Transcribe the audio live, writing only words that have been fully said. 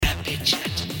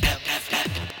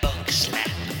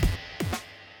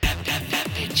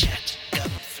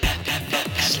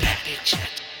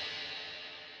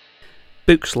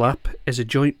Book Slap is a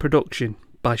joint production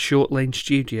by Short Lane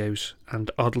Studios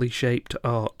and Oddly Shaped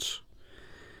Arts.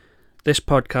 This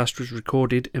podcast was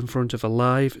recorded in front of a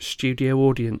live studio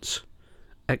audience,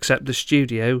 except the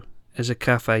studio is a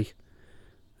cafe,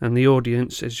 and the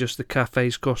audience is just the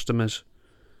cafe's customers,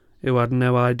 who had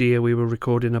no idea we were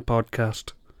recording a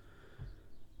podcast.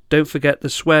 Don't forget the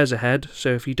swears ahead,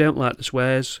 so if you don't like the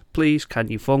swears, please can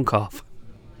you funk off.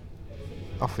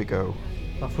 Off we go.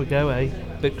 Off we go, eh?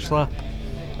 Book Slap.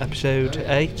 Episode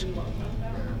 8.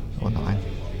 Or 9.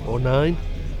 Or 9.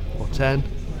 Or 10.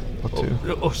 Or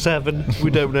 2. Or 7.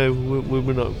 We don't know. We're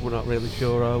not really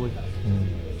sure, are we?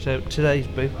 So today's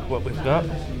book, what we've got.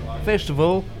 First of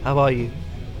all, how are you?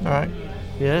 Alright.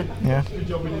 Yeah? Yeah.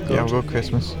 Yeah, good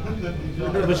Christmas.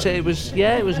 It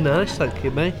was nice, thank you,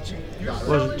 mate.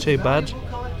 Wasn't too bad.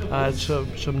 I had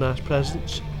some nice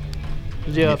presents.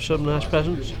 Did you have some nice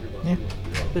presents? Yeah.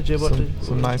 Did you?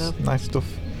 Some nice stuff.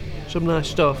 Some nice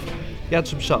stuff. You had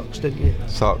some socks, didn't you?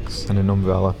 Socks and an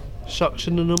umbrella. Socks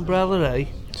and an umbrella, eh?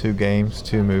 2 games,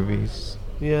 2 movies.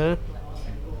 Yeah.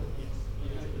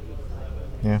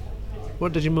 Yeah.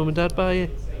 What did your mum and dad buy you?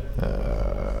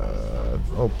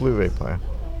 Blu-ray player.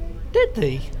 Did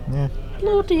they? Yeah.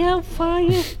 Bloody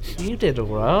hellfire. You did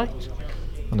alright.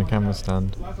 And a camera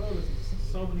stand.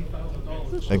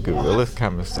 A gorilla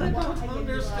camera stand.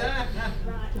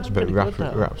 It's a bit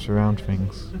wraps around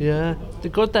things. Yeah.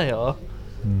 They're good, they are.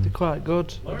 They're quite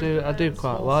good. I do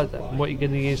quite like them. What are you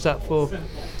going to use that for?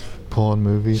 Porn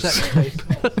movies. Sex tape.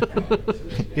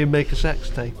 You make a sex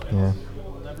tape. Yeah.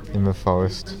 In the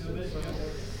forest.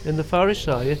 In the forest,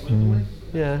 are you?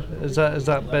 Yeah. Has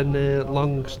that been a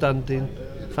long-standing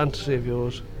fantasy of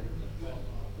yours?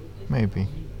 Maybe.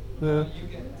 Yeah.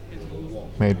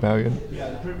 Maid Marian.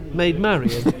 Maid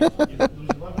Marian?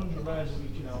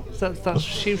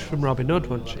 She was from Robin Hood,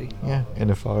 wasn't she? Yeah, in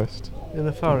a forest. In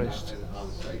the forest.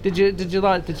 Did you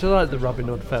like the Robin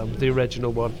Hood film, the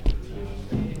original one?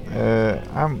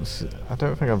 I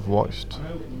don't think I've watched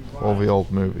all the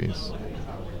old movies.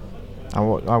 I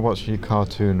watched the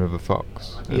cartoon of the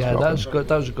fox. Yeah, that was good.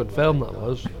 That was a good film. That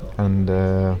was. And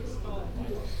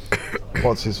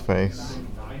what's his face?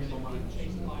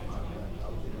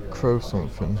 Crow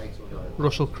something.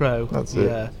 Russell Crowe. That's it.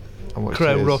 Yeah.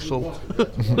 Crow Russell.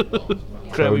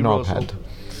 Crow Russell. Knobhead.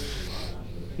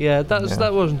 Yeah,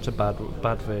 that wasn't a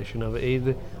bad version of it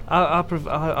either. I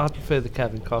prefer the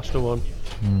Kevin Costner one.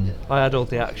 I had all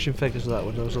the action figures of that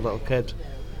when I was a little kid.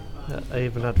 I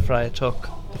even had Friar Tuck,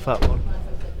 the fat one.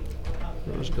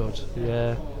 It was good.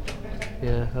 Yeah,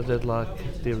 I did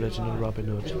like the original Robin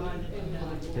Hood.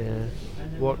 Yeah.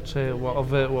 What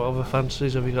other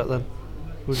fantasies have you got then?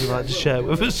 Would you like to share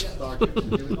with us?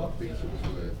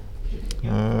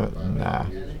 Nah.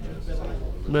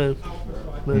 No.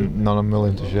 None I'm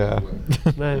willing to share.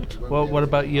 No. Well, what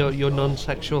about your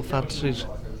non-sexual fantasies?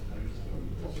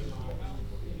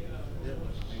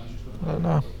 I don't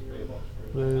know.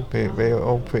 No. They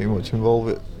all pretty much involve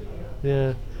it.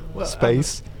 Yeah. Well,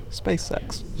 Space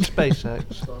sex. Space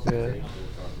sex. Yeah.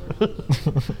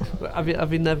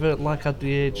 Have you never had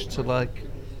the urge to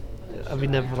Have you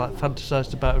never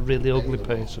fantasised about a really ugly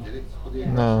person?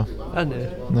 No. I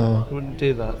know. No. You wouldn't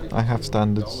do that. I have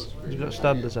standards. You've got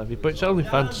standards, have you? But it's only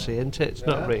fantasy, isn't it? It's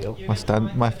not real.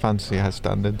 My fantasy has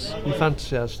standards. Your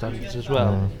fantasy has standards as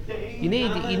well. You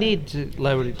need to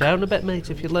lower it down a bit, mate.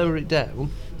 If you lower it down,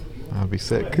 I'll be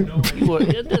sick. you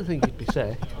would. I don't think you'd be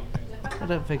sick. I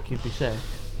don't think you'd be sick.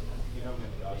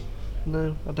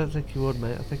 No, I don't think you would,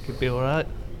 mate. I think you'd be all right.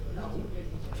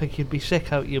 I think you'd be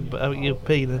sick out your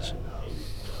penis.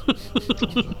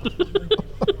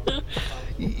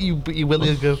 you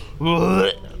will go.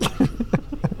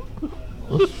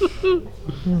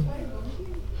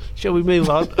 Shall we move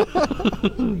on?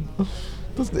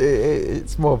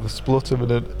 It's more of a splutter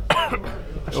than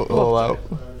all out.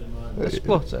 A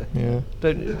splutter? Yeah.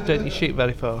 Don't you shoot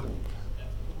very far?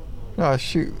 No, I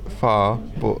shoot far,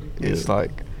 but it's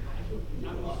like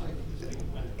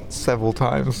several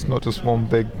times, not just one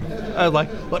big. Oh, like.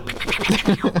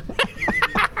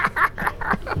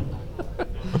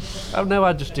 Oh no,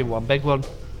 I just do one big one.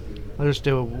 I just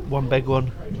do one big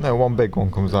one. No, one big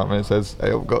one comes out and it says,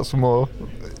 "Hey, I've got some more."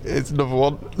 It's another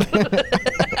one.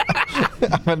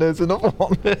 And there's another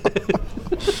one.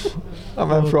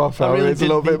 And then for half an hour, it's a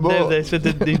little bit more. I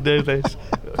didn't need to know this.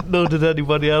 Nor did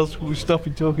anybody else. We're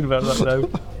stopping talking about that now.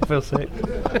 I feel sick.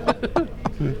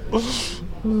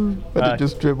 But it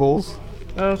just dribbles.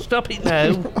 Oh, stop it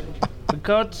now. For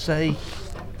God's sake.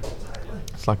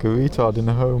 It's like a retard in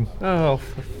a home. Oh.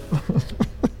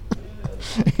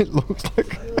 It looks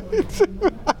like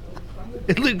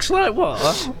It looks like what?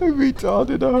 A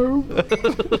retarded home.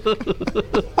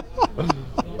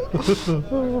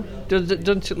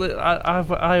 Doesn't it look?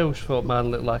 I always thought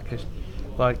mine looked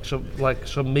like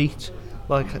some meat,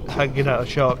 like hanging out of a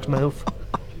shark's mouth.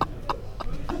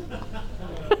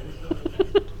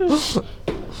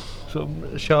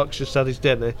 Some shark's just had his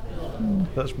dinner.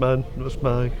 That's mine. That's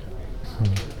my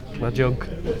junk.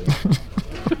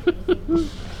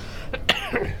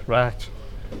 Right.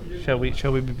 Shall we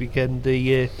begin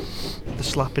the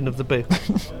slapping of the book?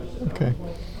 Okay.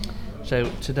 So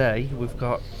today we've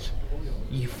got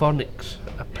Euphonics,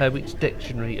 a Poet's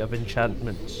Dictionary of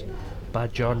Enchantments by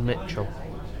John Mitchell.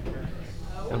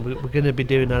 And we're going to be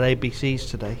doing our ABCs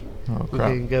today. Oh, we're crap.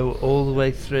 going to go all the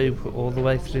way through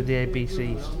the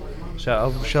ABCs.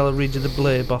 So shall I read you the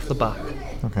blurb off the back?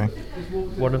 Okay.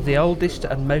 One of the oldest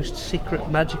and most secret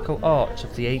magical arts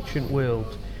of the ancient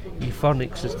world,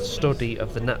 euphonics is the study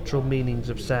of the natural meanings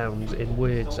of sounds in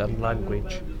words and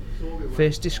language.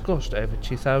 First discussed over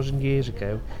 2,000 years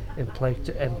ago in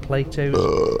Plato's...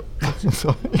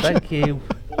 Sorry. Thank you.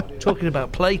 Talking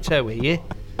about Plato here.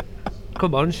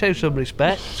 Come on, show some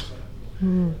respect.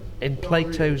 In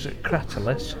Plato's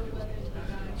Cratylus...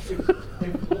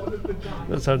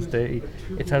 That sounds dirty.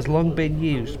 It has long been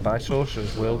used by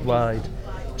sorcerers worldwide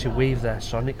to weave their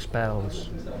sonic spells.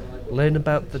 Learn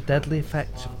about the deadly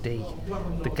effects of D,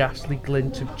 the ghastly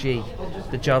glint of G,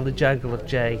 the jolly jangle of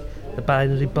J, the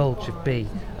binary bulge of B,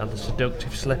 and the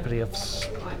seductive slippery of S.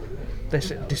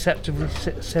 This deceptively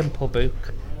simple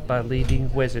book by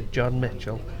leading wizard John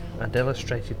Mitchell and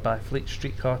illustrated by Fleet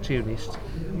Street cartoonist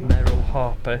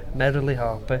Merrily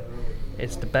Harper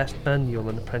is the best manual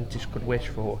an apprentice could wish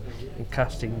for in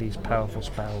casting these powerful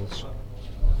spells.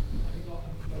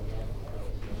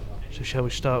 So shall we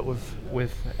start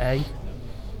with A,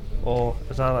 or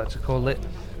as I like to call it,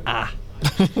 A.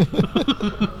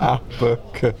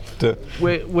 Abacada.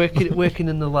 Working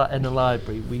in the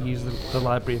library, we use the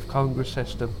Library of Congress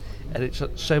system, and it's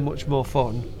so much more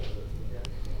fun.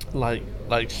 Like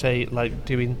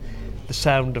doing the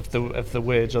sound of the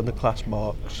words on the class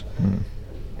marks.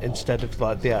 Instead of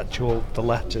like the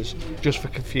letters, just for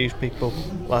confused people,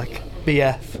 like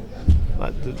BF,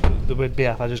 like the word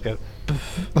BF, I just go.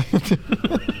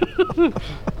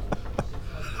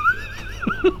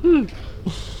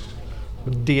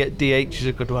 DH is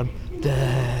a good one.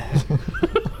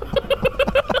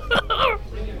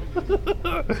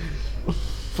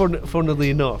 Funnily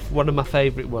enough, one of my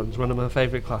favourite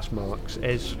class marks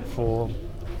is for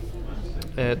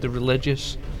the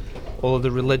religious. All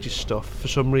the religious stuff, for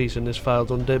some reason, is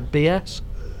filed under BS,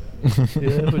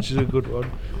 yeah, which is a good one.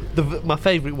 My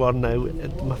favourite one now,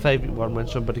 when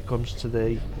somebody comes to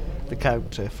the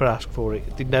counter for ask for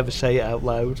it, they never say it out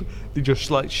loud. They just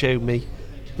like show me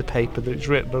the paper that it's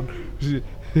written on.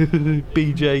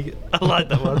 BJ, I like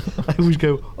that one. I always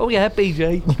go, oh yeah,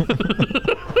 BJ.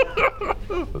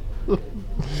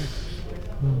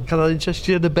 Can I interest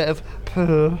you in a bit of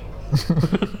purr?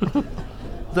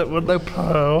 That one, no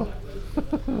purr.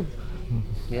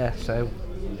 Yeah, so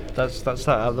that's that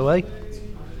out of the way.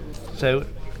 So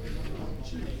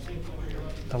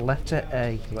the letter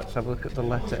A. Let's have a look at the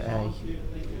letter A.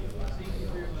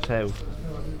 So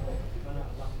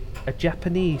a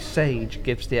Japanese sage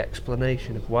gives the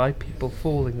explanation of why people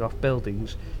falling off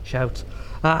buildings shout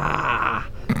 "Ah!"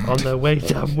 on their way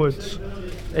downwards.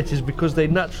 It is because they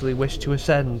naturally wish to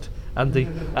ascend, and the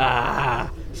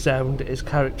 "Ah!" sound is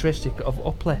characteristic of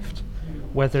uplift,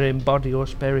 whether in body or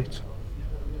spirit.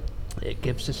 It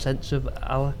gives a sense of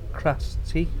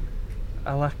alacrity,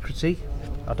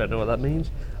 I don't know what that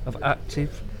means, of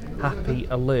active, happy,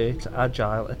 alert,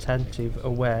 agile, attentive,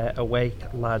 aware, awake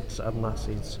lads and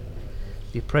lasses.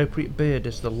 The appropriate bird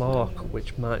is the lark,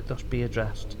 which might thus be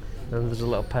addressed. And there's a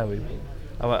little poem.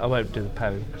 I won't do the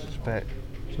poem because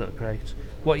it's not great.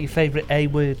 What are your favourite A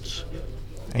words?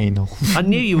 Anal. I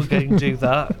knew you were going to do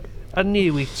that. I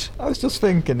knew it. I was just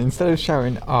thinking, instead of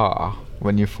shouting "ah"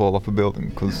 when you fall off a building,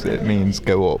 because it means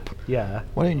go up, Yeah.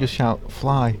 why don't you just shout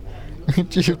 "fly"?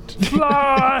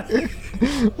 Fly!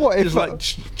 What if It's like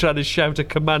trying to shout a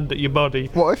command at your body.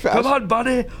 What if it Come on,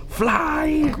 buddy,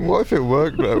 fly! What if it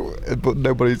worked though, but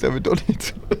nobody's ever done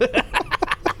it?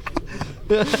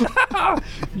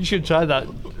 You should try that.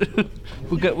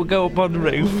 We'll go up on the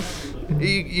roof.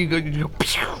 You go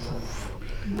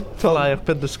fly up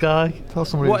in the sky. Tell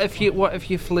somebody. What if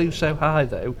you flew so high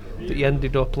though that you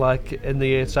ended up like in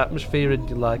the Earth's atmosphere and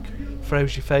you like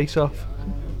froze your face off?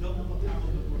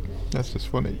 That's just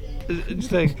funny. Do you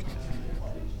think?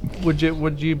 Would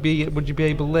you be able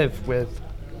to live with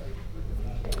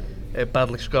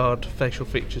badly scarred facial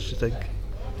features? Do you think?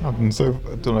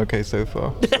 I've done okay so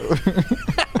far.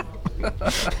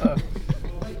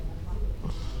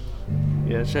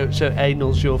 Yeah, so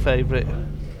anal's your favourite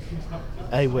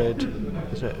A word,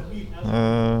 is it?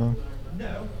 I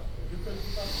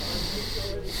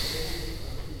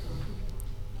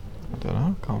don't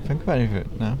know. Can't think of anything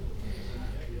now.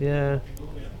 Yeah.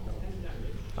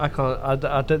 I can't.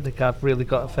 I don't think I've really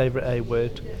got a favourite A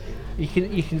word. You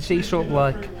can see sort of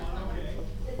like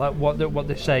what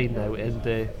they're saying though in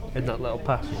that little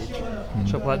passage.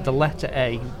 Sort of like the letter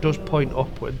A does point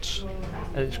upwards,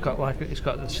 and it's got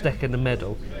the stick in the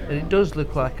middle, and it does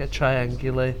look like a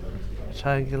triangular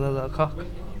little cock.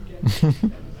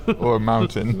 Or a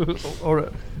mountain.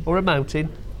 or a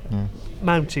mountain. Yeah.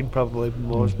 Mountain probably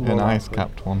more. An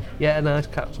ice-capped one. Yeah, an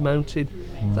ice-capped mountain.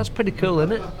 That's pretty cool,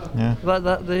 isn't it? Yeah. Like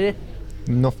that there.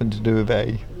 Nothing to do with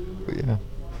A, but yeah.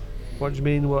 What do you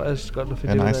mean? What has got nothing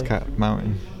to do An with ice-capped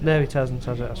mountain. No, it hasn't,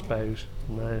 has it? I suppose.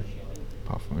 No.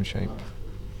 Apart from the shape.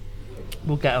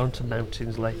 We'll get on to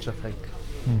mountains later, I think.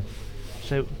 Hmm.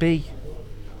 So B.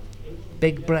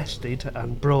 Big-breasted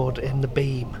and broad in the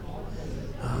beam.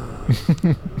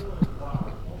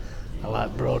 I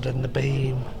like broad in the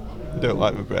beam. You don't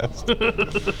like the breast.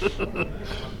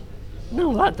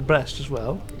 No, I like the breast as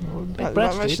well.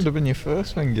 That should have been your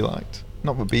first thing you liked,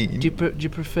 not the bean. Do you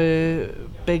prefer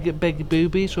big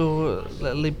boobies or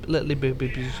little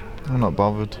boobies? I'm not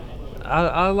bothered.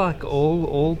 I like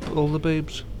all the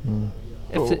boobs.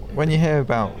 When you hear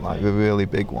about like the really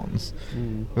big ones,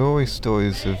 there are always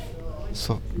stories of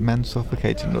men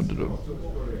suffocating under them.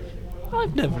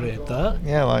 I've never heard that.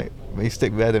 Yeah, like they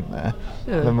stick their head in there,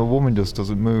 Yeah. and then the woman just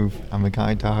doesn't move, and the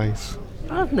guy dies.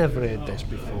 I've never heard this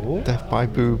before. Death by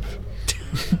boob.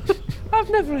 I've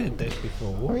never heard this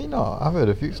before. Oh, you not? I've heard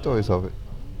a few stories of it.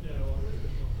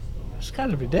 It's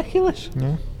kind of ridiculous.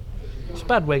 Yeah. It's a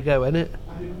bad way to go, isn't it?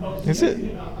 Is it?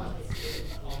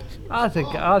 I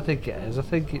think it is. I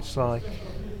think it's like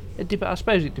I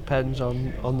suppose it depends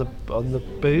on the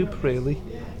boob really.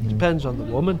 It depends on the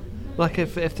woman. Like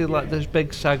if they're like those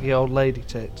big saggy old lady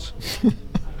tits,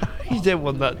 you don't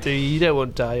want that, do you? You don't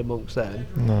want to die amongst them.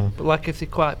 No. But like if they're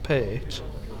quite pert,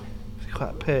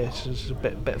 and it's a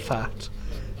bit fat,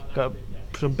 got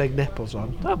some big nipples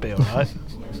on, that'd be alright.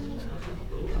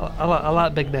 I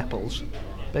like big nipples.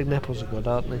 Big nipples are good,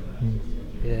 aren't they?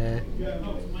 Yeah.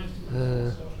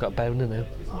 Got a boner now.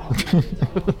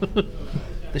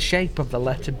 The shape of the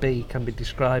letter B can be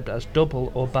described as double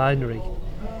or binary.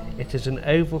 It is an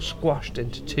oval squashed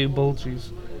into two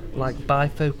bulges, like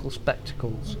bifocal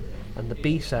spectacles, and the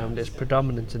B sound is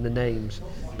predominant in the names,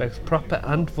 both proper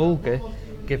and vulgar,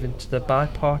 given to the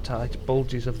bipartite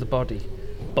bulges of the body: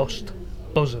 bust,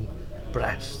 bosom,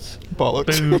 breasts,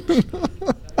 Bollocks.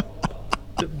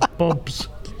 boobs, bubs,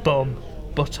 bum,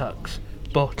 buttocks,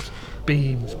 butt,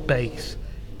 beams, base,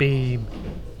 beam,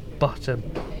 bottom,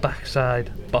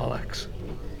 backside, bollocks.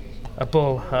 A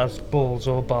bull has balls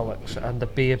or bollocks, and a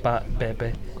beer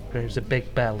baby grows a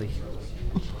big belly,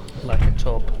 like a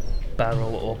tub,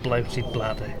 barrel or bloated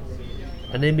bladder.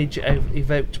 An image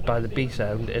evoked by the B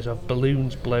sound is of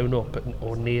balloons blown up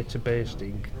or near to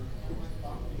bursting.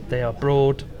 They are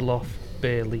broad, bluff,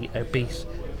 burly, obese,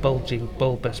 bulging,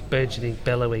 bulbous, burgeoning,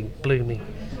 billowing, blooming,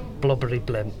 blubbery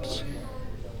blimps.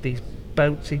 These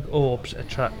bouncing orbs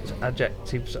attract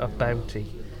adjectives of bounty: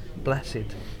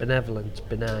 blessed, benevolent,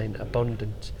 benign,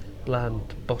 abundant,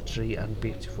 bland, buttery and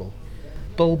beautiful.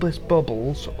 Bulbous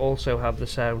bubbles also have the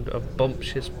sound of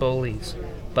bumptious bullies: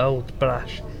 bold,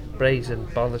 brash, brazen,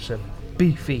 bothersome,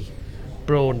 beefy,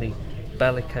 brawny,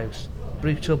 bellicose,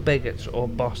 brutal bigots or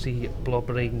bossy,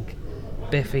 blubbering,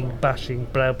 biffing, bashing,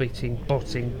 browbeating,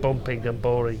 butting, bumping and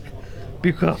boring,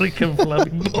 bucolic and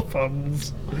flowing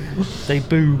buffons. They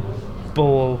boo,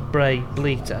 bawl, bray,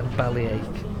 bleat and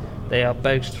bellyache. They are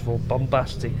boastful,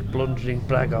 bombastic, blundering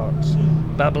braggarts,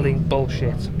 babbling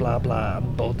bullshit, blah blah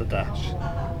and balderdash.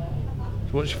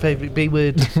 So what's your favourite B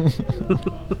word?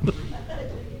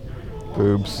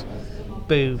 Boobs.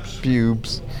 Boobs.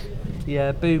 Pubes.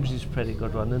 Yeah, boobs is a pretty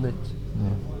good one, isn't it?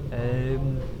 Yeah.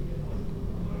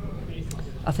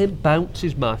 I think bounce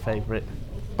is my favourite.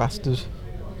 Bastard.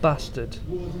 Bastard.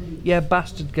 Yeah,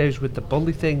 bastard goes with the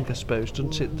bully thing, I suppose,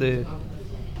 doesn't it? The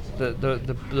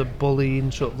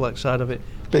bullying sort of like side of it.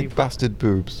 Big bastard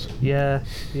boobs. Yeah.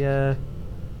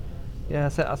 I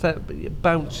think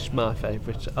bounce is my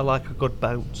favourite. I like a good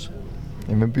bounce.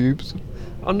 In the boobs.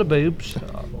 On the boobs,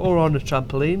 or on a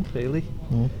trampoline, really.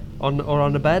 Yeah. Or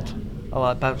on a bed. I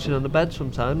like bouncing on the bed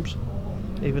sometimes,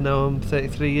 even though I'm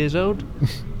 33 years old.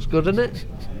 It's good, isn't it?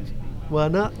 Why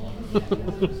not?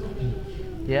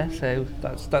 Yeah, so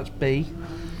that's B.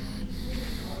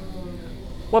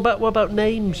 What about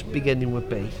names beginning with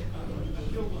B?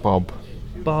 Bob,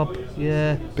 Bob,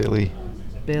 yeah. Billy,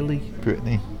 Billy,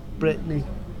 Brittany. Brittany.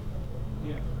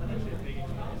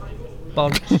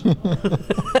 Bont.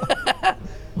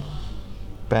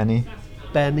 Benny.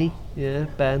 Benny, yeah,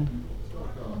 Ben.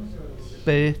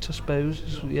 Bert, I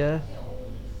suppose, yeah.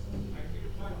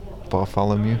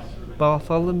 Bartholomew.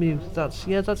 Bartholomew, that's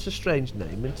a strange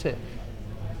name, isn't it?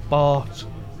 Bart.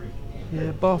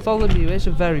 Yeah, Bartholomew is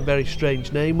a very, very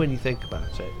strange name when you think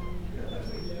about it.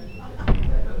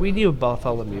 We knew a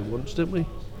Bartholomew once, didn't we?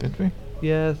 Did we?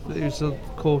 Yeah, he was the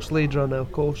course leader on our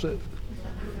course at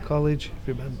college, if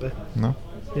you remember. No.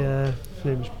 Yeah, his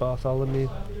name was Bartholomew.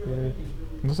 Yeah.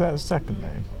 Was that his second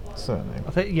name? Surname?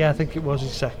 I think it was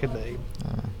his second name.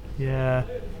 Yeah.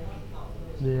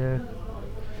 Yeah.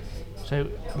 So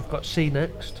we've got C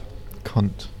next.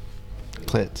 Cunt.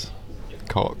 Clit.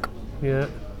 Cock. Yeah.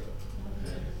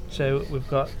 So we've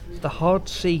got the hard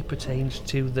C pertains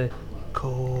to the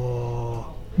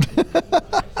core,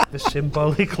 the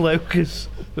symbolic locus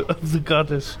of the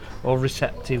goddess or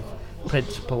receptive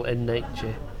principle in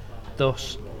nature.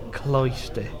 Thus,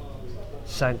 cloister,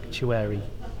 sanctuary,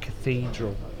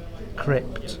 cathedral,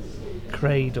 crypt,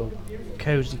 cradle,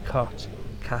 cosy cot,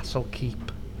 castle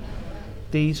keep.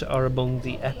 These are among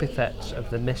the epithets of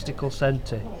the mystical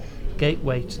centre,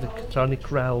 gateway to the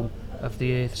chthonic realm of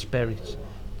the earth spirit,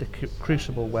 the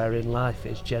crucible wherein life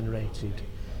is generated.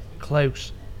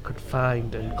 Close,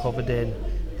 confined and covered in,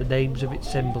 the names of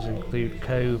its symbols include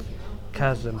cove,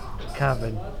 chasm,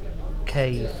 cavern,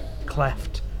 cave,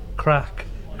 cleft, crack,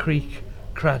 creek,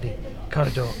 cranny,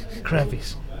 corridor,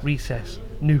 crevice, recess,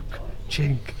 nook,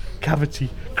 chink,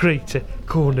 cavity, crater,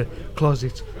 corner,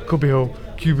 closet, cubbyhole,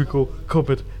 cubicle,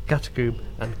 cupboard, catacomb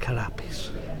and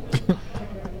carapace.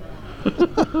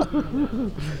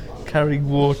 Carrying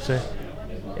water,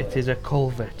 it is a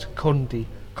culvert, cundi,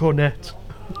 cornet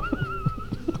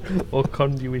or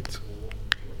conduit.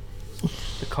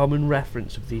 The common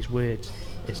reference of these words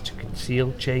is to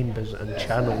concealed chambers and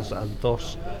channels, and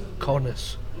thus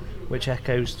conus, which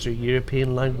echoes through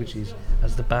European languages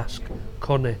as the Basque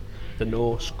conne, the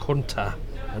Norse kunta,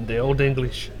 and the Old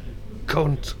English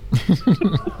cunt.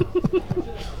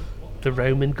 The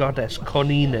Roman goddess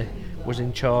Conina was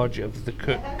in charge of the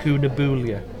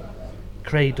cunabulia,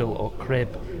 cradle or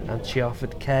crib, and she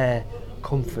offered care,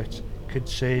 comfort,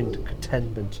 concern,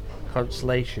 contentment,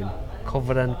 consolation,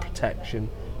 cover and protection,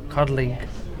 cuddling,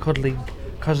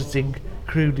 cosseting,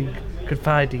 crooning,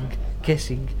 confiding,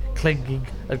 kissing, clinging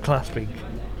and clasping.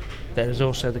 There is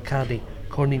also the canny,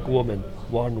 cunning woman,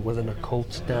 one with an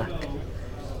occult knack.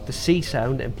 The C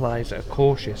sound implies a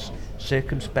cautious,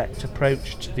 circumspect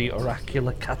approach to the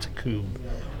oracular catacomb,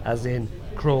 as in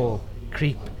crawl,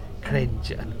 creep,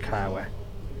 cringe and cower.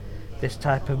 This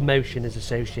type of motion is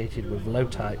associated with low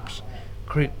types,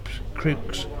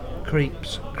 crooks,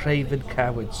 creeps, craven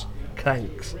cowards,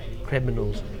 cranks,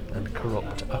 criminals and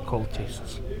corrupt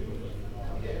occultists.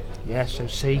 Yeah, so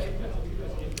C.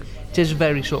 It is a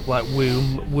very sort of like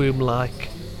womb-like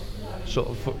sort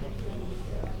of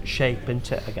shape,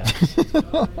 isn't it, I guess?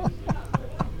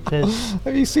 It is.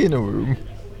 Have you seen a womb?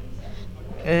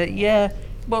 Yeah.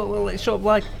 Well, it's sort of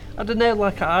like, I don't know,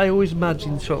 like I always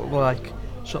imagine sort of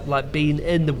like being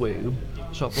in the womb,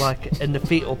 sort of like in the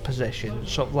fetal position,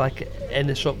 sort of like in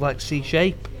a sort of like C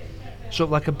shape, sort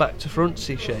of like a back to front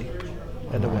C shape,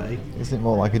 in a way. Isn't it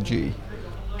more like a G?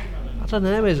 I don't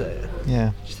know, is it? Yeah.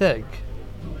 Do you think?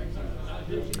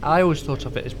 I always thought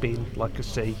of it as being like a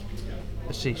C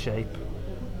shape.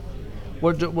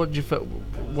 What do you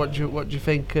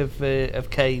think of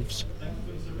caves?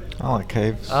 I like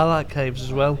caves. I like caves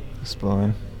as well.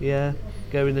 Exploring. Yeah,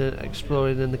 going and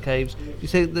exploring in the caves. Do you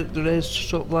think that there is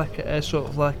sort of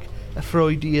like a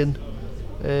Freudian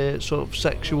sort of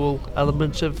sexual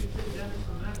element of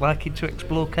liking to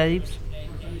explore caves?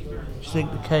 Do you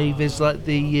think the cave is like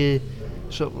the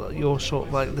sort of like your sort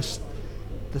of like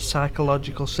the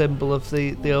psychological symbol of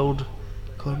the old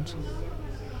cunt?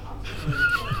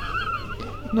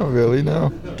 Not really, no.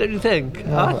 Don't you think?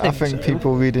 No, I think so.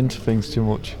 people read into things too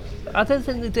much. I don't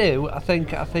think they do. I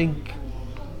think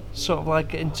sort of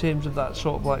like in terms of that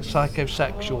sort of like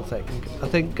psychosexual thing. I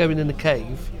think going in a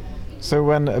cave. So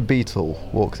when a beetle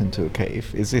walks into a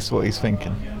cave, is this what he's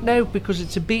thinking? No, because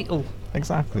it's a beetle.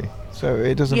 Exactly. So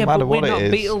it doesn't Yeah, matter but what we're it not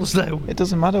is. beetles though. It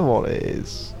doesn't matter what it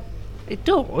is. It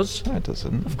does. No, it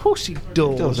doesn't. Of course it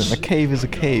does. It doesn't. A cave is a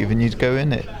cave, and you go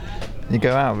in it, and you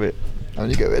go out of it,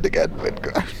 and you go in again.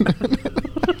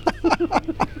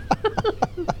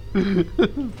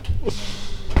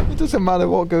 It doesn't matter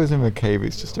what goes in a cave.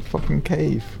 It's just a fucking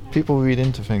cave. People read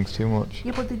into things too much.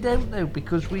 Yeah, but they don't know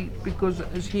because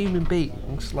as human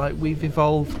beings, like we've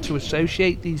evolved to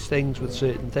associate these things with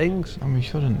certain things. And we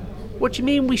shouldn't. What do you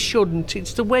mean we shouldn't?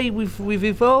 It's the way we've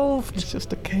evolved. It's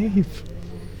just a cave.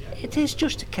 It is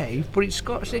just a cave, but it's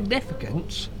got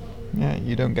significance. Yeah,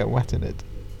 you don't get wet in it.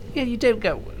 Yeah, you don't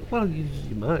get. Well,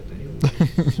 you might do.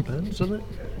 It depends, doesn't it?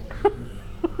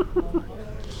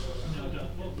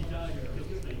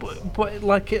 But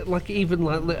like even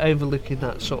overlooking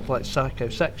that sort of like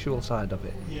psychosexual side of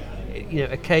it, you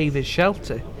know, a cave is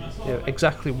shelter. You know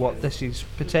exactly what this is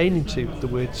pertaining to. The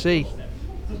word sea.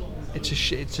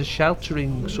 It's a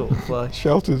sheltering sort of like.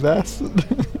 Shelter's ass.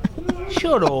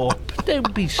 Shut up!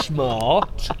 Don't be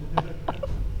smart.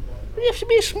 What do you have to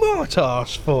be a smart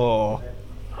arse for?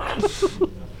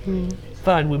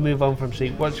 Fine, we move on from C.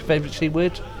 What's your favourite C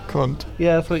word? Cunt.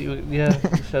 Yeah, I thought you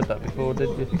said that before,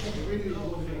 didn't you?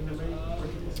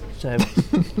 So,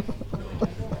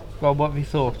 well, what have you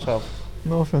thought of?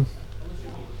 Nothing.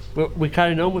 We're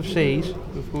carrying on with C's.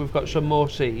 We've got some more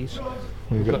C's.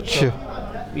 We've got ch.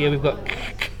 Yeah, we've got.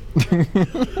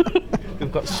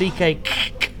 We've got CK.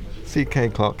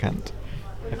 CK Clark Kent.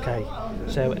 Okay,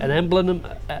 so an emblem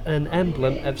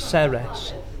of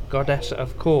Ceres, goddess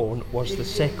of corn, was the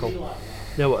sickle.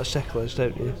 You know what a sickle is,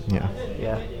 don't you? Yeah.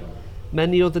 Yeah.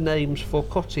 Many other names for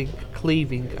cutting,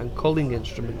 cleaving and culling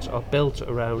instruments are built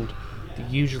around the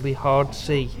usually hard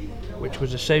C, which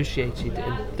was associated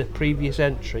in the previous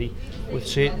entry with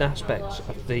certain aspects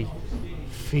of the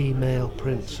female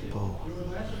principle.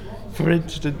 For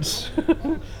instance,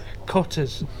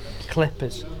 cutters,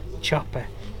 clippers, chopper,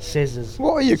 scissors.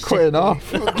 What are you quitting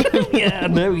off? Yeah, I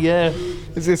know, yeah.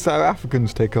 Is this how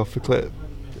Africans take off the clip?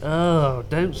 Oh,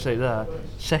 don't say that.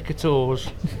 Secateurs,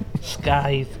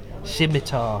 scythe,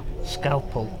 scimitar,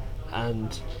 scalpel,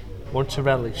 and want to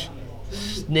relish.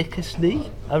 Snickersnee?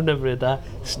 I've never heard that.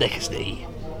 Snickersnee.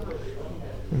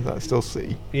 Is that still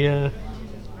C? Yeah.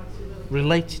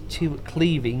 Related to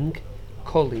cleaving,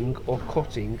 culling, or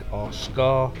cutting are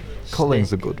scar. Culling's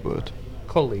stick, a good word.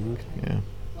 Culling, Yeah.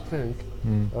 I think.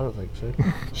 I don't think so.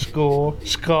 Score,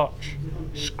 scotch,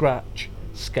 scratch,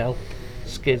 scalp,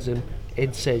 schism,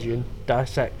 incision,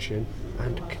 dissection,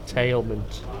 and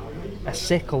curtailment. A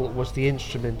sickle was the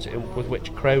instrument with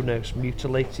which Kronos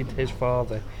mutilated his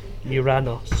father,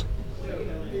 Uranus,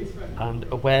 and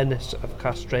awareness of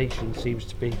castration seems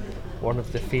to be one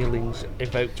of the feelings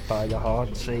evoked by the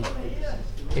hard C.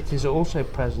 It is also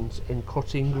present in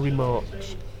cutting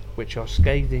remarks, which are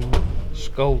scathing,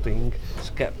 scolding,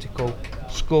 sceptical,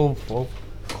 scornful,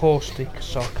 caustic,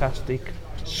 sarcastic,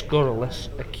 scurrilous,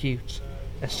 acute,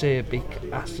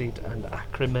 acerbic, acid, and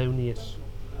acrimonious.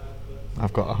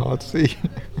 I've got a hard C.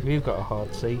 You've got a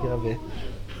hard C, have you?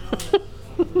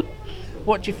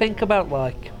 What do you think about,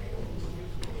 like,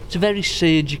 it's a very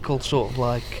surgical sort of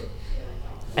like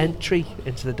entry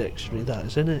into the dictionary, that,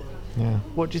 isn't it? Yeah.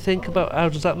 What do you think about, how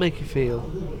does that make you feel?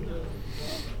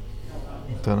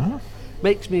 Don't know.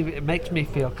 It makes me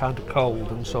feel kind of cold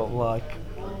and sort of like,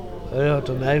 I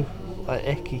don't know, like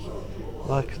icky.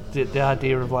 Like the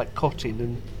idea of like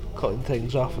cutting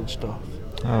things off and stuff.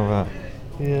 Oh, right.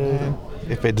 Yeah.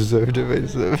 If they deserved it, they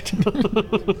deserved it.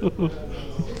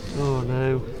 Oh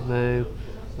no.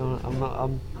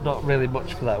 I'm not really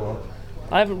much for that one.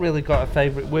 I haven't really got a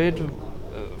favourite word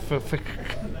for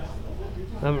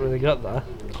I haven't really got that.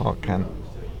 Clark Kent.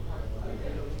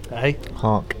 Hey?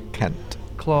 Clark Kent.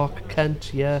 Clark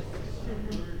Kent, yeah.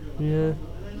 Yeah.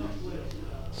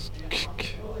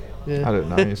 Yeah. I don't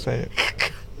know how you say it.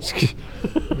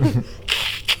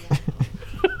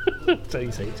 That's how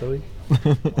you say it, Tony.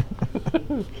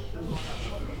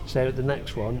 So the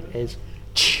next one is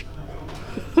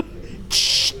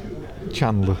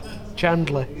Chandler.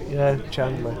 Chandler, yeah,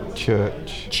 Chandler.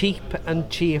 Church. Cheap and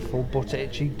cheerful but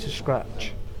itchy to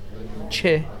scratch. Ch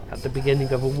at the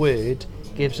beginning of a word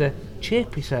gives a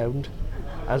chirpy sound,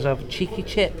 as of cheeky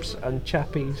chips and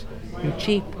chappies who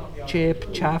cheep,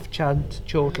 chirp, chaff, chant,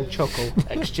 chortle, chuckle,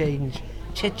 exchange,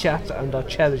 chit-chat and are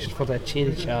cherished for their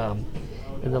cheery charm.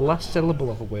 In the last syllable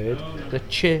of a word, the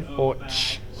ch or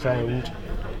ch sound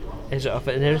is of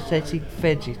an irritating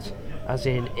fidget, as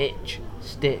in itch,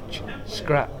 stitch,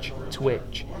 scratch,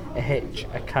 twitch, a hitch,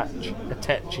 a catch, a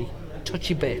tetchy,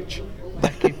 touchy bitch,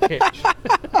 vacuum pitch.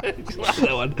 Like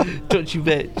that one, touchy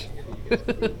bitch.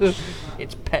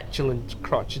 It's petulant,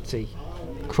 crotchety.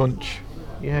 Crunch.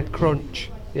 Yeah, crunch.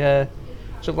 Yeah.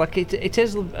 So like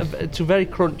it's a very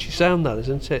crunchy sound, that,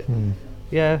 isn't it? Mm.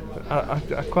 Yeah, I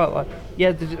quite like.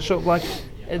 Yeah, sort of like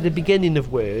at the beginning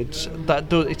of words,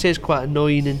 it is quite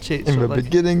annoying, isn't it? In the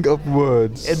beginning of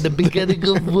words. In the beginning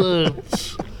of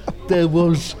words. there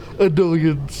was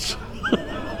annoyance.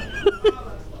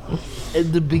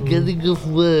 In the beginning of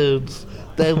words,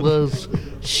 there was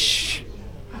shh.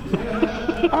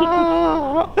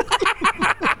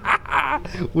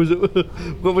 Was it?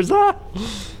 What was that?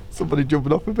 Somebody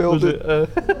jumping off a Was building.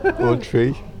 it? Or a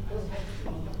tree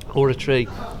Or a tree?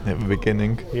 at the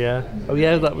beginning. Yeah. Oh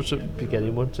yeah, that was at the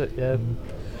beginning, wasn't it? Yeah.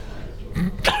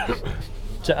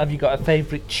 So, have you got a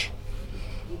favourite?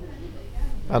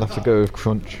 I'd have to go with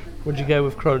Crunch. Would you go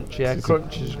with Crunch? Yeah,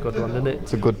 Crunch is a good one, isn't it?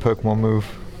 It's a good Pokemon move.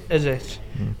 Is it?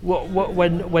 What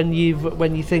when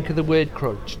you think of the word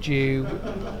crunch, do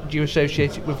you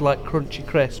associate it with like crunchy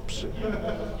crisps?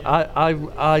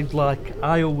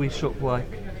 I always sort of like,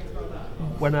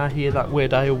 when I hear that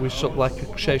word, I always sort of like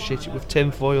associate it with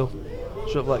tin foil,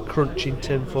 sort of like crunching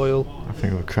tin foil. I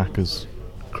think of the crackers.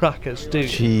 Crackers, do you?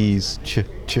 Cheese. Cheese.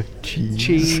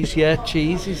 Cheese, yeah,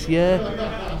 cheeses,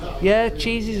 yeah. Yeah,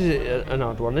 cheese is an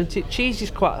odd one, isn't it? Cheese is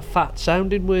quite a fat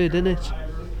sounding word, isn't it?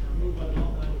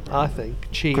 I think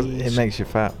cheese. 'Cause it makes you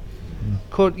fat.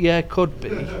 Could be,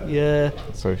 yeah.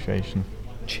 Association.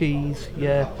 Cheese,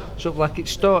 yeah. Sort of like it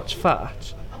starts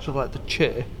fat, sort of like the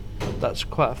ch. That's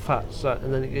quite a fat sound,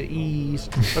 and then it goes ease.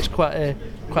 That's quite a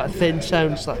thin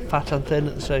sound. It's like fat and thin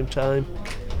at the same time.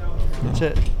 That's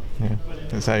it. Yeah.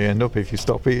 That's how you end up if you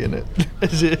stop eating it.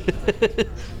 Is it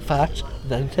fat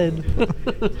then thin?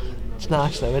 It's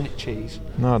nice though, isn't it? Cheese.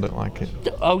 No, I don't like it.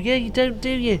 Oh yeah, you don't, do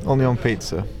you? Only on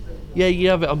pizza, Yeah, you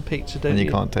have it on pizza, don't and you?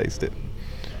 you can't taste it.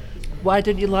 Why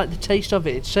don't you like the taste of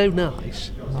it? It's so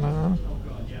nice. I don't know.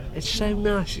 It's so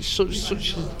nice. It's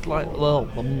such a, like, well,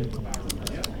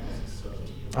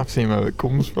 I've seen where it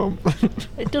comes from.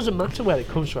 it doesn't matter where it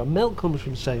comes from. Milk comes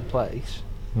from the same place.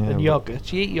 Yeah, And but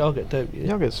yogurt. You eat yogurt, don't you?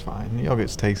 Yogurt's fine.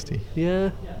 Yogurt's tasty.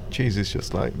 Yeah. Cheese is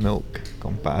just like milk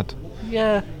gone bad.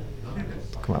 Yeah.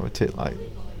 Come out of a tit like.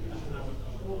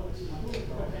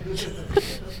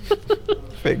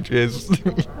 Fake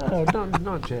jizz. Oh,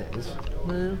 not jazz.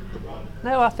 No.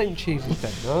 No, I think cheese is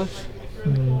very nice.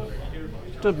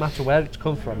 Doesn't matter where it's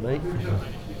come from, mate.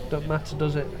 Don't matter,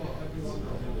 does it?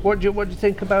 What do you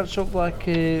think about sort of like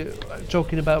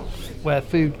talking about where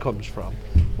food comes from?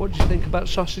 What do you think about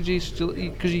sausages?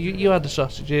 Because you had a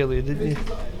sausage earlier, didn't you?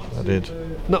 I did.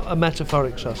 Not a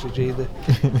metaphoric sausage either.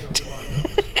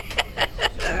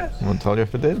 I won't tell you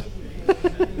if I did.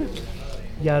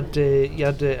 You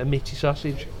had a meaty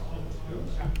sausage.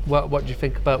 What do you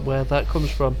think about where that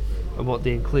comes from and what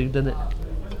they include in it?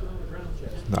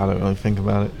 I don't really think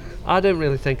about it. I don't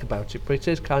really think about it, but it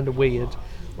is kind of weird.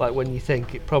 Like when you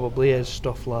think it probably is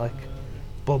stuff like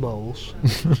bumholes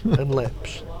and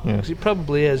lips. Yeah. Because it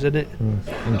probably is, isn't it?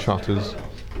 And trotters.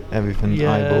 Everything.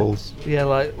 Yeah. Eyeballs. Yeah,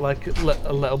 like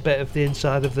a little bit of the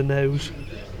inside of the nose.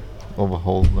 Or the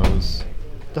whole nose.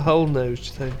 The whole nose, do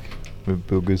you think? With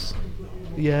boogers.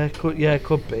 Yeah,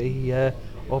 could be, yeah.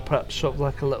 Or perhaps sort of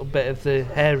like a little bit of the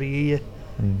hairy ear.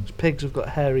 'Cause pigs have got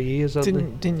hairy ears,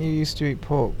 haven't Didn't you used to eat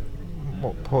pork?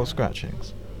 What, pork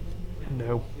scratchings? they?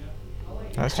 No.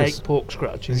 That's I hate just. pork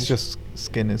scratchings. It's just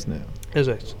skin, isn't it? Is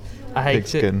it? I hate Pig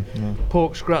skin. it.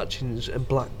 Pork scratchings and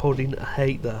black pudding, I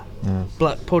hate that. Yeah.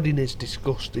 Black pudding is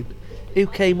disgusting. Who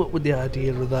came up with the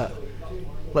idea of that?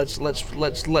 Let's let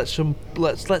some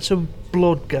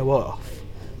blood go off.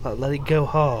 Like, let it go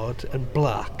hard and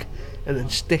black, and then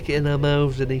stick it in our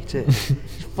mouths and eat it.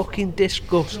 It's fucking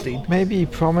disgusting. Maybe he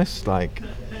promised like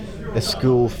a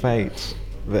school fete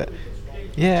that.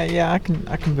 Yeah, I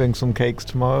can bring some cakes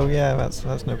tomorrow. Yeah,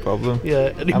 that's no problem. Yeah,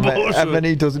 and he bought And then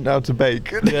he doesn't know how to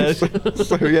bake. Yeah.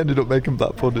 so he ended up making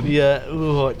black pudding. Yeah,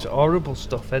 oh, it's horrible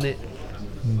stuff, isn't it?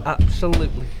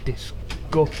 Absolutely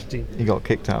disgusting. He got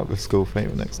kicked out of the school fete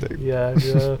the next day. Yeah.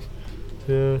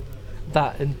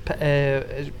 That and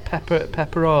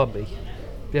pepperami.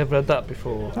 Have you ever had that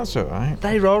before? That's alright.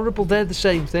 They're horrible. They're the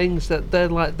same things. They're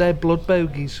blood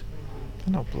bogies.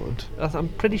 They're not blood. I'm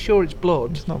pretty sure it's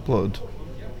blood. It's not blood.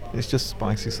 It's just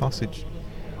spicy sausage.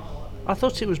 I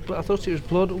thought it was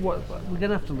blood. What? We're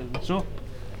gonna have to look this up.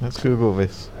 Let's Google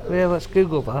this. Yeah, let's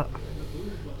Google that.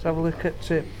 Let's have a look at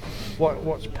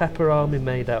what's pepperami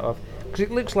made out of. Because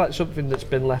it looks like something that's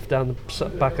been left down the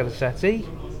back of the settee.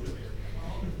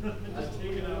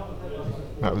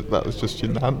 That was just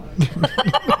your nan.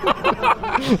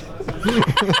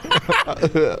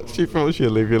 She thought she'd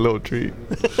leave you a little treat.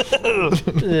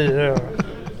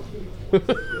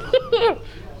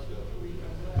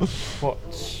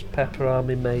 What's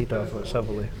pepperami made of? Let's have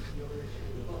a look.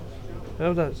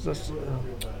 Oh, that's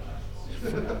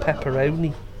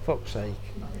pepperoni. Fuck's sake.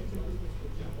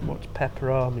 What's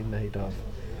pepperami made of?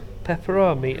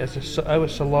 Pepperami is a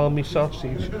salami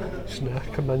sausage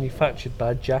snack manufactured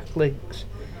by Jack Links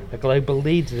a global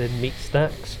leader in meat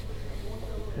snacks.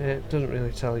 It doesn't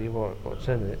really tell you what's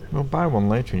in it. We'll buy one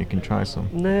later and you can try some.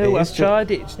 No, I've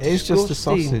tried it. It's just a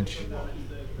sausage.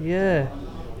 Yeah.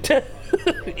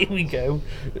 Here we go.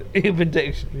 Urban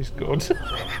Dictionary's good.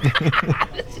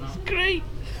 This is great.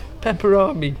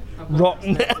 Pepperami,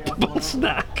 rotten edible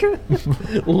snack.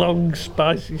 Long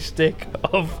spicy stick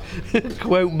of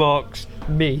quote marks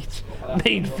meat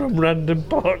made from random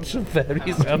parts of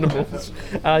various animals,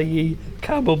 i.e.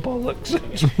 camel bollocks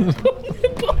and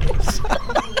balls.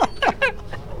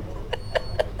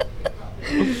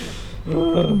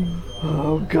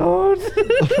 Oh God!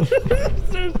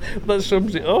 That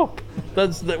sums it up.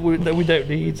 That we don't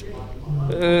need.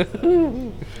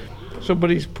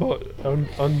 Somebody's put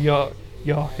on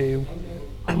Yahoo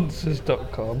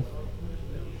Answers.com.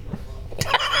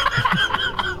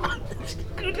 It's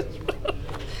good as well.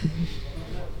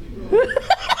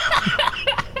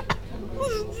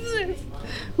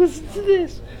 Listen to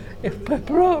this. If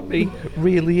pepperoni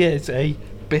really is a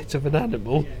bit of an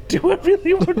animal, do I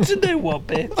really want to know what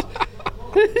bit?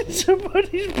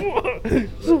 Somebody's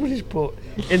put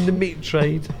in the meat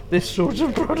trade, this sort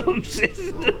of product is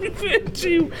referred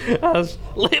to as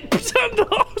lips and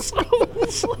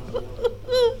arseholes.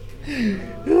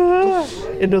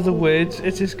 In other words,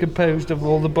 it is composed of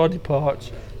all the body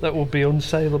parts that would be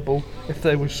unsaleable if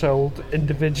they were sold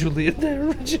individually in their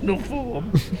original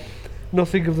form.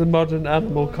 Nothing of the modern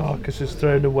animal carcass is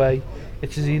thrown away.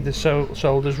 It is either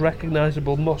sold as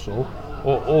recognisable muscle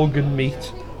or organ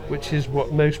meat, which is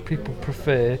what most people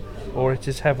prefer, or it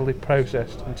is heavily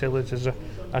processed until it is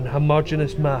an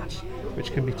homogeneous mass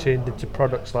which can be turned into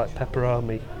products like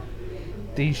pepperami.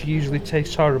 These usually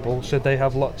taste horrible, so they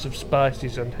have lots of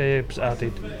spices and herbs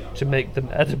added to make them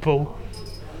edible.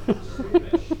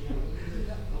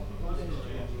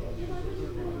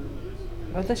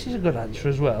 Oh, this is a good answer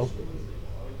as well.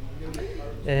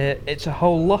 It's a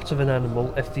whole lot of an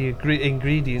animal if the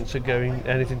ingredients are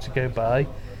anything to go by.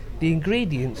 The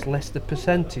ingredients less the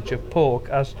percentage of pork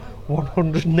as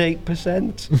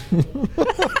 108%.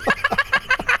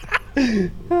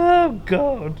 Oh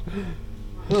God!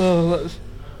 Oh, that's.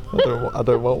 I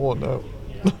don't want one now.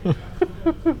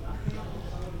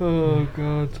 Oh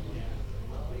God!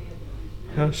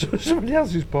 Oh, so somebody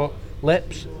else has put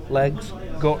lips, legs,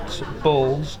 guts,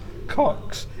 balls,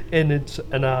 cocks, innards,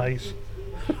 and eyes.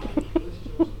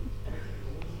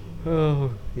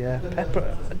 Oh, yeah,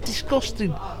 pepper. Disgusting,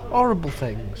 horrible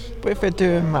things. But if they're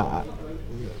doing that,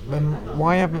 then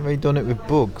why haven't they done it with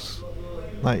bugs?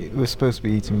 Like, we're supposed to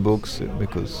be eating bugs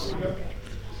because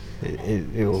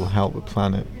it will help the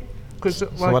planet. So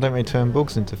why don't they turn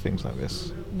bugs into things like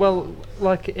this? Well,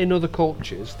 like in other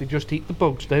cultures, they just eat the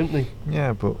bugs, don't they?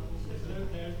 Yeah, but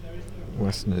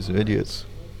Westerners are idiots.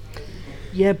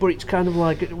 Yeah, but it's kind of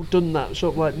like, it done that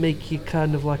sort of like make you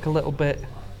kind of like a little bit,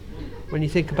 when you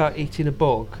think about eating a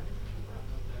bug,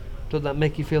 doesn't that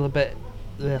make you feel a bit,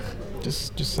 ugh?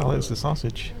 Just sell it as a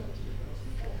sausage.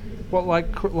 What,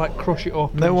 like crush it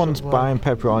up? No one's buying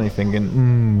pepperoni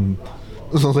thinking,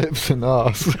 lips and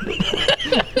arse.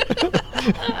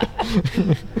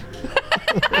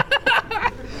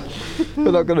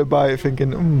 They're not going to buy it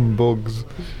thinking, bugs.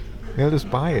 They'll just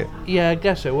buy it. Yeah, I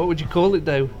guess so. What would you call it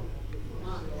though?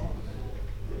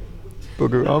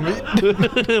 Bugger army.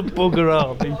 Bugger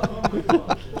army.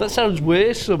 That sounds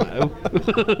worse somehow.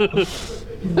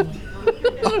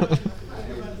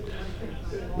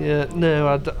 Yeah, no,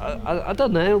 I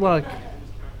don't know, like,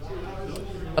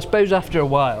 I suppose after a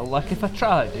while, like if I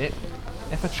tried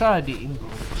eating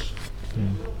bugs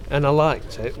and I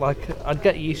liked it, like I'd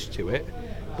get used to it,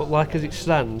 but like as it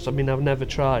stands, I mean I've never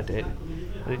tried it,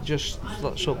 and it just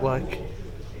sort of like,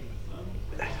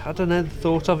 I don't know, the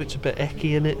thought of it's a bit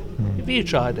icky, innit? Have you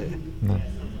tried it? No.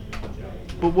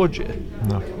 But would you?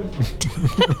 No.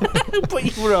 But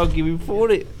you were arguing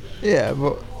for it. Yeah,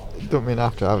 but don't mean I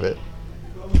have to have it.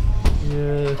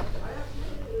 Yeah.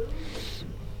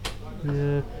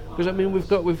 Yeah. Because I mean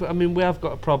we have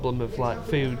got a problem of like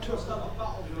food.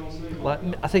 Like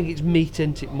I think it's meat,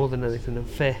 isn't it, more than anything, and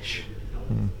fish.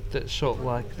 That's sort of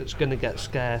like that's going to get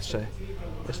scarcer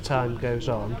as time goes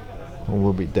on. Well,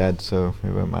 we'll be dead, so it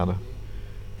won't matter.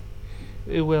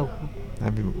 Who will?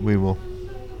 We will.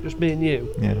 Just me and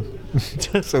you? Yeah.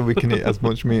 So we can eat as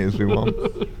much meat as we want.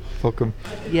 Fuck 'em.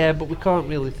 Yeah, but we can't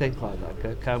really think like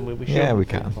that, can we? Yeah, we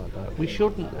think can. like that. We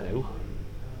shouldn't, though.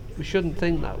 We shouldn't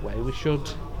think that way. We should,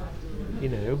 you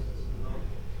know.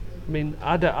 I mean,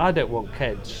 I don't want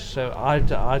kids, so I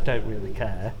don't really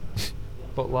care.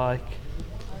 But, like,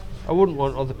 I wouldn't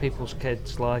want other people's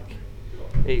kids, like,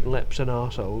 eating lips and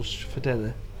arseholes for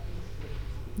dinner.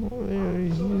 Well, yeah,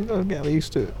 you gotta get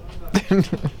used to it.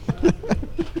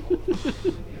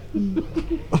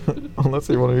 Unless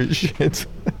you want to eat shit.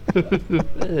 It's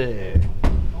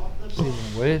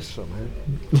even worse somehow.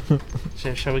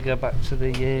 So shall we go back to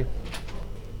the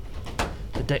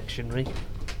dictionary?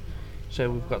 So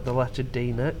we've got the letter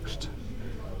D next.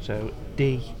 So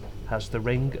D has the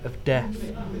ring of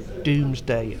death,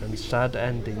 doomsday and sad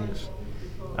endings.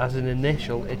 As an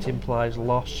initial, it implies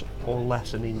loss or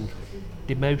lessening,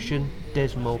 demotion,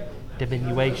 dismal,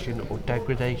 diminution or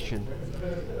degradation.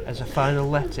 As a final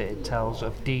letter, it tells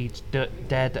of deeds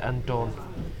dead and done.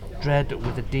 Dread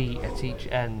with a D at each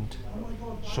end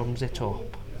sums it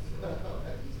up.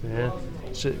 Yeah,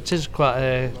 so it is quite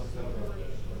a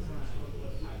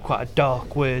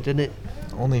dark word, isn't it?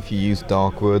 Only if you use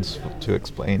dark words to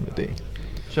explain the D.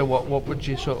 So what would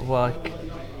you sort of like?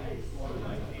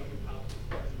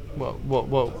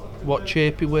 What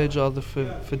chirpy words are there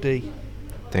for D?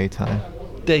 Daytime.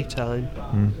 Daytime.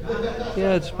 Mm.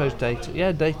 Yeah, I suppose daytime.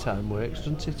 Yeah, daytime works,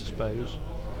 doesn't it? I suppose.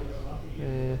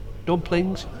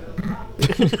 Dumplings.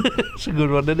 It's a good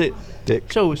one, isn't it?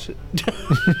 Dick. So it's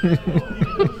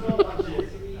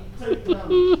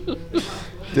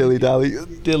Dilly dally.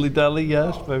 dilly dally. Yeah,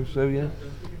 I suppose so. Yeah.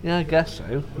 Yeah, I guess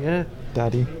so. Yeah.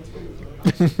 Daddy.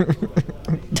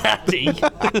 Daddy.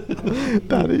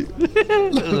 Daddy.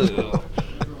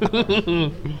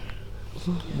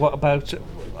 What about?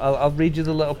 I'll read you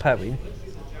the little poem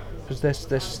because this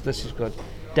is good.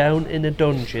 Down in a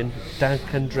dungeon, dank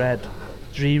and dread,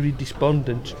 dreary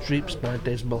despondent droops my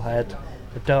dismal head.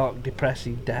 A dark,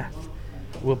 depressing death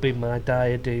will be my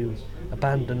dire doom.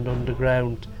 Abandoned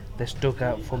underground, this dug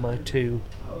out for my tomb.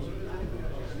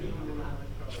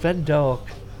 It's very dark.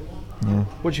 Yeah.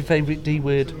 What's your favourite D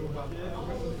word?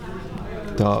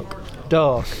 Dark.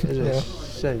 Dark, is it? Yeah.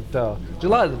 So dark. Do you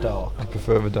like the dark? I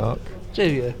prefer the dark. Do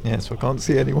you? Yeah, so I can't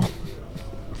see anyone.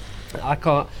 I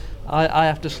can't. I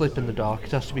have to sleep in the dark.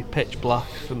 It has to be pitch black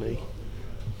for me.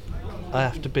 I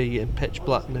have to be in pitch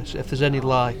blackness. If there's any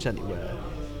light anywhere,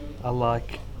 I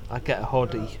get a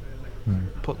hoodie,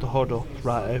 put the hood up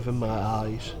right over my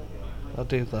eyes. I'll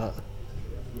do that.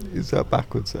 Is that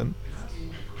backwards then?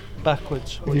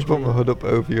 Backwards. If you put the hood up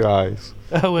over your eyes.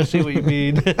 Oh, I see what you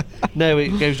mean. No,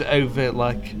 it goes over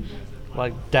like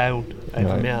down over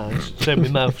Right. my eyes. So my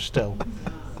mouth's still.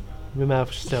 My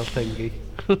mouth's still thingy.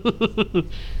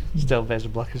 Still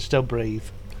visible. I can still breathe.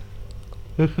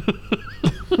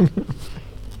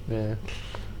 Yeah.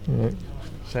 Right.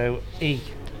 So E.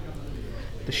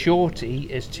 The short E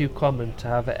is too common to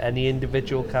have any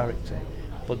individual character,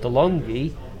 but the long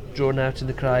E, drawn out in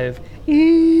the cry of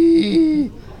E,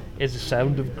 is a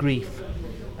sound of grief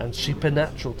and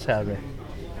supernatural terror.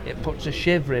 It puts a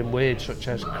shiver in words such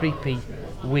as creepy,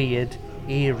 weird,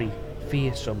 eerie,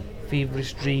 fearsome,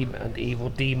 feverish dream and evil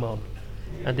demon,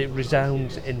 and it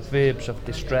resounds in verbs of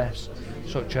distress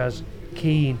such as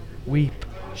keen, weep,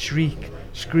 shriek,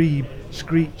 scream,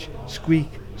 screech, squeak,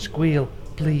 squeal,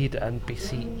 plead and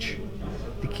beseech.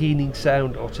 The keening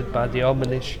sound uttered by the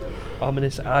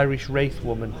ominous Irish wraith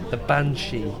woman, the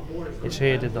banshee, is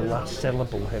heard in the last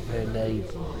syllable of her name.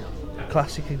 A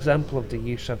classic example of the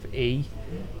use of E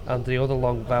and the other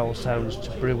long vowel sounds to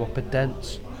brew up a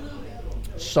dense,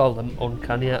 solemn,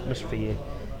 uncanny atmosphere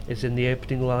is in the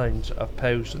opening lines of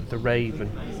Poe's The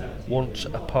Raven, once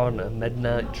upon a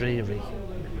midnight dreary.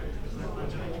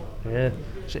 Yeah,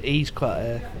 so E's quite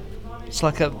a... It's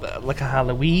like a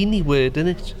Halloweeny word, isn't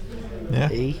it?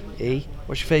 Yeah. E.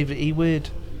 What's your favourite E word?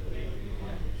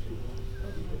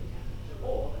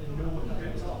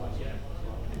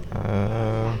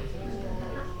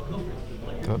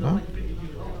 Don't know.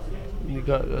 You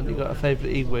got a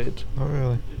favourite E word? Not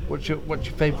really. What's your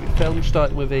favourite film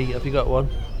starting with E? Have you got one?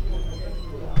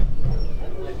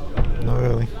 Not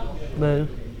really. No.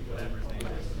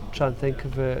 Try and think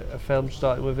of a film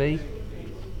starting with E.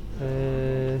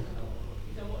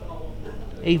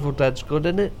 Evil Dead's good,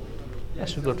 isn't it?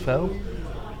 That's a good film.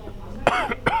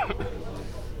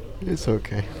 It's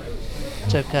okay.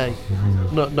 It's okay.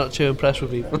 Not too impressed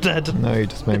with Evil Dead. No, you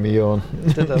just made me yawn.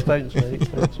 Thanks, mate.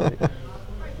 Thanks, mate.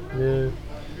 Yeah.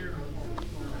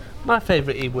 My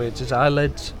favourite E words is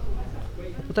eyelids.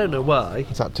 I don't know why.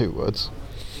 Is that 2 words?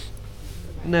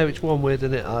 No, it's one word,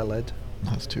 isn't it? Eyelid.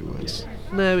 That's 2 words.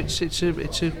 No, it's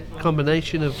a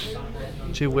combination of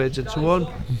 2 words into one.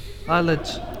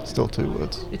 Eyelids. Still 2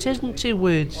 words. It isn't 2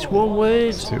 words. It's 1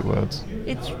 word. It's 2 words.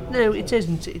 No, it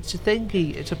isn't. It's a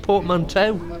thingy. It's a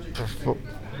portmanteau.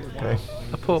 Okay.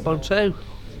 A portmanteau.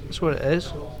 That's what it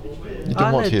is. You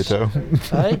done what to your toe?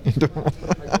 Eh? You done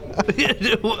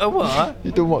What?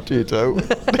 You done what to your toe?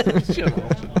 Shut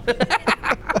up.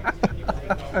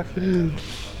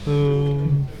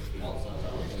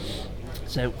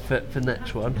 So for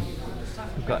next one,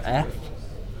 we've got F.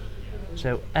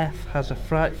 So F has a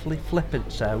frightfully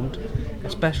flippant sound,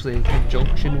 especially in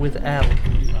conjunction with L.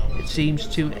 It seems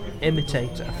to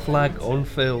imitate a flag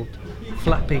unfurled,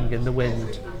 flapping in the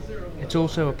wind. It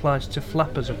also applies to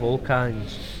flappers of all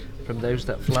kinds, from those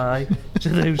that fly to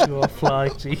those who are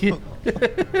flighty,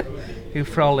 who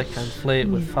frolic and flirt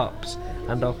with fops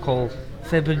and are called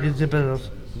fibbers,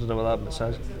 I don't know what that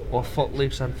says, or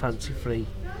footloose and fancy-free.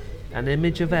 An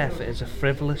image of F is a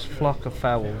frivolous flock of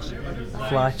fowls, a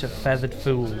flight of feathered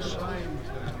fools.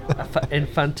 In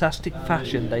fantastic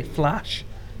fashion they flash,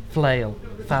 flail,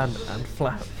 fan and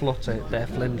flutter their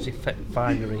flimsy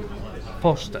finery,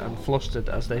 fussed and flustered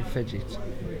as they fidget,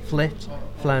 flit,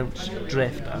 flounce,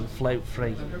 drift and float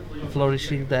free,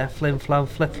 flourishing their flim-flam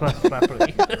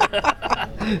flip-flappery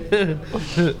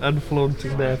and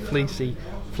flaunting their fleecy,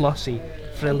 flossy,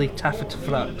 frilly taffeta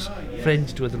frocks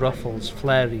fringed with ruffles,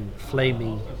 flaring,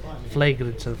 flaming,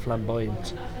 flagrant and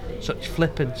flamboyant. Such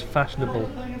flippant, fashionable,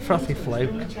 frothy folk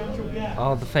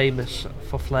are the famous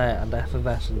for flair and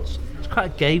effervescence. It's quite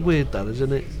a gay word, that,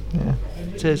 isn't it? Yeah.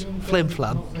 It says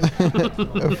flim-flam.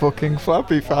 A fucking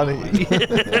flappy fanny.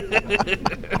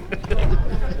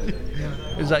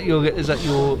 Is that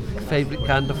your favourite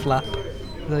kind of flap,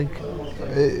 I think?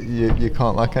 You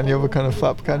can't like any other kind of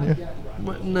flap, can you?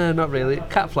 No, not really.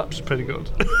 Cat flaps are pretty good.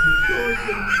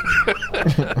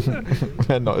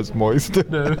 They're not as moist.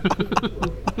 No.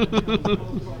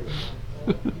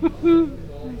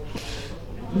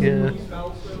 Yeah,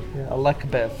 I like a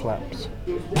bit of flaps.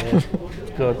 Yeah,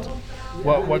 it's good.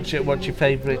 What's your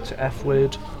favourite F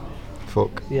word?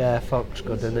 Fuck. Yeah, fuck's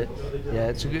good, isn't it? Yeah,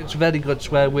 it's a very good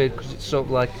swear word because it's sort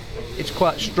of like, it's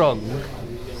quite strong,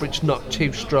 but it's not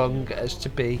too strong as to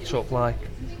be sort of like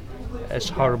as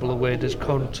horrible a word as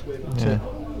cunt.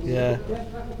 Yeah.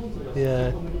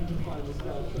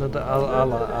 No, I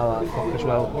like fuck as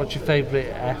well. What's your favourite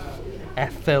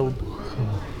F film?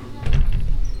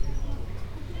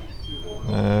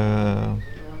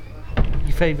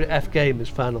 Your favourite F game is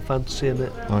Final Fantasy, isn't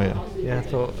it? Oh yeah. Yeah, I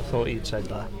thought you'd say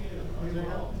that.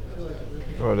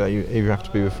 Well, you either have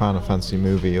to be the Final Fantasy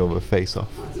movie or the Face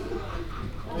Off.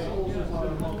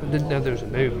 I didn't know there was a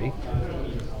movie.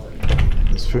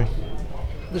 It's true.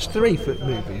 There's 3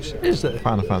 movies, is there?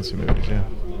 Final Fantasy movies, yeah.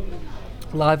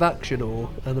 Live action or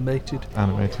animated?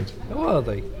 Animated. How are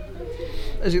they?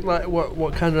 Is it like,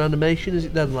 what kind of animation? Is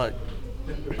it then like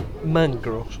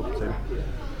manga or something?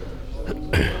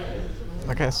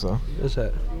 I guess so. Is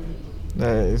it?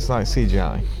 It's like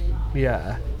CGI.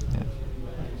 Yeah.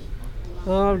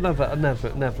 Oh, I've never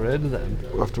heard of them.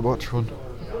 We'll have to watch one.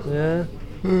 Yeah.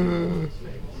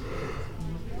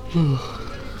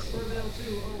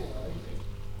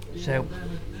 So,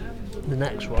 the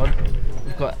next one,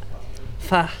 we've got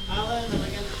FA.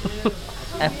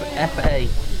 FA.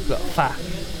 We've got FA.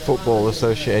 Football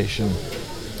Association.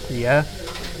 Yeah.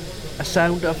 A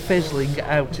sound of fizzling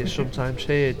out is sometimes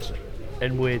heard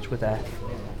in words with F,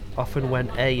 often when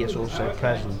A is also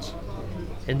present.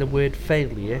 In the word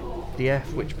failure, the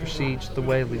F which precedes the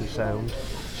wailing sound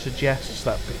suggests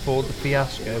that before the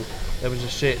fiasco there was a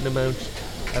certain amount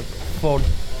of fun,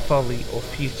 folly or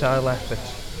futile effort.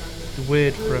 The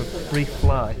word for a brief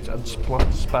flight and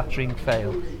spattering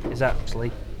fail is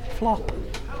actually flop.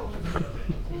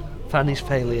 Fanny's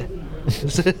failure.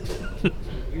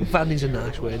 Fanny's a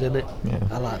nice word, isn't it? Yeah.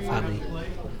 I like Fanny.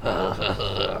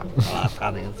 I like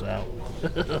Fanny as well.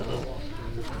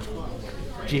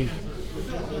 G.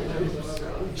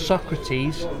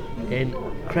 Socrates, in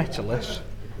Cratylus,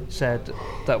 said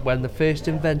that when the first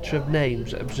inventor of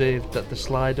names observed that the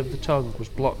slide of the tongue was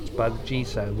blocked by the G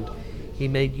sound, he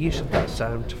made use of that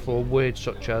sound to form words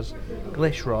such as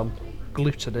glyceron,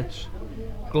 glutinous,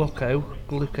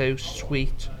 glucose,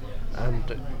 sweet,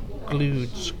 and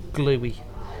glues, gluey.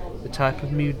 The type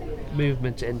of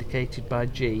movement indicated by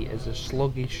G is a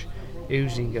sluggish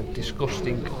oozing of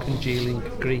disgusting congealing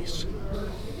grease.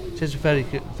 It is a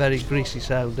very greasy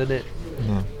sound, isn't it?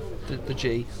 Yeah. The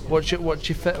G. What's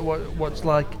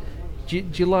like? Do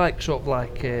you like sort of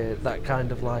like that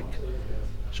kind of like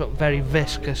sort of very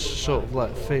viscous sort of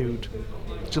like food?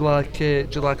 Do you like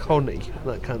honey,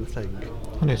 that kind of thing?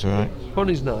 Honey's alright.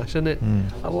 Honey's nice, isn't it?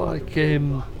 I like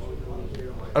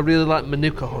I really like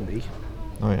Manuka honey.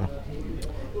 Oh yeah.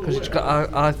 Because it's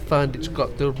got, I find it's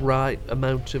got the right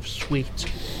amount of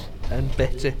sweet and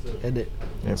bitter in it.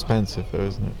 Expensive though,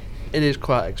 isn't it? It is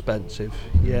quite expensive,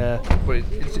 yeah, but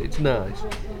it's nice.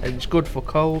 And it's good for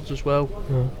colds as well,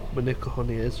 Manuka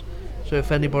honey is. So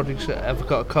if anybody's ever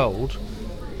got a cold,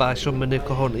 buy some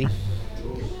Manuka honey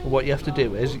And what you have to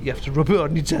do is you have to rub it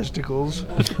on your testicles.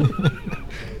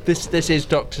 This is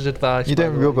doctor's advice. You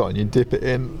don't rub it on, you dip it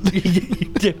in. You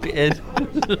dip it in.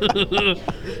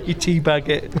 You teabag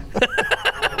it.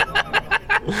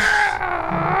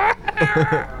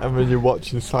 And then you're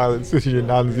watching silence as your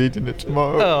nan's eating it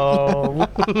tomorrow. Oh.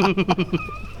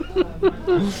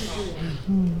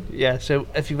 Yeah, so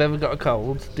if you've ever got a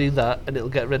cold, do that and it'll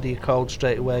get rid of your cold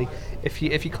straight away. If you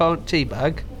can't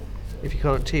teabag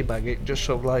it, just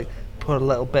sort of like put a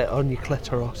little bit on your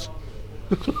clitoris.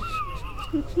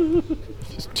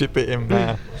 Just chip it in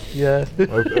there. Yeah.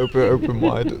 Open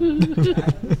wide.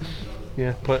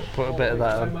 Yeah, put a bit of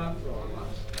that on.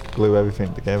 Glue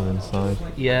everything together inside.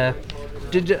 Yeah.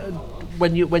 Did you,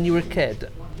 when you were a kid,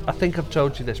 I think I've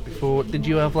told you this before, did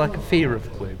you have like a fear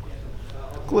of glue?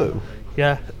 Glue?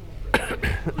 Yeah.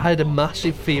 I had a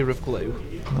massive fear of glue.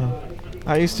 No.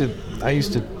 I used to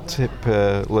tip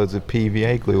loads of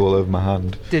PVA glue all over my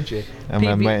hand. Did you? And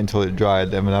then wait until it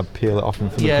dried, and then I'd peel it off in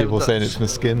front of people saying it's my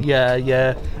skin.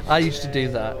 Yeah. I used to do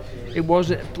that. It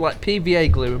wasn't like PVA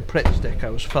glue and Pritt Stick I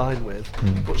was fine with,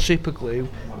 but super glue,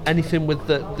 anything with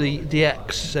the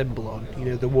X symbol on,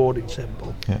 the warning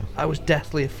symbol, I was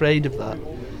deathly afraid of that.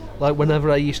 Like whenever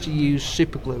I used to use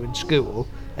super glue in school,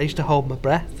 I used to hold my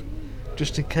breath.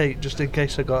 Just in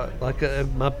case I got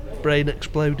my brain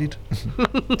exploded.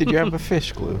 Did you have a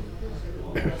fish glue?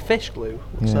 Fish glue?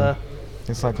 What's that?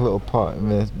 It's like a little pot,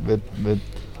 and the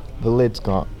lid's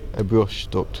got a brush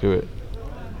stuck to it,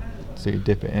 so you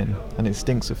dip it in, and it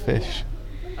stinks of fish.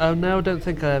 Oh no, I don't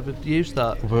think I ever used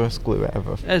that. Worst glue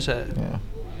ever. Is it? Yeah.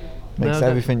 Makes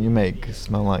everything you make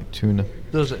smell like tuna.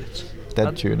 Does it?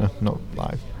 Dead tuna, not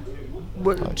live.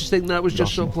 What, do you think that was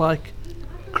just sort of like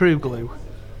crew glue?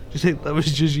 Do you think that was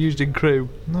just used in crew?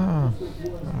 No,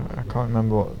 I can't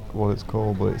remember what it's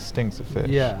called, but it stinks of fish.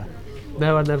 Yeah.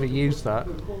 No, I never used that.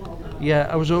 Yeah,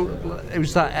 it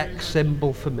was that X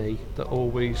symbol for me that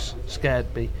always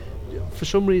scared me. For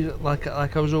some reason, like I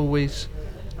was always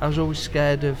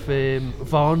scared of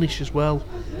varnish as well,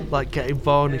 like getting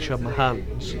varnish on my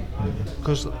hands.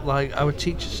 Because like our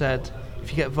teacher said, if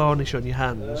you get varnish on your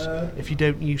hands, if you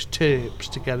don't use terps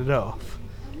to get it off,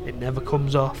 it never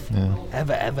comes off. Yeah.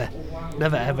 Ever.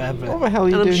 Never, ever. What the hell are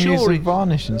you doing using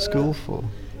varnish in school for?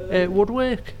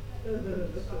 Woodwork.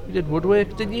 You did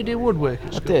woodwork. Didn't you do woodwork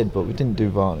at school? I did, but we didn't do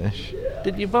varnish.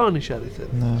 Didn't you varnish anything?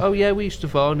 No. Oh yeah, we used to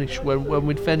varnish when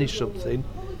we'd finish something.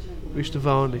 We used to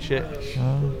varnish it.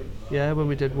 Oh. Yeah, when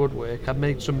we did woodwork, I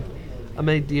made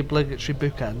the obligatory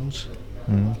bookends.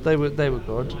 They were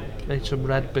good. Made some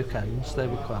red bookends. They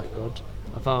were quite good.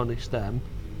 I varnished them.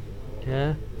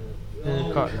 Yeah.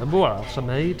 I can't remember what else I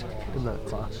made in that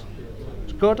class.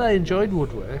 It's good. I enjoyed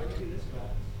woodwork.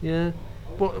 Yeah.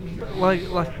 But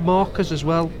like markers as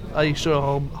well. I used to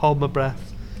hold my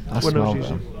breath when I was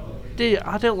using them.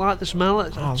 I don't like the smell.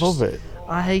 I love it.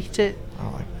 I hate it.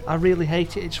 I really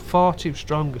hate it. It's far too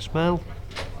strong a smell.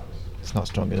 It's not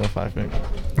strong enough, I think.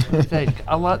 I think.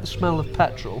 I like the smell of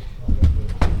petrol.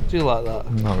 Do you like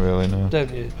that? Not really, no.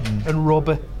 Don't you? And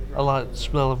rubber. I like the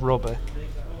smell of rubber.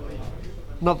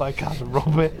 Not that kind of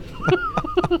rubber.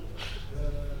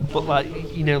 But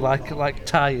like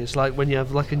tyres, like when you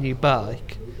have like a new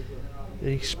bike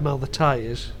and you smell the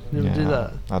tyres. You ever do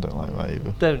that? I don't like that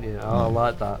either. Don't you? Oh, no. I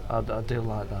like that. I do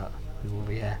like that. Oh,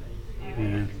 yeah.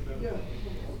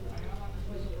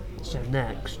 So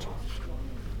next,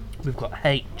 we've got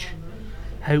H.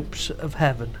 Hopes of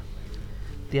heaven.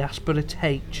 The aspirate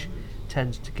H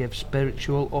tends to give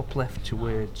spiritual uplift to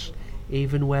words,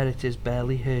 even where it is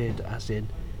barely heard, as in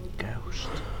ghost.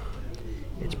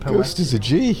 It's ghost is a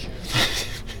G.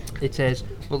 It is,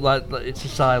 but it's a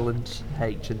silent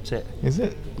H, isn't it? Is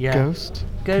it? Yeah. Ghost?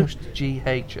 Ghost,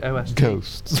 G-H-O-S-T.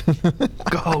 Ghosts.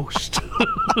 Ghost.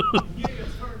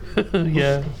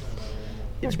 Yeah.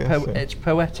 Its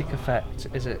poetic effect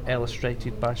is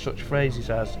illustrated by such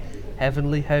phrases as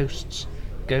heavenly hosts,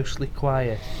 ghostly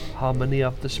choir, harmony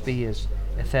of the spheres,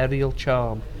 ethereal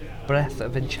charm, breath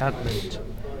of enchantment,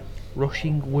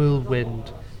 rushing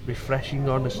whirlwind, refreshing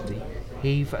honesty,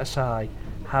 heave a sigh,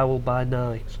 howl by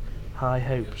night, high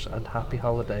hopes and happy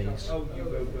holidays.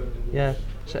 Yeah,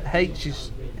 so H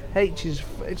is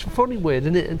it's a funny word,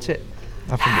 isn't it?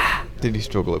 I think did he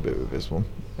struggle a bit with this one?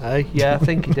 Yeah, I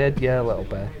think he did. Yeah, a little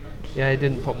bit. Yeah, he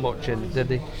didn't put much in it, did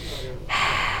he?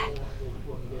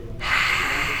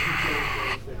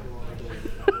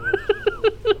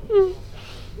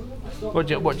 What's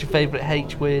your favourite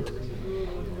H word?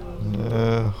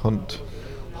 Hunt.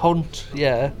 Hunt,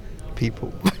 yeah.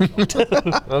 People.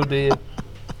 Oh dear.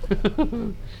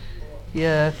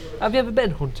 Yeah. Have you ever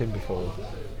been hunting before?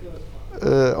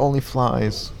 Only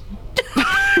flies.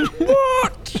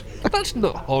 What? That's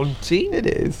not haunting. It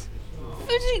is.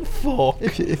 Is it for?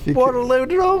 If you What a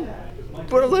load of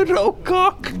old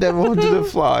cock. never hunted a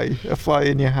fly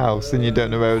in your house, and you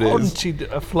don't know where it is. Haunted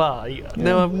a fly?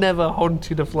 No, I've never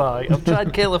haunted a fly. I've tried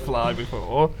to kill a fly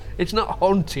before. It's not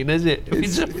haunting, is it? If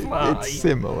it's a fly. It's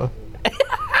similar.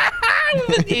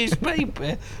 With a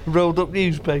newspaper, rolled up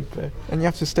newspaper. And you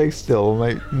have to stay still,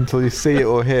 mate, until you see it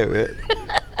or hear it.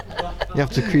 You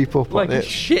have to creep up Like on a it.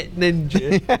 shit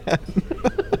ninja.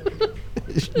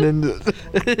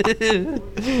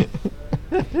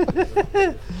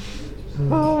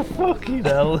 Oh, fucking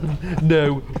hell.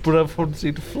 No, but I've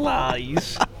hunted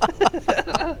flies.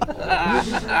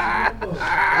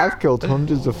 I've killed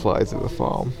hundreds of flies at the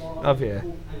farm. Have you?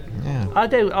 Yeah. I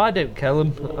don't kill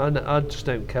them. I just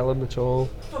don't kill them at all.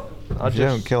 If you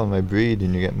don't kill them, they breed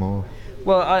and you get more.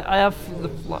 Well, I have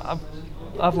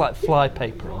I've like fly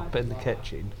paper up in the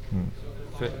kitchen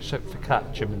for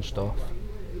catch them and stuff.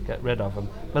 Get rid of them.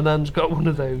 My nan's got one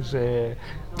of those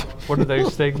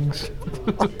things.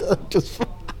 Just,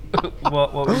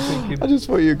 What were you thinking? I just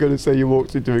thought you were going to say you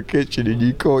walked into a kitchen and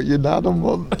you caught your nan on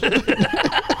one.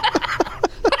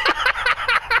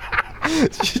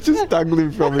 She's just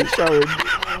dangling from it, showing,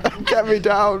 get me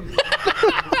down.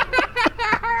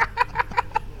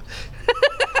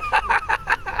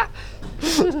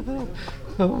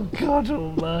 Oh God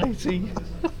Almighty!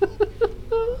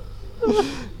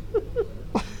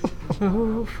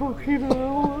 Oh fucking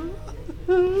hell!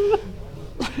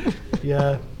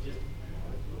 Yeah.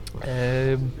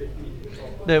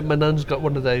 No, my nan's got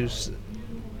one of those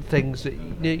things that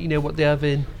you know what they have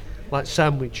in like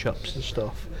sandwich shops and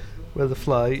stuff, where the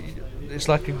fly, it's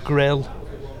like a grill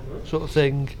sort of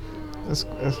thing.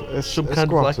 Some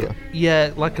kind of like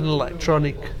like an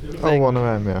electronic thing. Oh, one of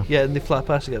them, yeah. Yeah, and they fly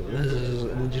past and go, and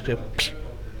then just go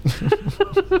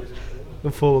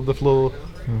and fall on the floor.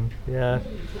 Yeah.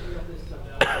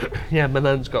 Yeah, my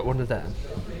nan's got one of them.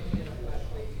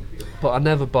 But I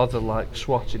never bother like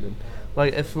swatting them.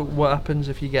 Like, what happens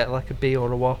if you get like a bee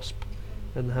or a wasp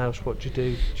in the house? What do you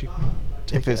do?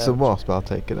 If it's a wasp, I'll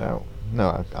take it out.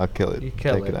 No, I'll kill it. You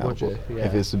kill take it, out. would you? Yeah.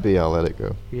 If it's a bee, I'll let it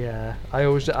go. Yeah, I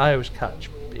always catch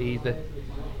either.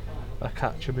 I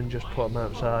catch them and just put them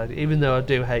outside. Even though I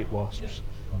do hate wasps.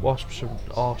 Wasps are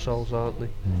arseholes, aren't they?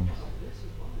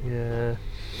 Yeah.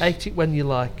 I hate it when you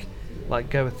like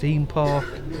go a theme park,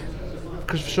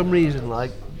 because for some reason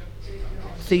like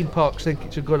theme parks think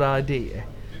it's a good idea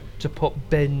to put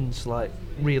bins like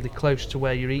really close to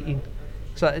where you're eating.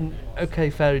 It's like, okay,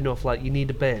 fair enough, like you need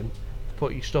a bin to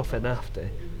put your stuff in after,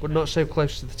 but not so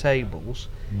close to the tables,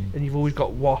 and you've always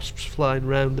got wasps flying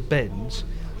around the bins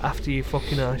after your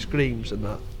fucking ice creams and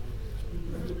that.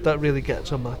 That really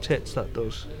gets on my tits, that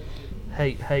does.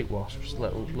 Hate wasps,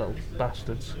 little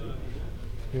bastards.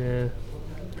 Yeah.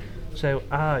 So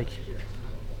I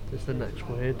is the next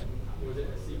word.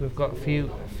 We've got a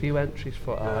few entries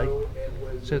for I.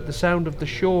 So the sound of the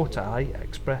short I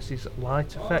expresses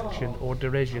light affection or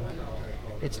derision.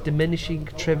 Its diminishing,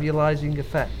 trivialising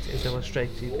effect is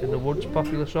illustrated in the once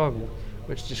popular song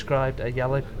which described a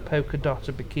yellow polka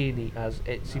dotted bikini as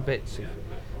itsy bitsy.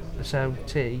 The sound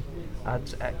T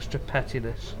adds extra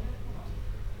pettiness.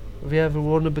 Have you ever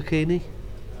worn a bikini?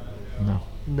 No.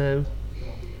 No.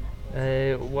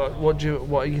 What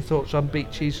are your thoughts on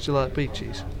beaches? Do you like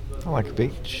beaches? I like a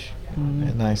beach. A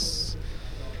nice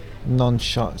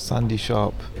non-sharp, sandy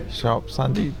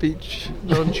beach.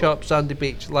 Non-sharp sandy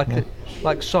beach,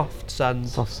 like soft sand.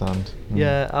 Soft sand.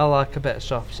 Yeah, I like a bit of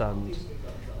soft sand.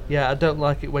 Yeah, I don't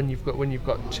like it when you've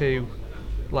got two,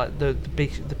 like the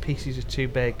pieces are too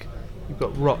big. You've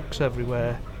got rocks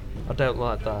everywhere. I don't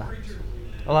like that.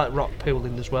 I like rock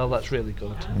pooling as well. That's really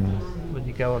good. When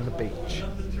you go on the beach,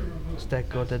 it's dead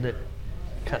good, isn't it?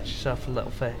 Catch yourself a little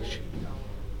fish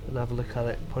and have a look at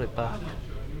it, put it back.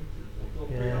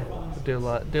 Yeah, I do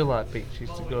like beaches.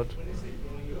 They're good.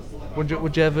 Would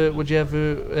you ever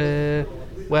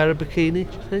wear a bikini? Do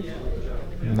you think?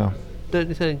 No. Don't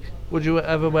you think? Would you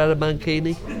ever wear a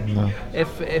mankini? No.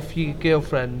 If your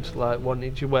girlfriend wanted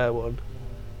you to wear one,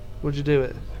 would you do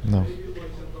it? No.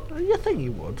 I think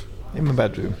you would. In my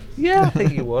bedroom. Yeah, I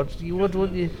think you would. You would,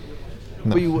 wouldn't you?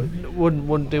 No. But you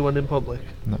wouldn't do one in public?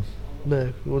 No.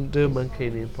 No, you wouldn't do a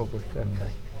mankini in public.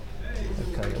 Okay.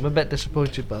 I'm a bit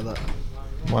disappointed by that.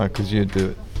 Why? Because you'd do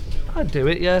it. I'd do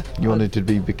it, yeah. You wanted to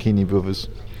be Bikini Brothers.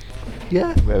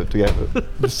 Yeah. We have together.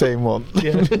 The same one.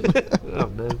 Yeah. Oh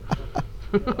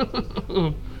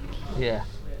no. Yeah.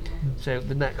 So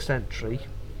the next entry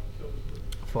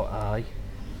for I.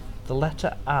 The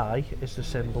letter I is the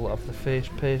symbol of the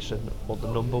first person or the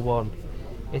number one.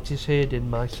 It is heard in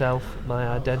myself, my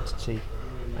identity,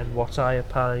 and what I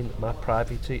opine my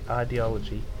private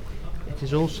ideology. It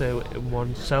is also in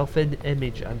one's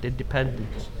self-image and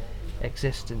independent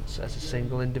existence as a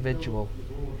single individual.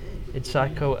 In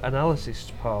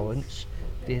psychoanalysis parlance,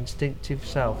 the instinctive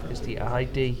self is the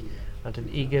ID, and an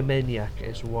egomaniac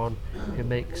is one who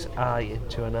makes I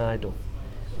into an idol.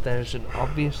 There is an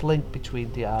obvious link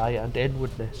between the I and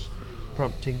inwardness,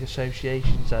 prompting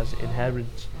associations as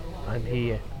inherent. I'm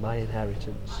here, my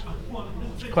inheritance.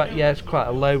 It's quite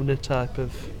a loner type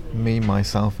of... Me,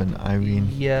 myself and Irene.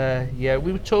 Yeah,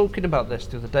 we were talking about this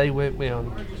the other day, weren't we, on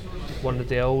one of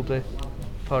the older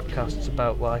podcasts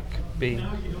about like being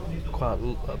quite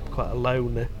a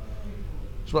loner.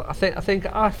 So I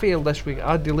feel this week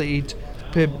I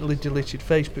permanently deleted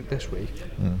Facebook this week,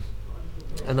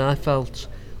 and I felt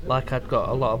like I'd got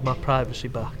a lot of my privacy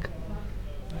back.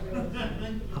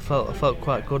 I felt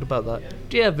quite good about that.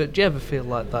 Do you ever feel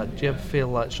like that? Do you ever feel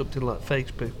like something like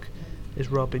Facebook is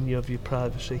robbing you of your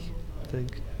privacy? I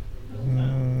think.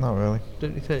 Not really.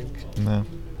 Don't you think? No,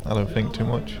 I don't think too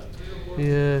much.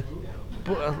 Yeah,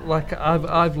 but like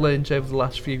I've learned over the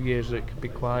last few years that it can be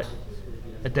quite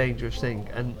a dangerous thing,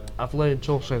 and I've learned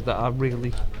also that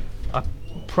I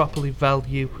properly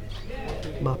value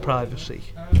my privacy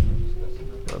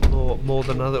more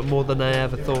than I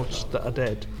ever thought that I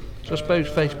did. So I suppose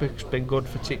Facebook's been good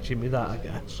for teaching me that, I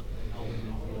guess.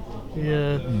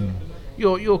 Yeah.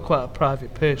 You're quite a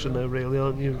private person though, really,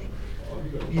 aren't you?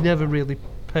 You never really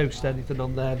post anything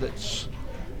on there that's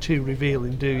too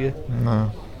revealing, do you?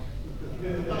 No.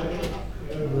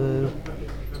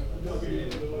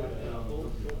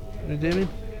 What are you doing?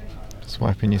 Just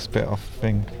wiping your spit off the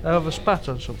thing. I have a spat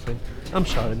on something. I'm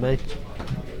sorry, mate.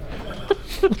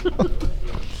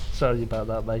 Sorry about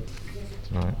that, mate.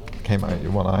 It's alright. Came out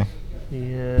your one eye.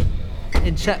 Yeah.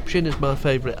 Inception is my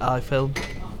favourite eye film.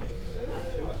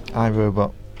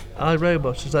 iRobot.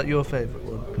 iRobot, is that your favourite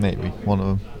one? Maybe one of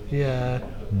them. Yeah.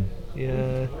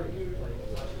 Yeah.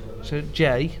 So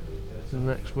J, the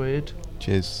next word.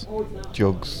 Jizz.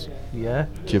 Jugs. Yeah.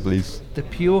 Ghiblies. The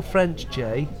pure French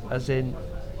J, as in...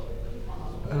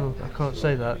 Oh, I can't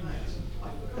say that.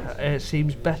 It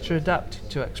seems better adapted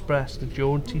to express the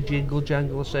jaunty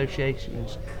jingle-jangle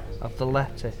associations of the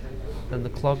letter than the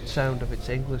clogged sound of its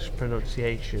English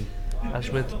pronunciation, as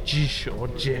with jish or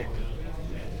j.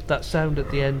 That sound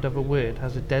at the end of a word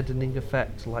has a deadening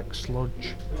effect like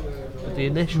sludge. But the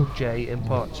initial J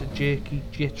imparts a jerky,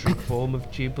 jittery form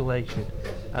of jubilation,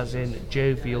 as in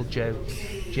jovial joke,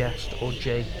 jest or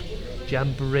jake,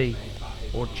 jamboree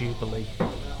or jubilee.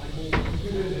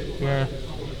 Yeah,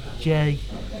 J.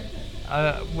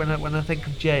 When I think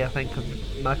of J, I think of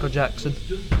Michael Jackson,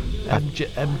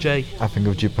 MJ. I think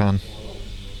of Japan.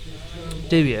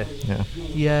 Do you? Yeah.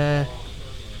 Yeah.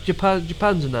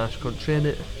 Japan's a nice country, isn't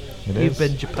it? You've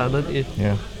been to Japan, haven't you?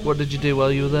 Yeah. What did you do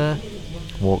while you were there?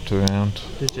 Walked around.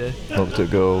 Did you? Looked at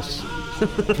girls.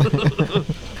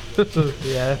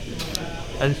 Yeah.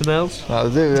 Anything else? That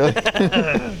was it, really.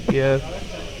 Yeah.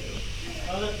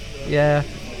 Yeah.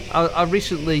 I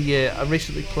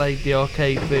recently played the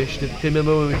arcade version of. Do you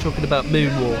remember when we were talking about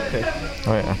Moonwalker?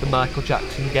 Oh yeah. The Michael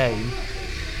Jackson game.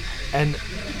 And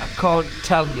I can't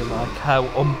tell you like how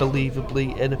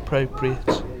unbelievably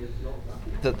inappropriate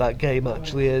that game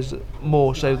actually is.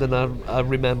 More so than I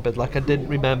remembered. Like I didn't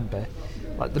remember.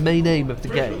 Like the main aim of the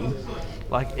game,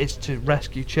 like is to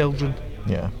rescue children.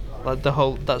 Yeah. Like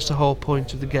that's the whole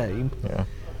point of the game. Yeah.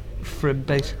 From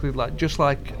basically like just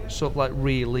like sort of like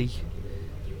really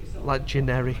like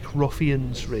generic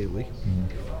ruffians really.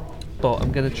 But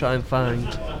I'm gonna try and find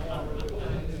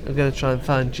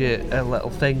you a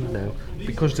little thing now,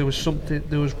 because there was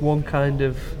one kind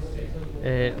of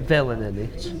villain in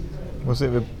it. Was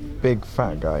it the big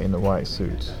fat guy in the white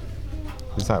suit?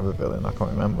 Is that the villain? I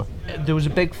can't remember. There was a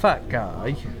big fat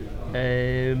guy,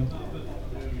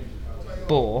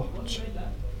 but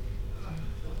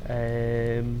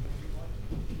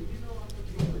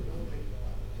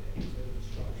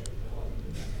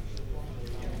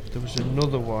there was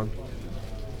another one.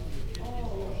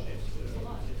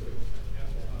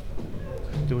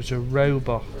 There was a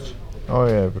robot. Oh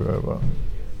yeah, the robot.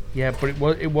 Yeah, but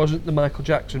it wasn't the Michael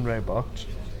Jackson robot.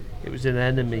 It was an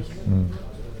enemy.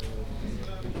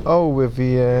 Oh, with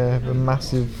the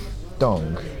massive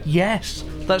dong. Yes,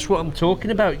 that's what I'm talking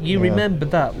about. You remember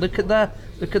that? Look at that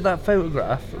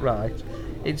photograph, right?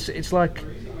 It's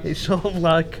sort of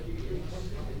like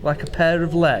a pair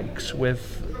of legs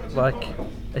with like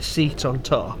a seat on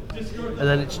top, and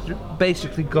then it's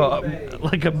basically got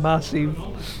like a massive,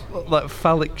 like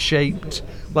phallic shaped,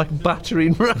 like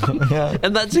battering ram. Yeah.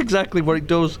 And that's exactly what it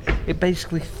does. It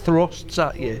basically thrusts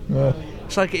at you. Yeah.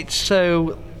 It's like it's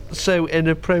so so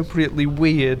inappropriately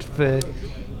weird for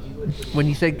when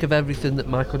you think of everything that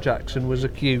Michael Jackson was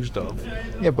accused of.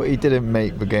 Yeah, but he didn't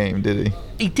make the game, did he?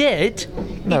 He did.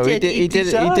 No, he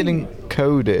didn't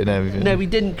code it and everything. No, he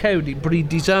didn't code it, but he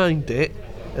designed it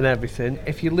and everything.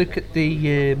 If you look at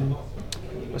the,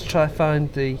 let's try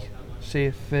find the, see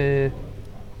if.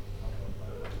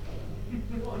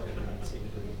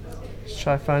 Let's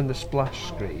try find the splash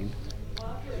screen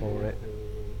for it.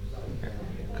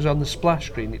 Because on the splash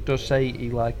screen it does say he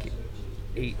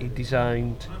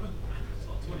designed.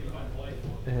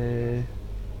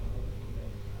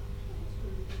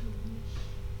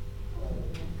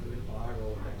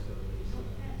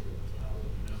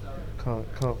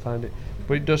 Can't find it,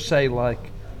 but it does say like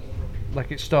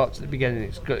it starts at the beginning.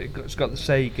 It's got the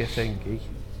Sega thingy,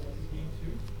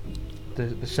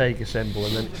 the Sega symbol,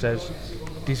 and then it says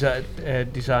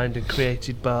designed and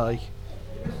created by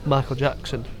Michael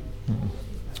Jackson.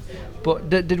 But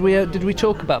did we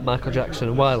talk about Michael Jackson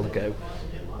a while ago?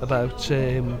 About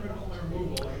I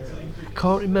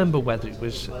can't remember whether it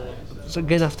was. So I'm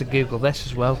gonna have to Google this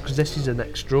as well, because this is an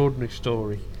extraordinary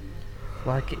story.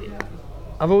 Like,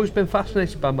 I've always been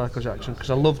fascinated by Michael Jackson because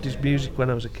I loved his music when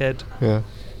I was a kid. Yeah.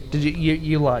 Did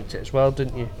you liked it as well,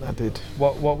 didn't you? I did.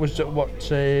 What was the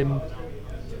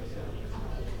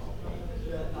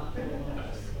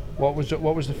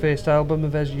first album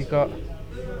of his you got?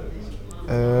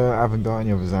 I haven't got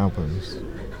any of his albums.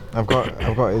 I've got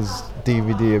his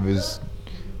DVD of his,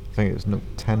 I think it's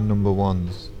 10 number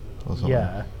ones or something.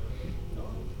 Yeah.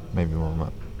 Maybe more than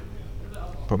that.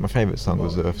 But my favourite song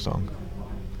was the Earth Song.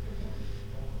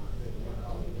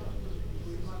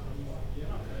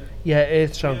 Yeah,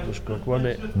 Earth Song was good, wasn't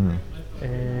it?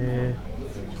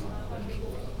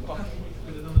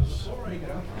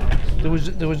 There was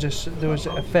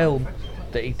a film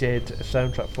that he did a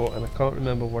soundtrack for, and I can't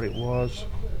remember what it was.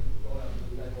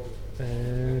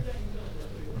 Let's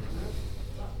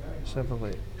have a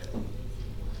look.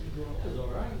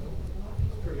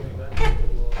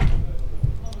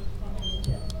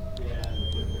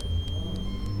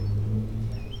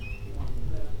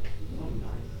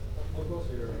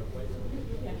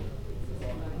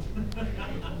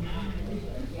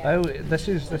 Oh, this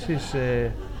is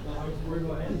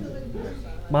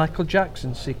Michael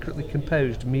Jackson secretly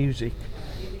composed music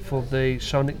for the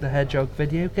Sonic the Hedgehog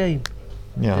video game.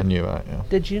 Yeah, I knew that, yeah.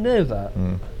 Did you know that?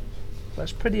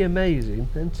 That's pretty amazing,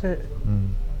 isn't it?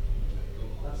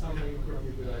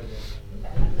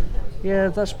 Yeah,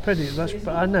 that's pretty.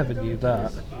 I never knew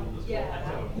that.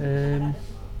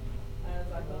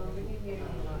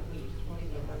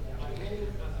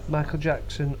 Michael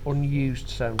Jackson unused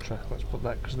soundtrack. Let's put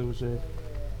that, because there was a.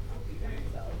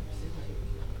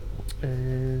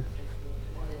 I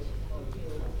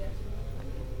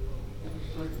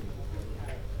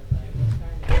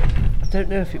don't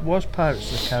know if it was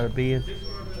Pirates of the Caribbean.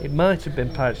 It might have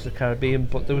been Pirates of the Caribbean,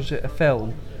 but there was a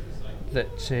film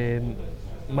that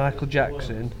Michael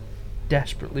Jackson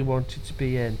desperately wanted to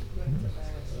be in.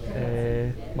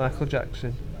 Michael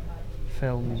Jackson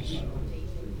films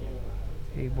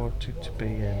he wanted to be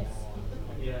in.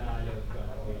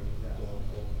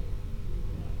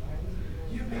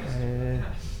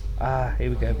 Here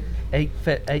we go. Eight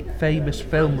famous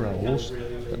film roles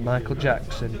that Michael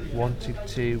Jackson wanted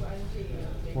to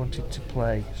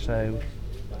play. So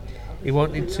he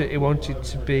wanted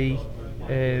to be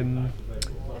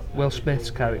Will Smith's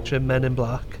character in Men in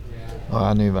Black. Oh,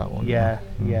 I knew that one. Yeah.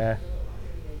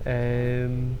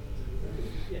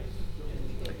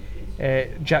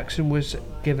 Jackson was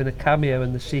given a cameo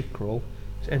in the sequel,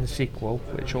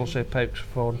 which also pokes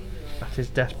fun at his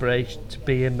desperation to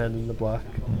be in Men in the Black.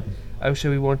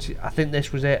 So he wanted. I think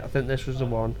this was it. I think this was the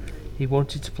one. He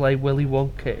wanted to play Willy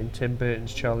Wonka in Tim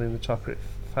Burton's Charlie and the Chocolate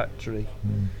Factory.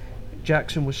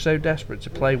 Jackson was so desperate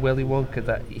to play Willy Wonka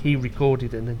that he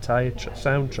recorded an entire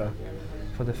soundtrack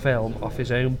for the film off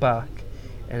his own back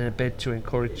in a bid to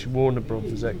encourage Warner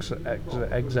Brothers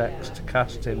execs to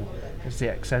cast him as the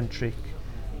eccentric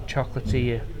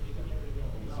chocolatier.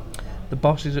 The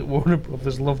bosses at Warner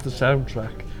Brothers loved the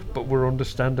soundtrack, but were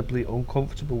understandably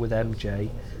uncomfortable with MJ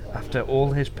after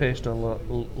all his personal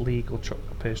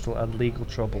and legal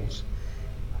troubles.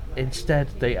 Instead,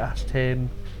 they asked him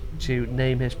to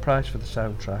name his price for the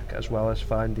soundtrack, as well as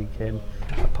finding him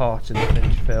a part in the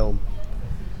finished film.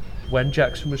 When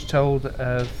Jackson was told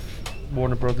of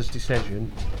Warner Brothers'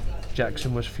 decision,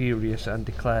 Jackson was furious and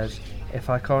declares, "If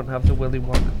I can't have the Willy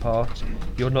Wonka part,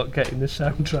 you're not getting the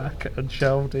soundtrack," and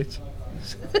shelved it.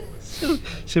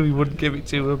 So he wouldn't give it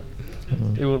to him.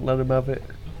 He wouldn't let him have it.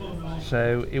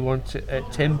 So he wanted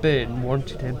Tim Burton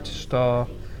wanted him to star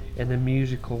in a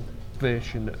musical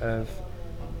version of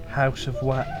House of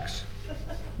Wax.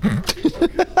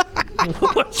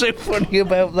 What's so funny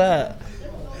about that?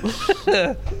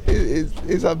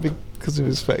 Is that because of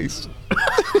his face?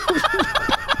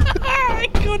 I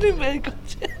couldn't make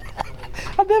it.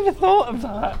 I never thought of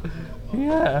that.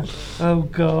 Yeah. Oh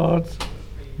God.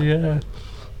 Yeah.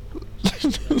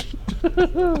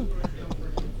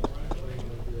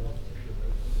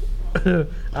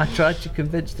 I tried to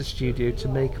convince the studio to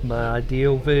make my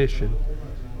ideal version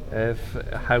of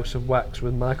House of Wax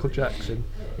with Michael Jackson.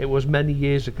 It was many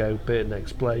years ago, Burton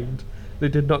explained. They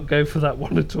did not go for that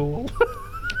one at all.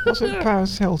 Wasn't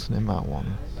Paris Hilton in that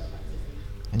one?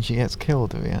 And she gets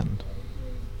killed at the end.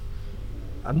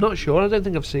 I'm not sure, I don't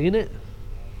think I've seen it.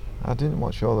 I didn't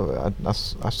watch all of it.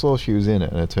 I saw she was in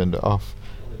it and I turned it off.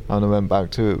 And I went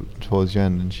back to it towards the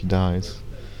end and she dies.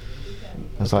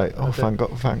 I was like, oh, thank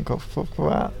God for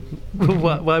that.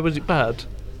 Why was it bad?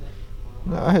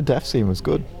 No, her death scene was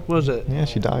good. Was it? Yeah,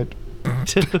 she died.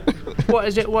 What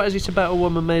is it about a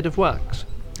woman made of wax?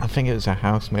 I think it was a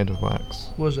house made of wax.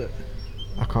 Was it?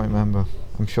 I can't remember.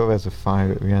 I'm sure there's a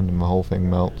fire at the end and the whole thing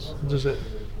melts. Does it?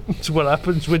 It's what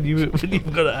happens when you've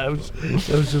got a house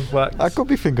of wax. I could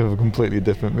be thinking of a completely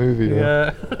different movie.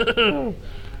 Yeah.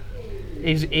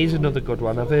 He's another good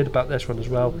one. I've heard about this one as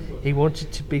well. He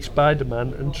wanted to be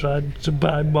Spider-Man and tried to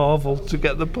buy Marvel to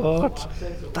get the part.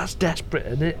 That's desperate,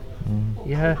 isn't it?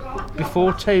 Yeah.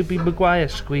 Before Tobey Maguire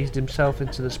squeezed himself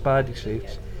into the Spidey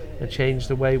suit and changed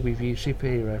the way we view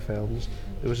superhero films,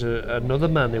 there was another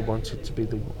man who wanted to be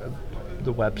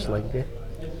the web slinger.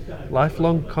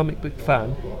 Lifelong comic book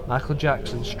fan, Michael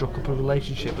Jackson struck up a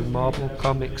relationship with Marvel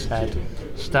Comics head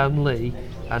Stan Lee,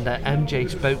 and MJ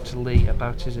spoke to Lee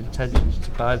about his intentions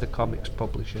to buy the comics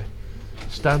publisher.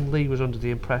 Stan Lee was under the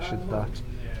impression that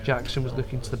Jackson was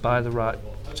looking to buy the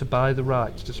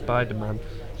rights to Spider-Man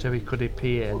so he could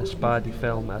appear in a Spidey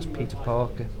film as Peter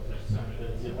Parker.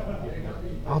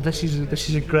 Oh, this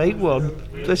is a great one.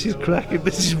 This is cracking.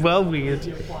 This is well weird.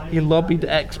 He lobbied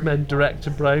X-Men director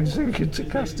Bryan Singer to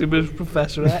cast him as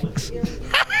Professor X.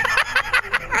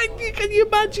 Can you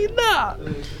imagine that?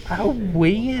 How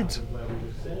weird.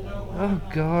 Oh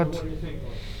God.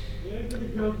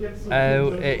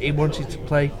 He wanted to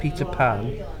play Peter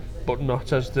Pan, but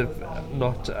not as the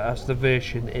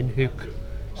version in Hook.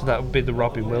 So that would be the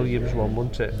Robin Williams one,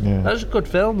 wouldn't it? Yeah. That was a good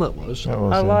film. That was.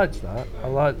 I liked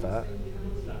that.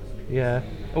 Yeah.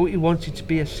 Oh, he wanted to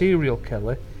be a serial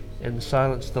killer in the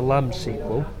Silence of the Lambs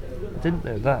sequel. I didn't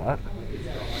know that.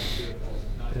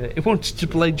 He wanted to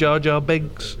play Jar Jar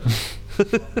Binks.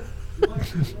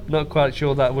 Not quite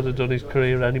sure that would have done his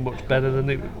career any much better than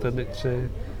it's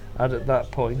had at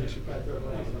that point.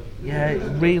 Yeah,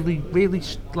 really, really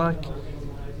like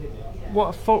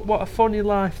what a funny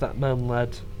life that man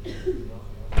led.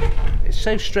 It's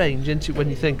so strange, isn't it, when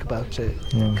you think about it?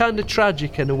 Yeah. Kind of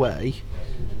tragic in a way,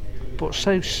 but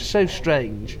so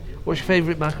strange. What's your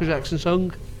favourite Michael Jackson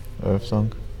song? Earth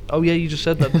Song. Oh yeah, you just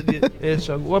said that, didn't you? Earth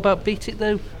Song. What about Beat It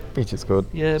though? Beat It's good.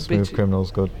 Yeah, Smooth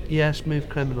Criminal's good. Yeah, Smooth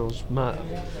Criminal's. I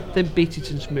think Beat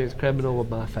It and Smooth Criminal were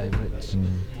my favourites.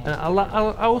 And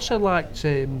I also liked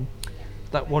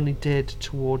that one he did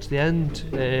towards the end,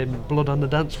 Blood on the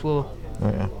Dance Floor. Oh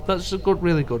yeah. That's a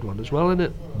really good one as well, isn't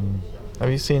it?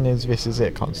 Have you seen his This Is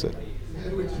It concert?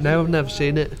 No, I've never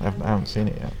seen it. I haven't seen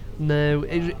it yet. No,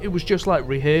 it was just like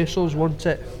rehearsals, wasn't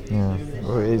it? Yeah.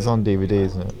 Well, it's on DVD,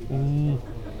 isn't it?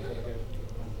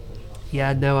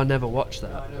 Yeah, no, I never watched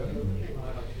that.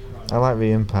 I like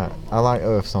the impact. I like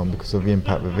Earth Song because of the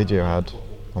impact the video had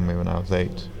on me when I was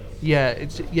 8. Yeah,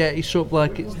 he's sort of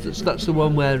like that's the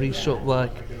one where he's sort of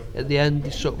like at the end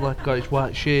he's sort of like got his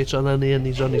white shirt on and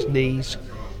he's on his knees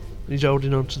and he's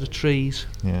holding on to the trees.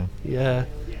 Yeah. Yeah,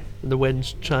 and the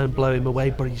wind's trying to blow him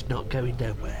away, but he's not going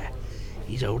nowhere.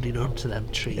 He's holding on to them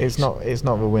trees. It's not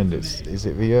the wind. Is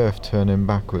it the earth turning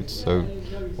backwards so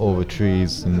all the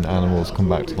trees and animals come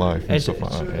back to life and stuff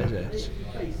like that? Is it?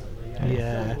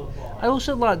 Yeah. I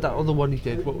also like that other one he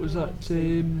did. What was that?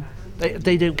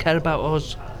 They Don't Care About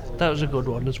Us. That was a good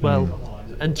one as well.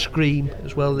 And Scream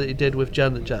as well that he did with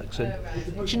Janet Jackson.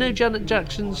 Do you know Janet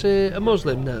Jackson's a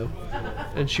Muslim now?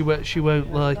 And she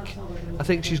won't like. I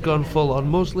think she's gone full on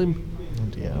Muslim.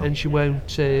 Yeah. And she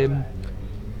won't. I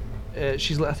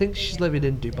think she's living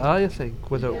in Dubai. I think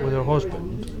with her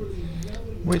husband.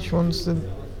 Which one's the?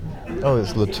 Oh,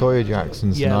 it's LaToya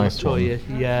Jackson's nice LaToya,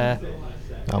 one. Yeah.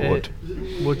 I would.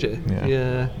 Would you?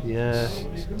 Yeah.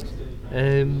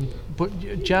 But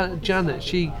Janet,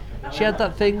 she had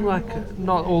that thing like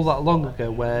not all that long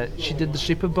ago where she did the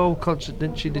Super Bowl concert,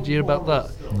 didn't she? Did you hear about that?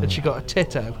 And she got a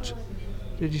tit out.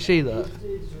 Did you see that?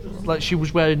 Like she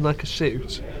was wearing like a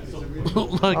suit,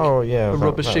 looked like Oh, yeah, a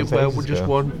rubber that suit was where ages just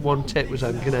ago. one tit was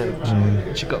hanging out,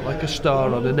 and she got like a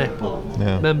star on her nipple.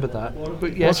 Yeah. Remember that?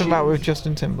 But yeah, What's she, that with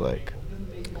Justin Timberlake?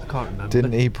 I can't remember.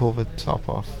 Didn't he pull the top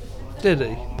off? Did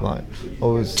he? Like,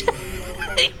 always.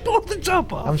 He pulled the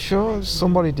top off. I'm sure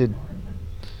somebody did.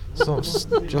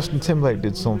 Justin Timberlake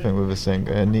did something with a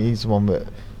singer, and he's the one that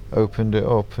opened it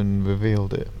up and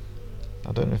revealed it.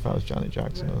 I don't know if that was Janet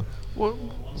Jackson or Well,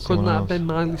 couldn't someone that else. have been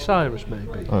Miley Cyrus,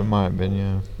 maybe? Oh, it might have been,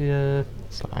 yeah. Yeah,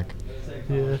 Slag.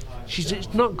 yeah.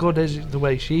 It's not good as the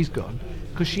way she's gone,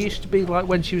 because she used to be like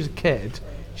when she was a kid.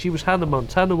 She was Hannah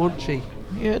Montana, wasn't she?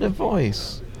 Yeah, the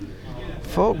voice.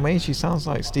 Fuck me, she sounds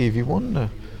like Stevie Wonder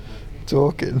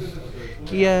talking.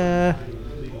 Yeah,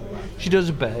 she does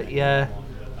a bit. Yeah,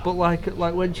 but like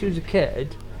when she was a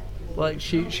kid, like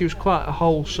she was quite a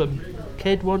wholesome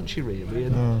kid, wasn't she? Really,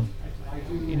 and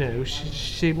you know, she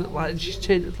seemed like she's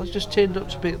turned out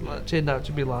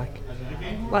to be like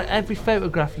every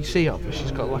photograph you see of her,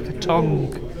 she's got like a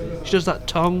tongue. She does that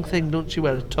tongue thing, don't she?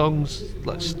 Where her tongue's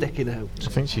like sticking out. I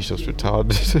think she's just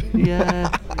retarded. Yeah,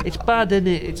 it's bad, isn't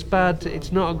it? It's bad.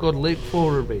 It's not a good look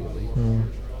for her, really.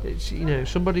 It's, you know,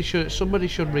 somebody should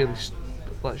really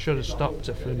should have stopped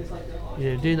her from,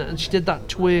 you know, doing that. And she did that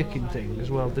twerking thing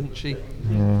as well, didn't she?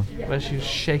 Yeah. Where she was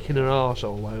shaking her arse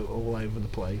all over the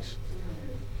place.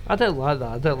 I don't like that.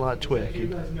 I don't like twerking.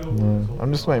 No.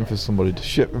 I'm just waiting for somebody to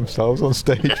shit themselves on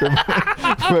stage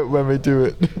when we do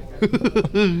it.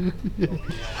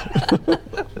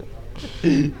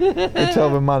 I tell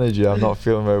the manager I'm not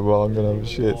feeling very well, I'm going to have a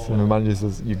shit. And the manager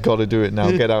says, you've got to do it now,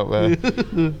 get out there.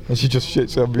 And she just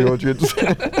shits on the audience.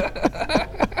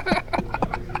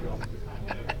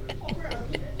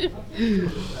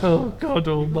 Oh, God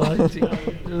almighty.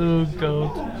 Oh,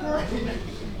 God.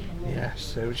 Yeah,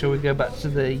 so shall we go back to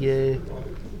the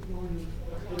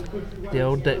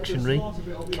old dictionary?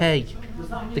 K.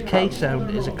 The K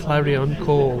sound is a clarion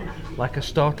call, like a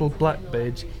startled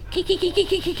blackbird's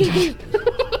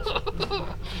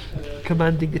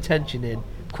commanding attention in.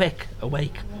 Quick,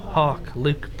 awake, hark,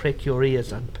 look, prick your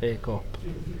ears and perk up.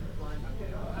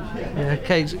 Yeah,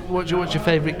 K's, what's your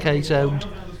favourite K sound?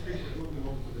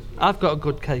 I've got a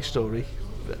good K story,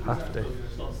 but after.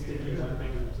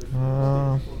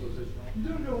 I'm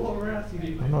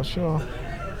not sure.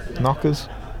 Knockers.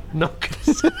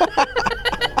 Knockers.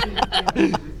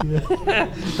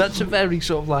 That's a very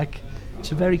sort of like,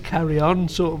 it's a very carry-on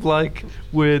sort of like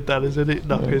word, that, isn't it?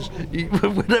 Knockers.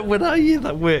 When I hear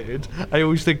that word, I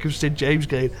always think of Sid James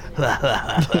going.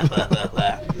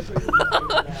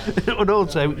 And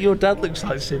also, your dad looks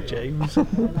like Sid James.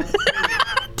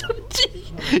 Doesn't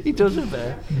he? He does a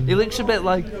bit. He looks a bit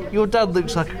like, your dad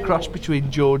looks like a cross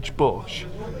between George Bush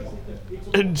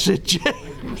and Sid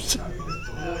James.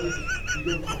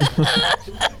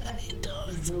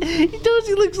 He does.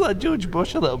 He looks like George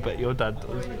Bush a little bit. Your dad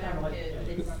does.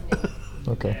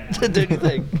 Okay. Don't you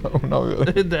think? No, not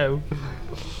really. No.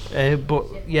 But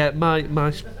yeah, my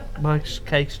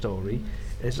case story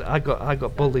is I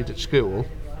got bullied at school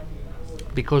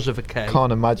because of a K.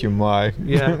 Can't imagine why.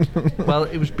 Yeah. Well,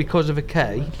 it was because of a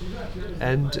K,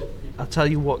 and I'll tell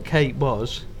you what K it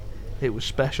was. It was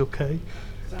Special K,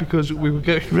 because we were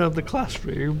going around the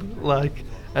classroom like.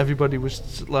 Everybody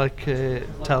was like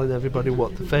telling everybody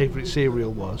what the favourite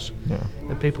cereal was, Yeah.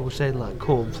 and people were saying like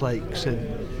cornflakes and,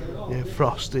 you know,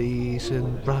 Frosties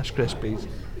and Rice Krispies,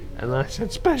 and I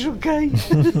said Special K,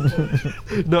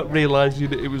 not realising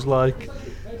that it was like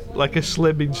a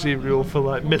slimming cereal for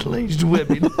like middle-aged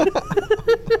women.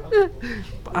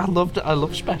 But I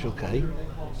love Special K.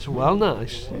 It's well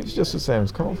nice. It's just the same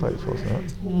as cornflakes, wasn't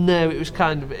it? No, it was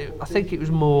kind of. I think it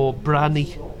was more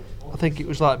branny. I think it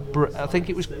was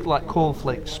like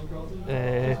cornflakes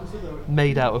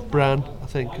made out of bran, I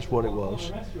think is what it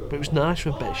was. But it was nice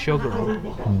with a bit of sugar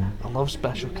on. I love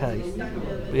Special K.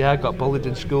 But yeah, I got bullied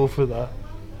in school for that.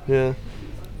 Yeah.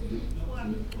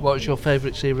 What was your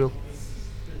favourite cereal?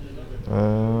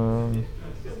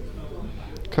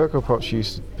 Cocoa Pops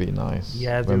used to be nice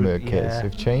Yeah, when we they were were- kids. yeah.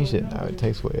 They've changed it now, it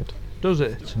tastes weird. Does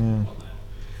it? Yeah.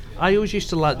 I always used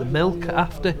to like the milk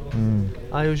after.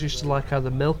 I always used to like how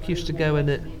the milk used to go in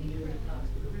it.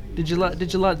 Did you like the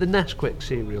Nesquik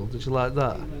cereal? Did you like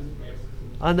that?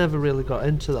 I never really got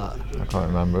into that. I can't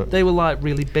remember it. They were like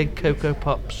really big Cocoa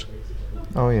Pops.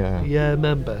 Oh yeah. Yeah,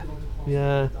 remember?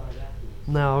 Yeah.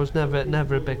 No, I was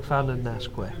never a big fan of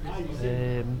Nesquik.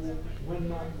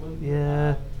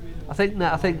 Yeah. I think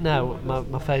now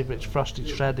my favourite's Frosted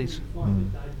Shreddies.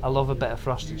 I love a bit of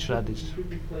Frosted Shreddies.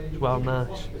 It's well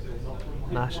nice.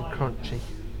 Nice and crunchy.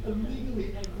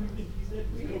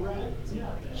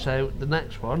 So the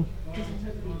next one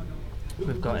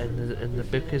we've got in the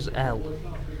book is L.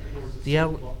 The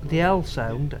L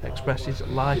sound expresses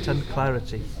light and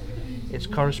clarity. Its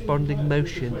corresponding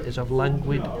motion is of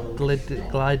languid,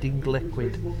 gliding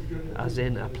liquid, as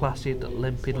in a placid,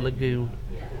 limpid lagoon.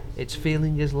 Its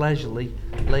feeling is leisurely,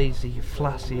 lazy,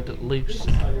 flaccid, loose,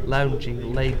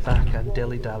 lounging, laid back and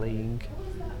dilly-dallying.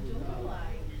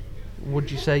 Would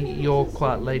you say you're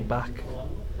quite laid back?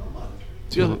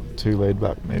 Too laid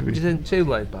back, maybe. Do you think too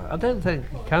laid back? I don't think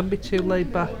you can be too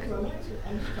laid back.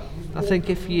 I think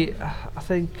if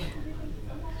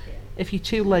you're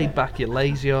too laid back, you're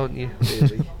lazy, aren't you?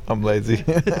 Really? I'm lazy.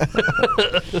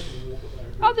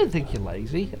 I don't think you're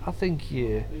lazy. I think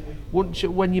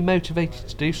when you're motivated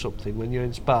to do something, when you're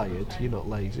inspired, you're not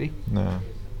lazy. No.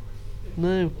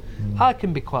 I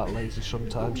can be quite lazy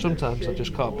sometimes. Sometimes I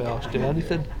just can't be asked to do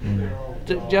anything.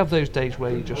 Do you have those days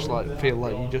where you just feel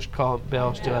like you just can't be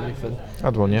asked to do anything? I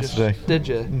had one yesterday. Did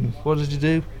you? What did you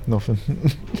do? Nothing.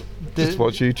 Just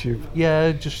watch YouTube. Yeah,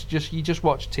 you just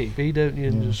watch TV, don't you?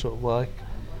 And just sort of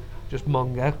just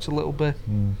mong out a little bit.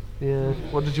 Yeah.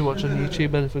 What did you watch on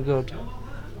YouTube? Anything good?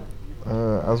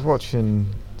 I was watching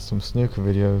some snooker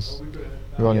videos.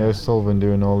 Ronnie O'Sullivan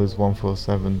doing all his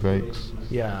 147 breaks.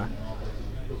 Yeah.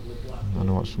 And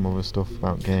I watched some other stuff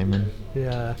about gaming.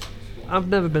 Yeah. I've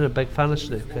never been a big fan of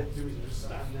snooker.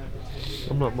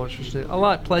 I'm not much for snooker. I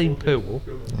like playing pool,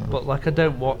 but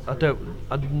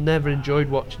I've never enjoyed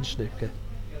watching snooker.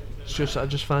 It's just I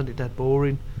just find it dead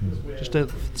boring. Just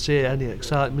don't see any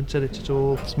excitement in it at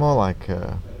all. It's more like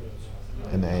an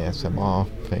ASMR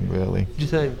thing, really. Do you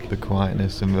think? The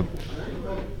quietness and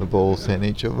the balls hitting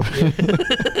each other.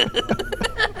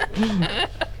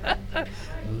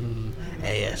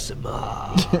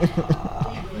 ASMR.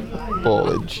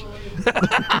 Ballage.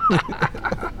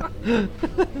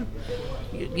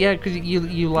 Yeah, because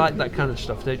you like that kind of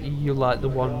stuff, don't you? You like the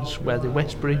ones where they're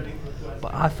whispering,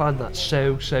 but I find that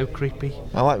so creepy.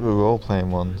 I like the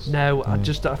role-playing ones. No, I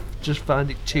just find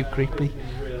it too creepy.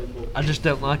 I just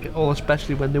don't like it all,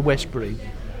 especially when they're whispering.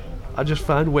 I just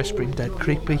find whispering dead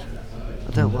creepy.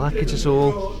 I don't like it at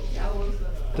all.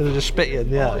 Did I just spit you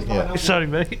in the eye? Yeah. Sorry,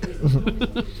 mate.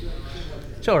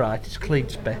 It's alright, it's clean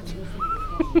spit.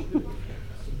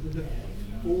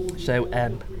 So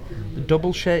M. The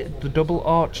double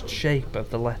arched shape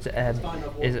of the letter M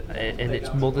is in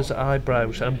its mother's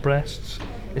eyebrows and breasts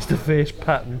is the first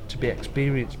pattern to be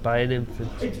experienced by an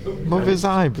infant. Mother's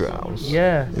eyebrows?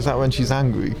 Yeah. Is that when she's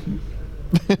angry?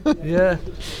 Yeah.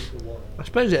 I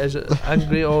suppose it is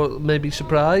angry or maybe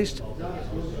surprised.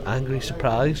 Angry,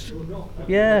 surprised.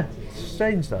 Yeah, it's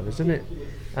strange that, isn't it?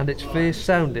 And its first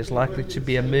sound is likely to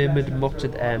be a murmured,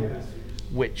 muttered M,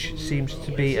 which seems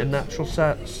to be a natural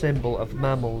symbol of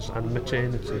mammals and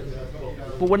maternity.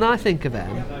 But when I think of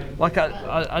M,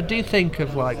 I do think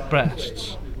of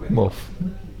breasts. Muff.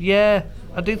 Yeah,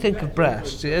 I do think of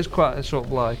breasts. It is quite a sort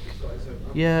of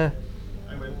yeah.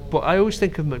 But I always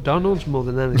think of McDonald's more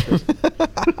than anything.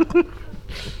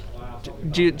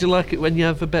 Do you like it when you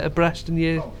have a bit of breast in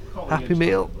your Happy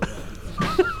Meal?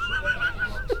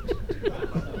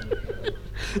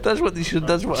 That's what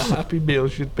a Happy Meal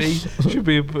should be. Should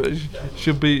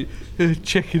be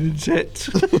chicken and tits.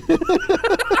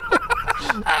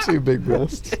 2 big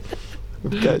breasts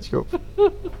with ketchup.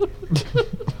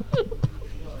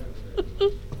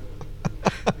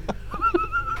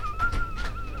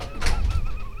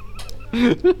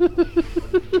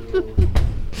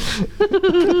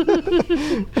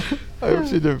 I hope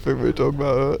she didn't think we were talking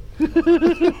about her.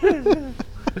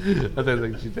 I don't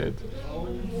think she did.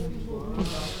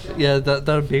 Yeah,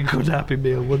 that'd be a good Happy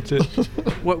Meal, wouldn't it?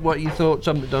 What are your thoughts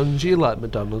on McDonald's? You like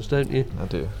McDonald's, don't you? I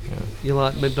do, yeah. You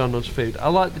like McDonald's food. I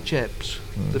like the chips,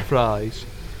 the fries,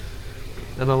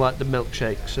 and I like the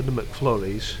milkshakes and the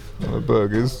McFlurries. And the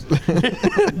burgers.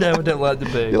 No, I don't like the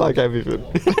burgers. You like everything.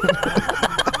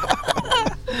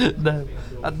 No,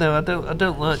 I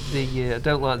don't like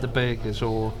the burgers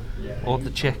or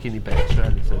the chickeny bits or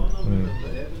anything.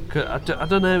 'Cause I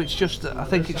don't know. It's just I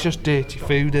think it's just dirty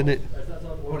food, isn't it?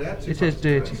 It is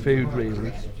dirty food,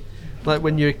 really. Like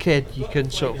when you're a kid, you can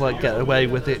sort of get away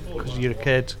with it because you're a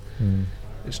kid.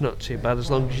 It's not too bad as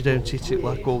long as you don't eat it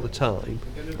all the time.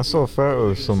 I saw a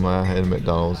photo somewhere in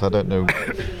McDonald's. I don't know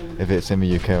if it's in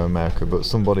the UK or America, but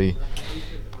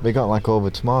they got all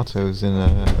the tomatoes in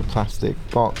a plastic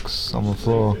box on the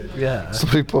floor. Yeah.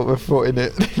 Somebody put their foot in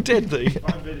it. Did they?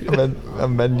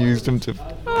 and then used them to.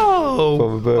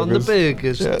 Oh, the burgers. on the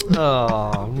burgers. Yeah.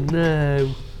 Oh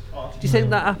no. Do you think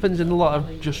that happens in a lot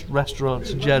of just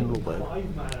restaurants in general, though?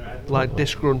 Like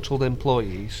disgruntled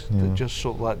employees that just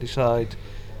sort of decide,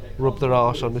 rub their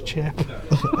arse on a chip.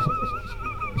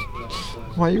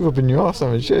 Why are you rubbing your arse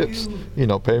on the chips? You're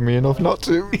not paying me enough not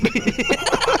to.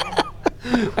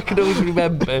 I can always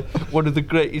remember one of the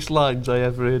greatest lines I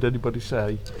ever heard anybody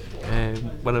say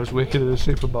when I was working in a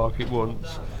supermarket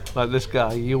once. Like this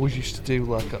guy, he always used to do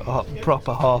like a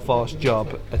proper half-arsed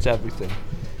job at everything.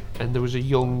 And there was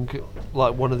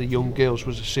one of the young girls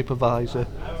was a supervisor,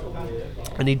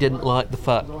 and he didn't like the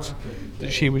fact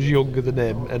that she was younger than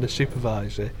him and a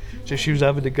supervisor, so she was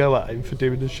having a go at him for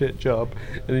doing a shit job,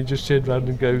 and he just turned around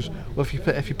and goes, well, if you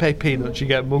pay peanuts you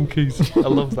get monkeys. I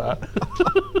love that.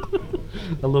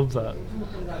 I love that.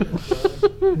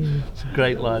 It's a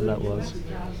great line, that was.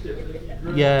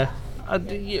 Yeah.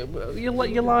 You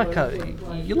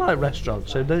like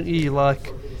restaurants, so don't you? You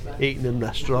like eating in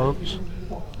restaurants?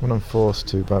 When I'm forced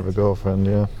to by the girlfriend,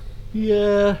 yeah.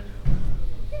 Yeah.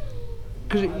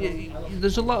 Because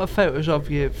there's a lot of photos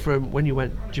of you from when you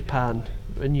went to Japan,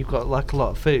 and you've got like a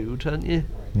lot of food, haven't you?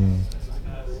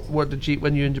 What did you eat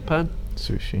when you were in Japan?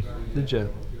 Sushi. Did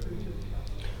you?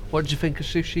 What did you think of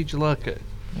sushi? Did you like it?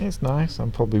 It's nice.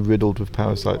 I'm probably riddled with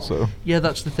parasites, though. Yeah,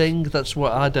 that's the thing. That's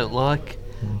what I don't like.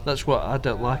 That's what I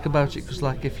don't like about it, because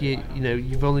like if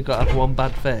you've only got to have one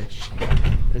bad fish,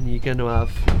 and you're going to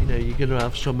have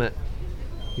something,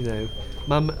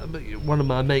 one of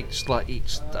my mates like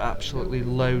eats absolutely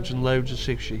loads and loads of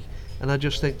sushi, and I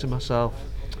just think to myself,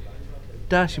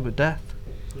 dash you with death.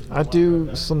 I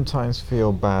do sometimes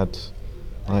feel bad,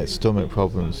 like stomach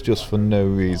problems, just for no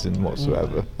reason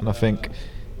whatsoever, and I think,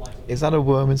 is that a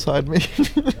worm inside me?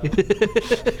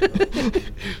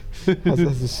 Has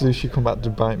the sushi come back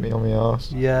to bite me on the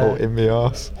arse? Yeah. Or in the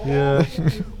arse? Yeah.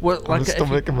 Well, like the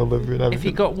stomach and the liver and everything. If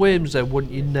you got worms though,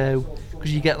 wouldn't you know?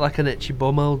 Because you get like an itchy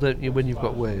bumhole, don't you, when you've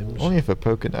got worms? Only if they're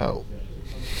poking out.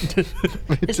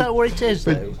 Is that what it is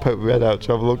though? Poke the head out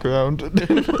to have a look around. Do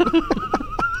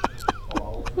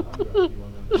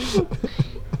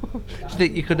you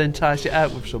think you could entice it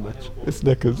out with something? It's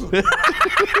Snickers.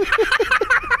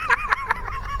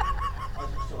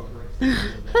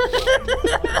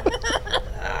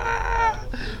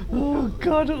 Oh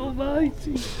God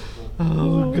Almighty!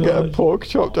 Oh God! Get a pork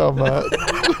chop down there.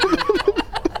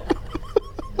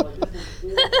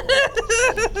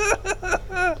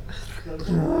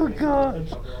 Oh God!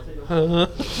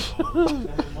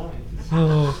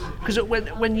 Because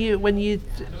when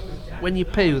you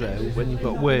poo though, when you've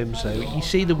got worms though, you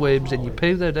see the worms in your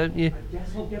poo though, don't you?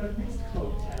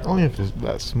 Only if it's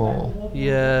that small.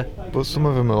 Yeah. But some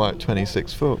of them are like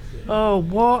 26 foot. Oh,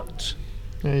 what?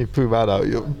 Yeah, you poo that out,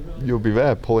 you'll be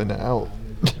there pulling it out.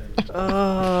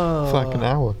 Oh. For like an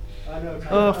hour.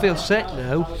 Oh, I feel sick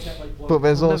now. But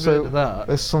there's also that.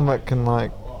 there's some that can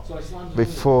like they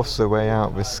force their way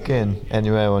out with skin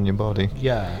anywhere on your body.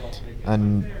 Yeah.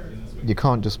 And you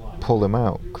can't just pull them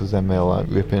out because then they'll like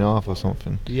rip it off or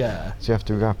something. Yeah. So you have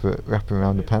to wrap it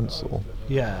around a pencil.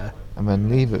 Yeah. And then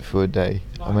leave it for a day,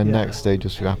 and then next day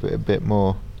just wrap it a bit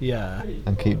more. Yeah.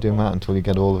 And keep doing that until you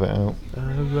get all of it out.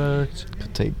 Oh, right.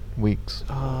 Could take weeks.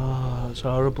 Oh, it's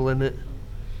horrible, isn't it?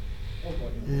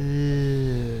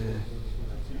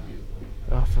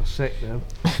 Oh, I feel sick now.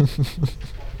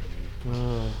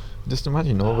 Oh. Just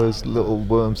imagine all those little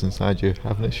worms inside you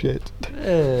having a shit.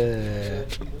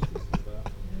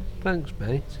 Thanks,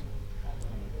 mate.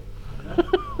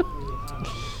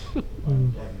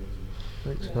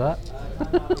 Thanks for that.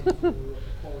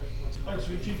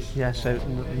 Yeah, so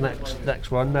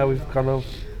next one. Now we've gone off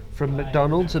from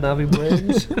McDonald's and having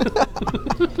worms.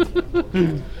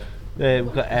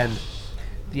 We've got N.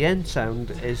 The N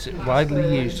sound is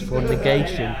widely used for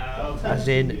negation, as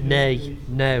in nay,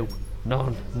 no,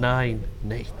 none, nine,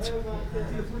 nate.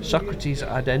 Socrates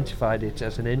identified it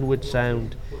as an inward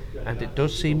sound, and it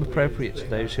does seem appropriate to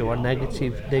those who are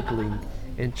negative, niggling,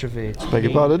 introverted, Beg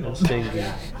your pardon? and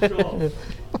stinging,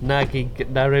 nagging,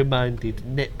 narrow-minded,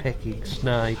 nitpicking,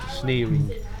 snide, sneering,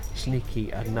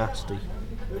 sneaky, and nasty.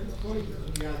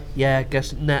 Yeah, I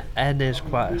guess N is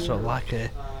quite a sort of like a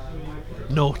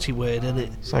naughty word, isn't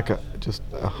it? It's like just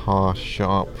a harsh,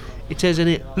 sharp. It is,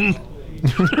 isn't it?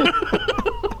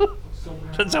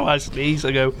 That's how I sneeze.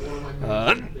 I go.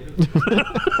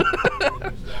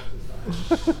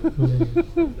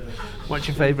 What's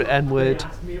your favourite N word?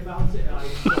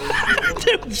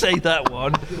 Don't say that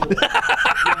one.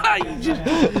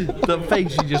 The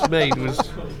face you just made was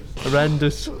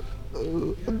horrendous.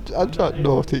 I'm trying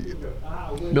naughty.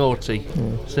 Naughty.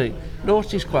 See,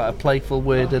 naughty's quite a playful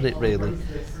word, isn't it? Really.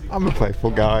 I'm a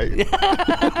playful guy.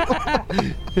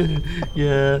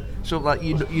 Yeah. Sort of like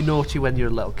you're naughty when you're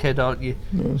a little kid, aren't you?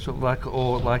 No. Sort of like,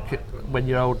 or like when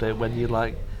you're older, when you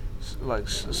like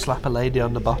slap a lady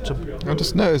on the bottom. I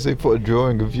just noticed they put a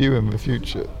drawing of you in the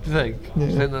future. Do you think? Yeah. Do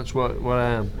you think that's what I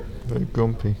am? Very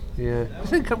grumpy. Yeah. Do you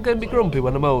think I'm going to be grumpy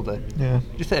when I'm older? Yeah.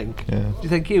 Do you think? Yeah. Do you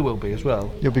think you will be as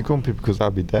well? You'll be grumpy because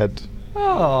I'll be dead.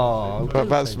 Oh. But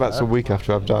that's a week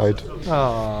after I've died.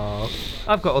 Oh.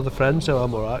 I've got other friends, so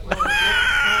I'm alright.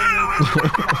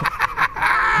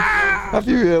 Have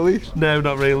you really? No,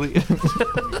 not really.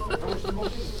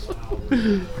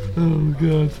 Oh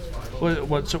god.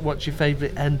 What's your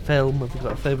favourite end film? Have you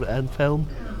got a favourite end film?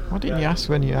 Why didn't you ask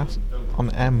when you asked on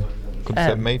M? Could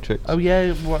have said Matrix. Oh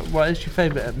yeah, what is your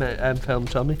favourite end film,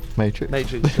 Tommy? Matrix.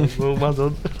 Matrix. Well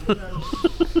done.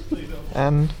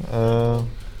 And I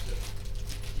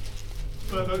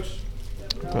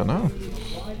don't know.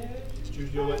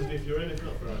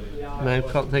 No,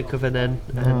 can't think of an end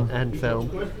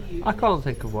film. I can't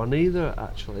think of one either,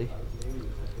 actually.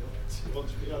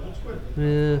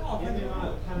 Yeah.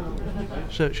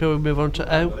 So shall we move on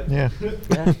to O? Yeah.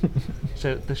 Yeah.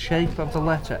 So the shape of the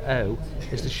letter O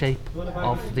is the shape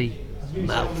of the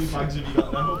mouth,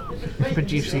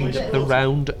 producing the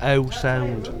round O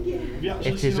sound.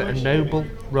 It is a noble,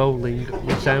 rolling,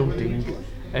 resounding,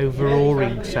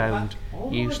 overawing sound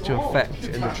used to effect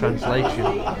in the translation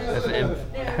of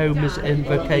Homer's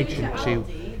invocation to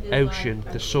Ocean,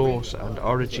 the source and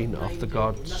origin of the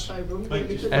gods.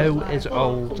 O is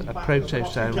old, a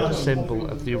proto-sound symbol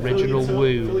of the original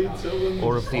womb,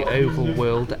 or of the oval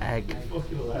world egg.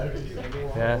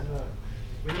 Yeah.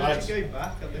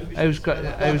 O's got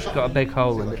a big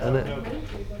hole in it, hasn't it?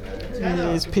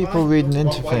 It's people reading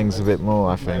into things a bit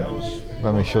more, I think,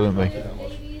 when we shouldn't be.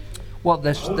 What,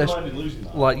 this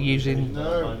like using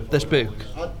this book?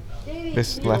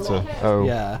 This letter, O.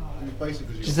 Yeah. Do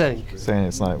you think? Saying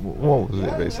it's like, what was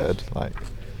it they said? Like,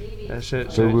 So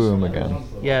the womb again.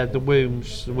 Yeah, the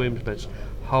wombs bits.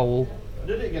 Hole,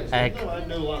 egg.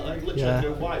 Yeah.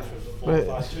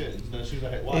 But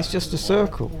it's just a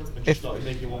circle. If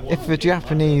the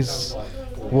Japanese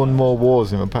won more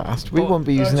wars in the past, we wouldn't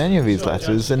be using any of these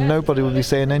letters, and nobody would be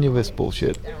saying any of this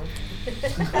bullshit.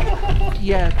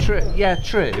 Yeah, true. Yeah,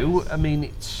 true. I mean,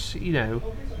 it's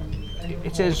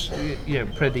it is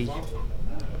pretty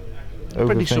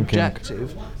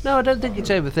subjective. No, I don't think it's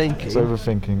overthinking. It's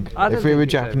overthinking. I don't If we were think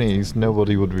it's Japanese,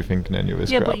 nobody would be thinking any of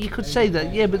this crap. But you could say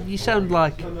that. Yeah, but you sound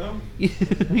like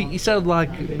you sound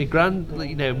like my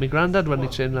granddad when he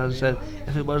turned around and said,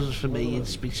 "If it wasn't for me,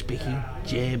 you'd be speaking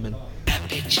German."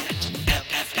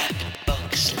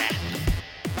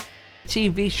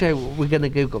 TV show. We're going to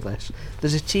Google this.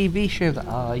 There's a TV show that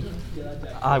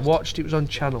I watched. It was on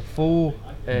Channel 4.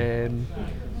 I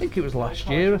think it was last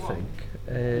year. I think.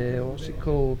 What's it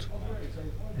called?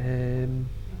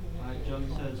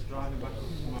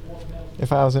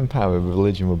 If I was in power,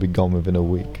 religion would be gone within a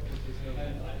week.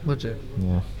 Would you?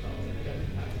 Yeah.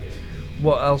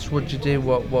 What else would you do?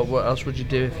 What else would you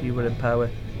do if you were in power?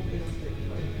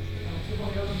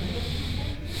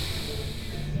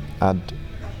 I'd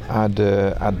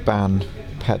ban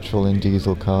petrol and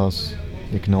diesel cars.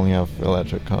 You can only have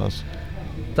electric cars.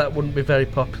 That wouldn't be very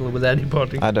popular with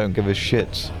anybody. I don't give a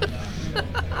shit.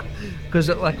 Because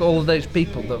like all of those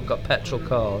people that have got petrol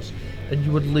cars, and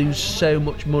you would lose so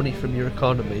much money from your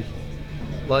economy.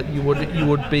 Like you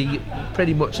would be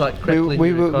pretty much like crippling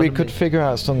your economy. We could figure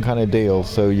out some kind of deal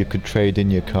so you could trade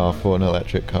in your car for an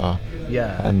electric car.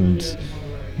 Yeah. And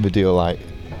the deal like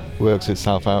works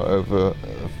itself out over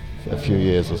a few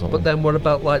years or something. But then what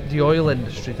about like the oil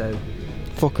industry though?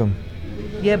 Fuck them.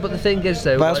 Yeah, but the thing is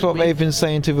though... That's what they've been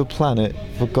saying to the planet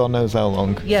for God knows how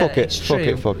long. Yeah, fuck it, it's fuck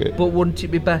true, it, fuck it. But wouldn't it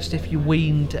be best if you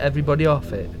weaned everybody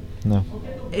off it? No.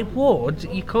 It would.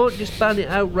 You can't just ban it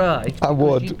outright. I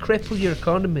would. You'd cripple your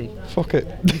economy. Fuck it.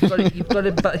 You've got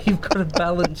to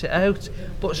balance it out.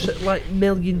 But like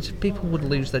millions of people would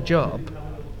lose their jobs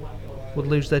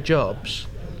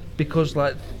because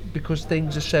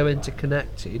things are so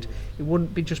interconnected. It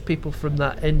wouldn't be just people from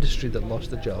that industry that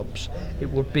lost their jobs. It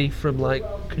would be from like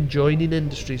conjoining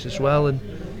industries as well, and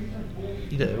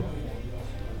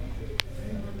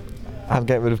I'd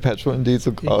get rid of petrol and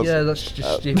diesel cars. Yeah, that's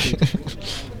just stupid.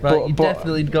 Right, you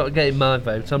definitely got to get in my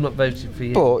vote. I'm not voting for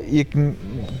you. But you can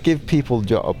give people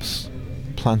jobs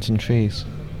planting trees.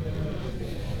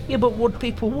 Yeah, but would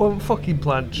people want fucking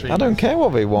plant trees? I don't care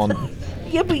what they want.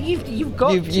 Yeah, but you've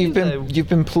got you've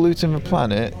been polluting the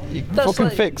planet. You can fucking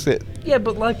fix it. Yeah,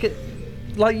 but like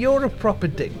you're a proper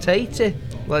dictator,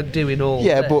 like doing all.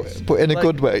 Yeah, this. but in a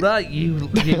good way. Right, you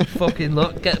fucking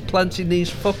lot, get planting these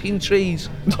fucking trees.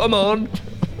 Come on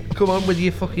with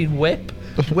your fucking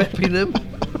whipping them.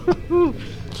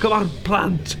 Come on,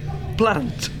 plant.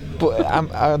 But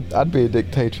I'd be a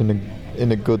dictator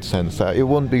in a good sense. That it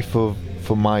wouldn't be for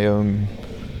my own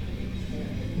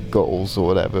goals or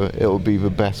whatever. It will be the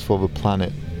best for the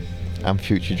planet and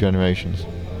future generations.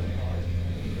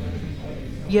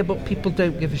 Yeah, but people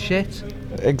don't give a shit.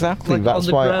 Exactly. Like,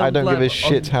 that's why I don't give a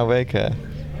shit how they care.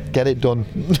 Get it done.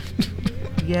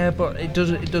 Yeah, but it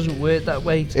doesn't work that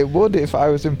way. It would if I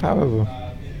was in power.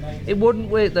 It wouldn't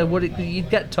work though, would it? You'd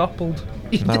get toppled.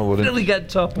 You'd No, it wouldn't. definitely get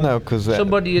toppled. No, because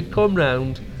somebody had come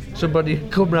round.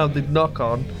 They'd knock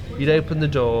on. You'd open the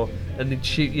door and they'd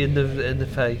shoot you in the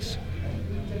face.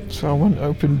 So I wouldn't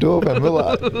open door then, will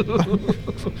I?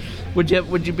 Would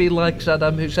you be like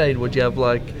Saddam Hussein? Would you have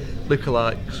like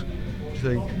lookalikes?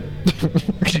 Do you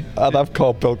think? I'd have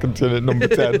Carl Pilkington at number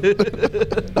 10.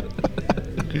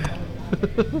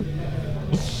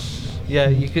 Yeah,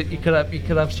 you could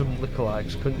have some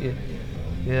lookalikes, couldn't you?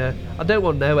 Yeah, I don't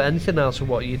want to know anything else of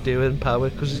what you do in power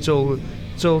because it's all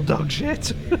dog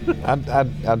shit.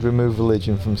 I'd remove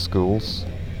religion from schools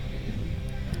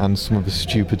and some of the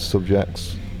stupid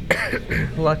subjects.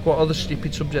 Like what other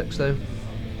stupid subjects though?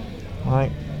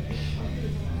 Like,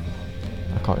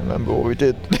 I can't remember what we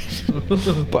did.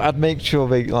 But I'd make sure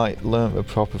they like learn the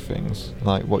proper things,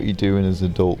 like what you're doing as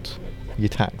an adult, your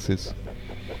taxes.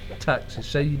 Taxes.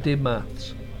 So you did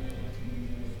maths.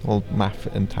 Well, math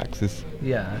and taxes.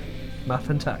 Yeah, math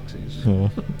and taxes. Yeah.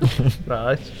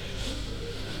 Right.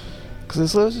 Because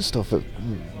there's loads of stuff that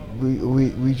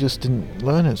we just didn't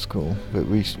learn at school, but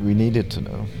we needed to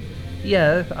know.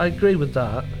 Yeah, I agree with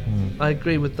that. Mm. I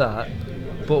agree with that.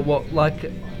 But what,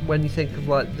 like, when you think of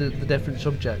like the different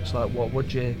subjects, like what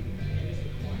would you,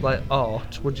 like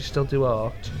art? Would you still do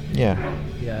art? Yeah.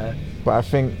 Yeah. But I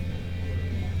think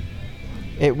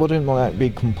it wouldn't like be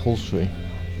compulsory,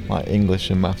 like English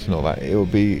and maths and all that. It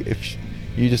would be if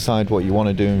you decide what you want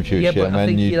to do in future. Yeah, but and I then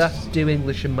think you'd you'd have to do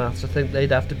English and maths. I think they'd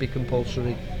have to be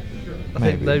compulsory. I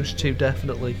think Maybe. those two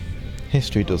definitely.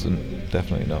 History doesn't,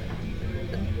 definitely not.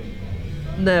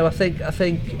 No, I think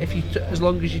if you as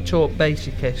long as you taught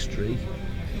basic history,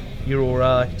 you're all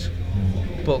right.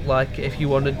 But like if you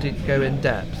wanted to go in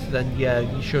depth, then yeah,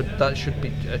 you should. That should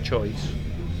be a choice.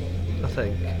 I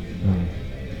think.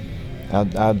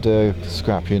 I'd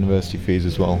scrap university fees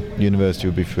as well. University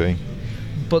would be free.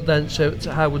 But then, so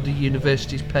how would the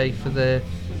universities pay for their?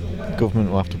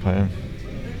 Government will have to pay them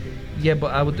Yeah,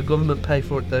 but how would the government pay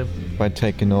for it though? by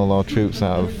taking all our troops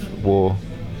out of war.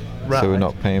 Right. So we're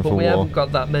not paying but for we war. haven't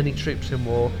got that many troops in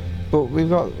war. But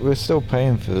we're still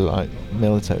paying for like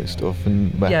military stuff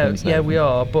and weapons. Yeah, and we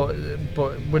are, but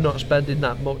we're not spending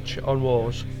that much on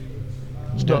wars.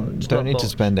 It's don't not need to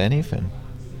much. spend anything.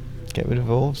 Get rid of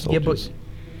all soldiers.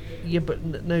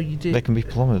 No, you do. They can be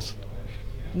plumbers.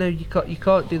 No, you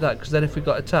can't do that because then if we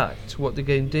got attacked, what they're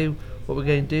going to do? What we're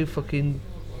going to do? Fucking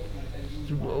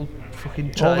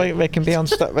try. Well, they can be on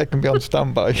they can be on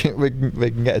standby.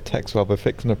 they can get a text while they're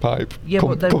fixing a pipe. Yeah, come,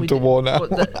 but then come to war now.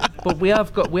 But we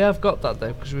have got that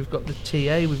though because we've got the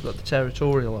TA, we've got the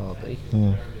Territorial Army,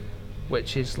 Yeah.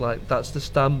 which is like that's the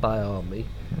standby army,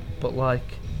 but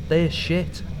like they're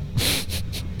shit.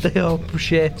 They are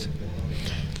shit.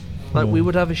 Like we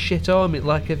would have a shit army.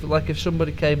 Like if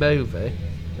somebody came over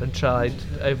and tried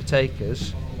to overtake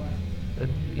us,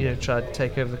 and tried to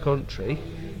take over the country,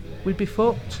 we'd be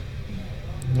fucked.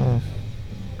 No.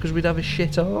 Because we'd have a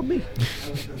shit army.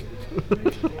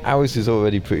 Ours is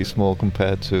already pretty small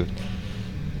compared to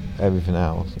everything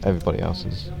else. Everybody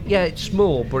else's. Yeah, it's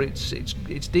small, but it's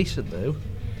decent though.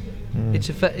 Mm. It's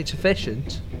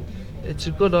efficient. It's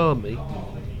a good army.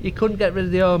 You couldn't get rid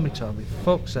of the army, Tommy.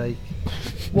 For fuck's sake!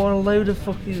 What a load of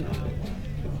fucking.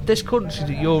 This country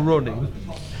that you're running.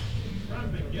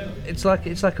 It's like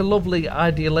a lovely,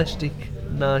 idealistic,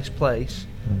 nice place.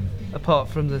 Mm. Apart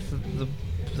from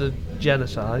the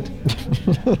genocide.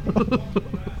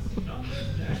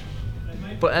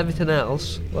 But everything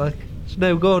else, like, it's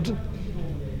no good.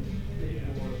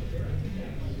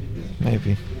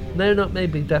 Maybe. No, not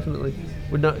maybe, definitely.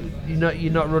 You're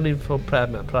not running for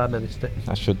Prime Minister.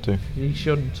 I should do. You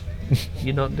shouldn't.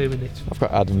 You're not doing it. I've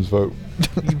got Adam's vote.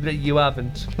 You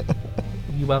haven't.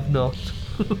 You have not.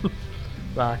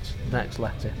 Right, next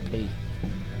letter, P.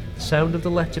 The sound of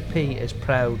the letter P is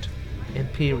proud,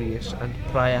 imperious and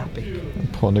priapic.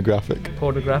 And pornographic.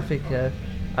 Pornographic,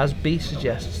 as B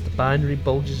suggests, the binary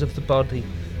bulges of the body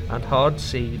and hard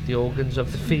C, the organs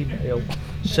of the female.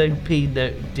 So P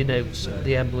denotes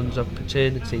the emblems of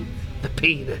paternity, the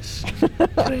penis,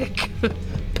 prick,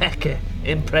 pecker,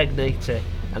 impregnator,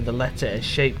 and the letter is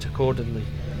shaped accordingly.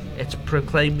 It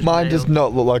proclaims Mine male. does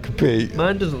not look like a P.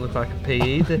 Mine doesn't look like a P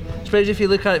either. I suppose if you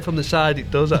look at it from the side,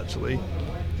 it does actually.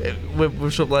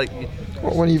 With something like.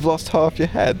 What, when you've lost half your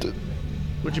head?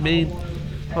 What do you mean?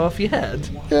 Off your head?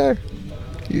 Yeah.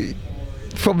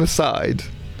 From the side.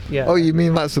 Yeah. Oh, you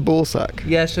mean that's the ball sack?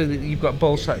 Yeah, so that you've got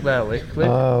ball sack there, look.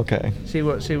 Oh, okay. See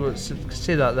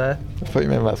that there? I thought you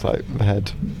meant that's like the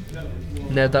head.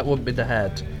 No, that wouldn't be the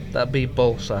head. That'd be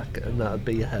ball sack, and that'd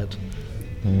be your head.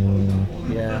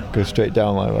 Yeah. Go straight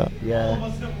down like that.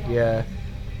 Yeah.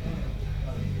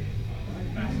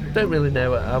 Don't really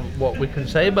know what we can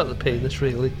say about the penis,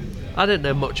 really. I don't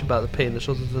know much about the penis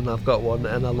other than I've got one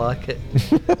and I like it.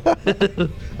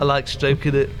 I like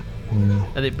stroking it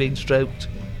and it being stroked.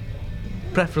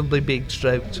 Preferably being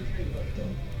stroked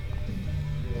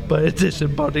by a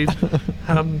disembodied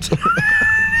hand.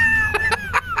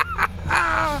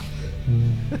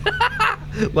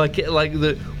 Like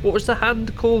what was the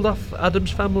hand called off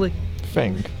Adam's Family?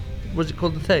 Thing. Was it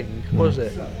called the Thing? Was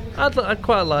it? I'd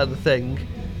quite like the Thing.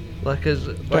 Like as.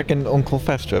 Do you reckon Uncle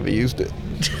Fester ever used it?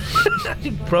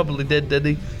 He probably didn't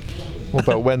he? What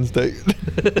about Wednesday?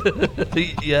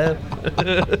 Yeah.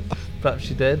 Perhaps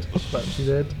she did.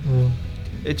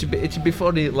 It'd be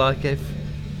funny like if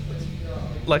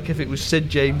it was Sid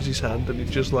James's hand and he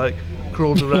just like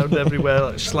crawled around everywhere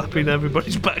like slapping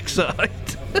everybody's backside.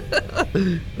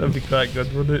 That'd be quite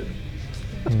good, wouldn't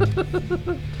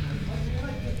it?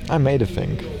 I made a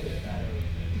thing.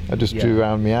 I just drew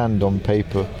around my hand on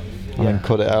paper and then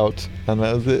cut it out, and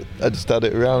that was it. I just had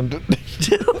it around.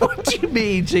 What do you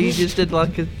mean? So you just did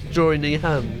like a drawing in your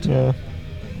hand? Yeah.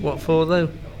 What for though?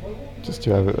 Just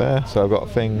to have it there, so I've got a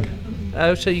thing.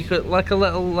 Oh, so you could like a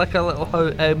little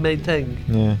homemade thing.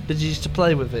 Yeah. Did you used to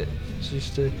play with it? I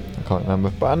can't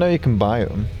remember, but I know you can buy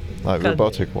them, like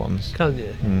robotic ones. Can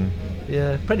you?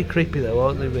 Yeah, pretty creepy though,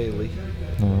 aren't they? Really.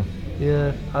 No.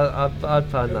 Yeah, I'd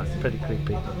find that pretty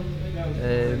creepy.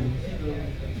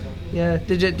 Yeah,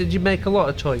 did you make a lot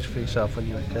of toys for yourself when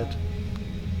you were a kid?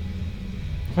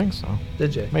 I think so.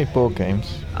 Did you? Made board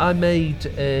games. I made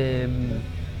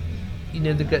you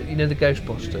know the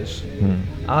Ghostbusters.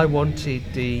 I wanted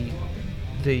the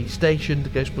station, the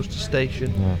Ghostbusters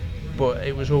station, but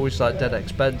it was always like dead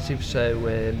expensive, so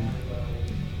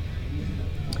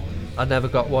I never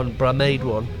got one. But I made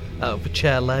one out of a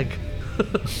chair leg.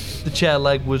 The chair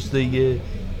leg was the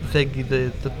thingy,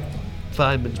 the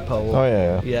fireman's pole. Oh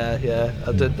yeah. Yeah.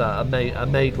 I did that. I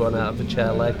made one out of a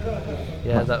chair leg.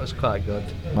 Yeah, that was quite good.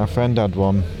 My friend had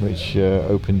one which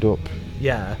opened up.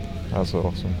 Yeah. That's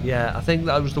awesome. Yeah, I think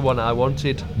that was the one I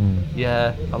wanted.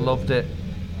 Yeah, I loved it.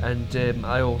 And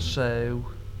I also...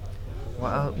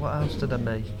 What else did I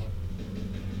make?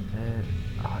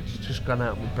 It's just gone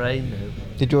out of my brain now.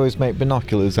 Did you always make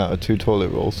binoculars out of 2 toilet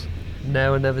rolls?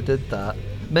 No, I never did that.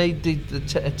 Made a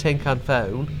tin can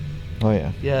phone. Oh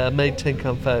yeah. Yeah, I made tin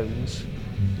can phones.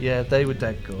 Yeah, they were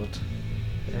dead good.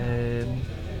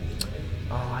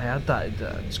 I had that.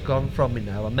 It's gone from me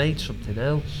now. I made something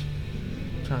else.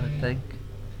 I'm trying to think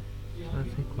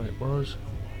what it was.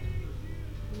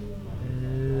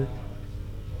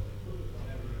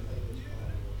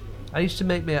 I used to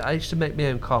make my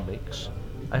own comics.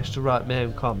 I used to write my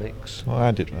own comics. Oh,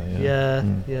 I did that. Yeah.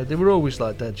 Yeah. They were always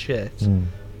like dead shit,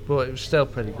 but it was still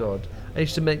pretty good. I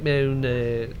used to make my own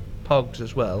pogs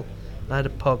as well. I had a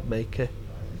pog maker.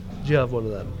 Did you have one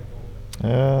of them?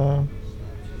 I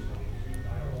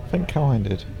think I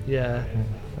did. Yeah,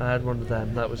 I had one of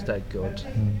them. That was dead good.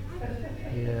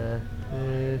 Yeah.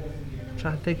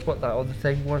 Trying to think what that other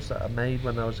thing was that I made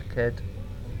when I was a kid.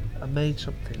 I made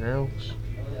something else.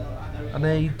 I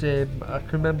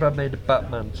can remember I made a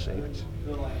Batman suit.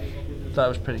 That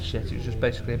was pretty shit. It was just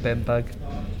basically a bin bag.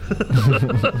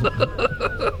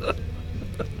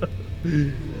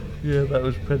 Yeah, that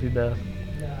was pretty naff.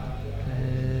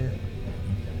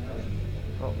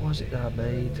 What was it that I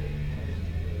made?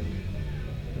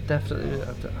 I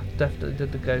definitely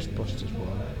did the Ghostbusters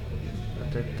one. I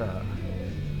did that.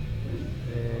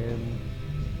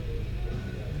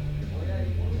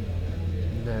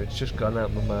 No, it's just gone out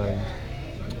of my mind.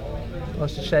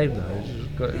 That's a shame though.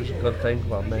 It was a good thing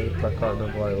what I made, but I can't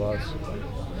remember what it was.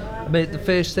 I made the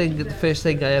first thing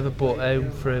I ever brought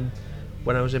home from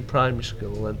when I was in primary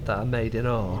school and that I made in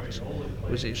art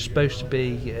was it was supposed to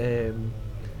be a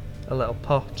little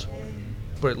pot,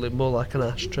 but it looked more like an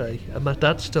ashtray. And my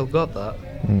dad still got that.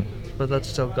 My dad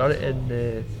still got it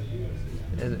in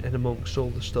amongst all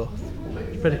the stuff.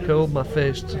 It's pretty cool. My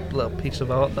first little piece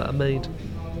of art that I made.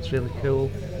 It's really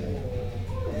cool.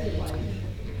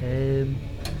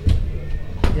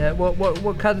 Yeah.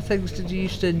 What kind of things did you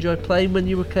used to enjoy playing when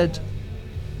you were a kid?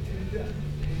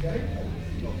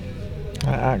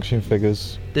 Action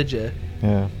figures. Did you?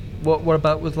 Yeah. What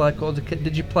about with like other kids?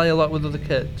 Did you play a lot with other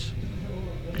kids?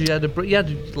 Because you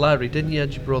had Larry, didn't you? You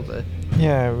had your brother.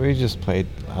 Yeah, we just played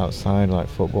outside, like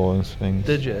football and things.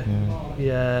 Did you?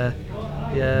 Yeah.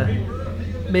 Yeah.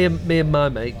 Me and my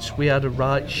mates, we had a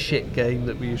right shit game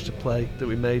that we used to play that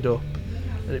we made up,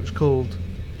 and it was called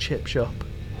Chip Shop.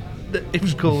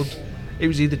 It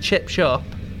was either Chip Shop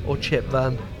or Chip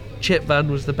Van. Chip Van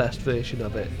was the best version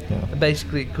of it. Yeah. And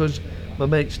basically, because my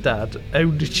mate's dad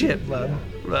owned a chip van,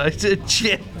 right? A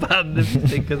chip van, if you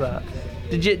think of that.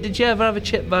 Did you ever have a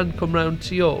chip van come round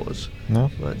to yours? No.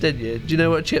 Right, did you? Do you know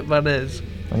what a chip van is?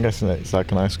 I'm guessing it's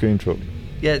like an ice cream truck.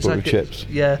 Yeah, it's but like with chips.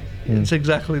 Yeah, it's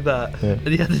exactly that. Yeah. And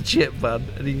he had a chip van,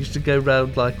 and he used to go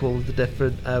round like all of the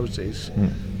different houses,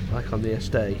 like on the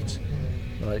estate,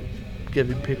 like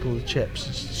giving people the chips,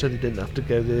 so they didn't have to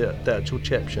go to the actual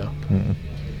chip shop.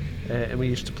 And we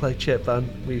used to play chip van.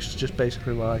 We used to just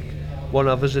basically like, one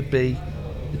of us would be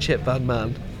the chip van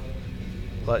man,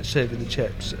 like serving the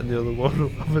chips, and the other one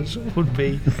of us would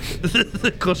be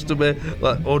the customer,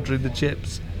 like ordering the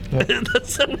chips. Yeah.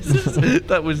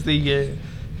 that was the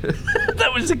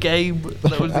that was the game.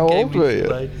 That was the How game old we were used to you?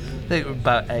 play. I think we were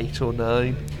about 8 or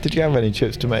 9. Did you have any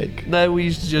chips to make? No, we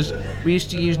used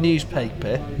to use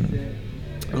newspaper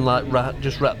and like wrap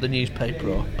the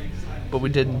newspaper up, but we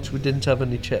didn't have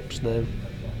any chips. No,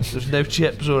 there's no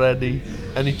chips or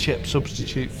any chip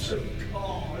substitutes.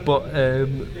 But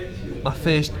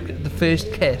the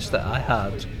first kiss that I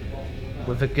had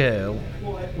with a girl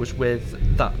was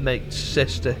with that mate's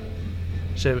sister.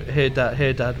 So her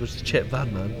dad was the chip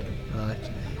van man, right?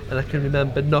 And I can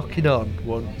remember knocking on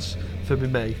once for my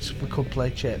mate. We could play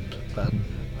chip van,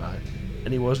 right?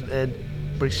 And he wasn't in,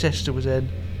 but his sister was in,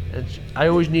 and I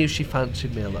always knew she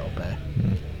fancied me a little bit.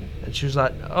 And she was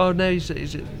like, "Oh no,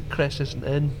 Chris isn't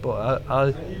in, but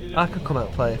I could come out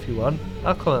and play if you want.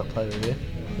 I'll come out and play with you."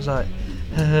 I was like,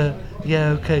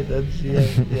 "Yeah, okay then."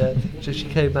 Yeah. So she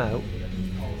came out,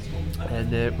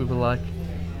 and we were like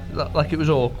it was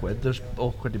awkward. There's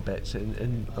awkward bits,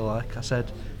 and like I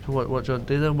said, "What do you want to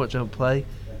do then? What do you want to play?"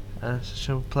 And I said,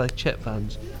 "Shall we play chip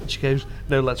vans?" And she goes,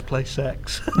 "No, let's play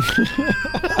sex."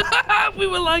 We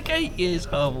were like 8 years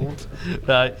old,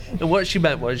 right? And what she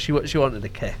meant was she wanted a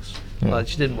kiss. Yeah. Like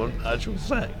she didn't want actual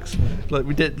sex. Like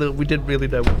we didn't really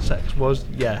know what sex was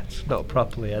yet, not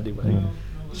properly anyway.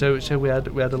 So we had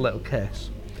a little kiss,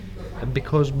 and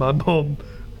because my mum,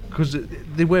 because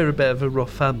they were a bit of a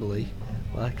rough family,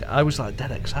 like I was like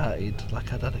dead excited,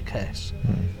 like I'd had a kiss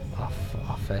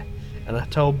off her. And I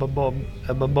told my mum,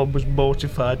 and my mum was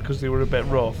mortified because they were a bit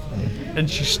rough, and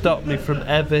she stopped me from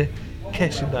ever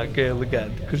kissing that girl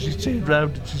again, because she turned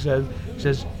round and she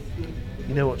says,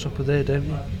 "You know what's up with her, don't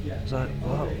you?" I was like,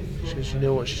 "What?" She goes, "You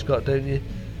know what she's got, don't you?"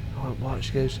 I went, "What?"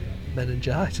 She goes,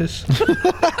 "Meningitis."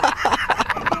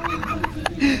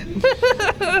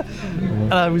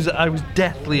 And I was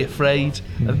deathly afraid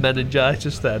of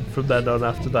meningitis then, from then on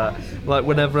after that. Like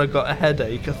whenever I got a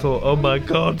headache, I thought, "Oh my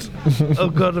god,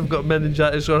 I've got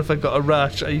meningitis." Or if I got a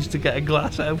rash, I used to get a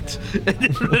glass out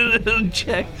and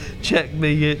check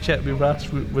me rash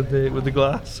with the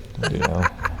glass. Yeah.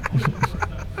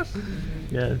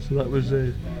 Yeah, so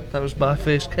that was my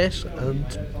first kiss and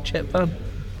chip van.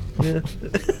 Yeah.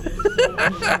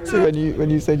 So when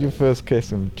you said your first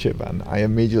kiss and chip van, I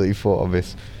immediately thought of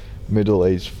this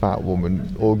middle-aged fat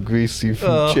woman, all greasy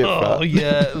from chip fat. Oh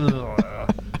yeah.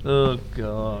 Oh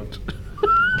god.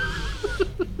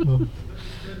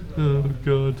 Oh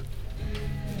god.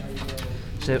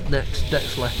 So next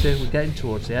letter, we're getting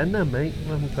towards the end now, mate.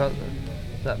 We haven't got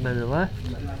that many left.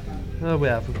 Oh, we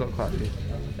have. We've got quite a few.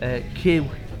 Q.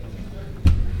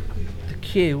 The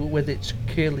Q, whether it's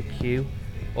curly Q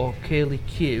or curly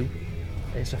Q,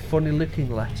 is a funny-looking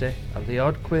letter, and the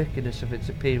odd quirkiness of its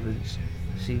appearance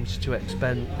seems to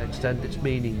extend its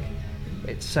meaning.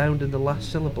 Its sound in the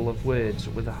last syllable of words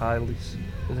with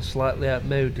a slightly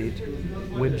outmoded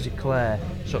whimsical air,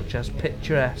 such as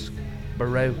picturesque,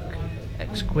 baroque,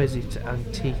 exquisite,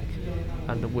 antique,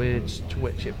 and the words to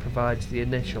which it provides the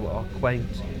initial are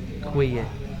quaint, queer,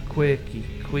 quirky,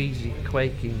 queasy,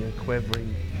 quaking, and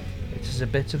quivering. It is a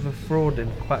bit of a fraud in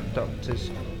quack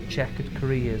doctors' checkered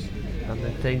careers, and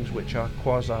in things which are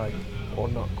quasi or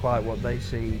not quite what they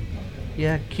seem.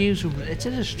 Yeah, Q's. It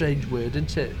is a strange word,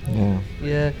 isn't it? Yeah.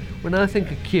 Yeah. When I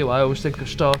think of Q, I always think of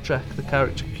Star Trek, the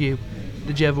character Q.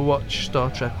 Did you ever watch Star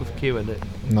Trek with Q in it?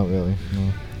 Not really.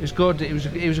 No. It was good. He was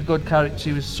a good character.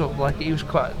 He was sort of like, he was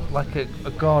quite like a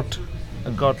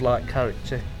godlike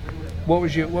character. What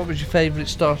was your favourite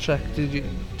Star Trek?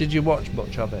 Did you watch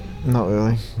much of it? Not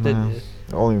really. Didn't No. you?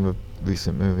 Only the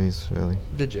recent movies, really.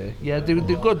 Did you? Yeah, they're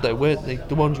good though, weren't they?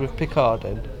 The ones with Picard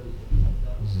in.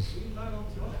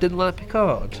 Didn't like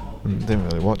Picard? Didn't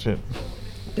really watch it.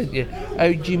 Didn't you?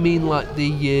 Oh, do you mean like the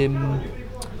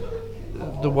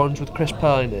the ones with Chris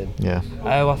Pine in? Yeah.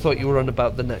 Oh, I thought you were on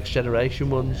about the Next Generation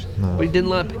ones. No. But you didn't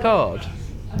like Picard?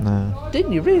 No.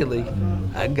 Didn't you really?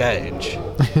 Engage.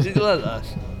 Did you like that?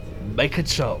 Make it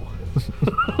so.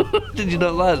 Did you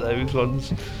not like those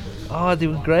ones? Oh, they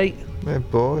were great. They're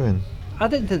boring. I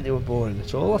didn't think they were boring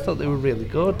at all. I thought they were really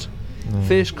good.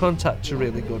 First Contact's a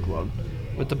really good one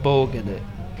with the Borg in it.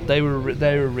 They were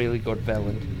a really good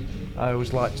villain. I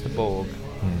always liked the Borg.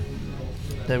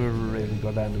 They were a really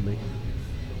good enemy.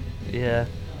 Yeah,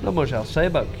 not much else to say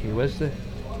about Q, is there?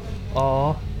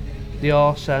 R. The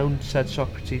R sound, said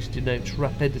Socrates, denotes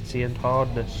rapidity and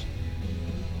hardness.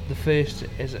 The first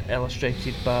is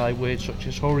illustrated by words such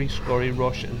as hurry, scurry,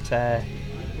 rush and tear.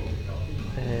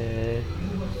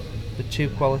 The two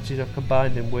qualities are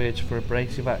combined in words for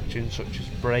abrasive actions such as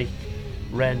break,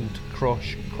 rend,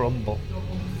 crush, crumble,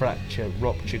 fracture,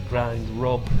 rupture, grind,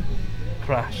 rub,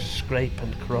 crash, scrape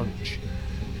and crunch.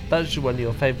 That's one of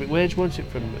your favourite words, wasn't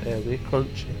it, from earlier?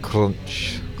 Crunch.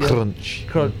 Crunch. Yeah. Crunch.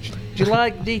 Crunch. Do you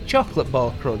like the chocolate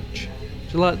bar crunch?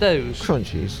 Do you like those?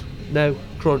 Crunchies? No,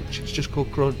 crunch. It's just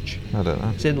called crunch. I don't know.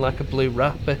 It's in like a blue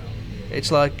wrapper.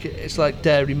 It's like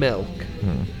dairy milk,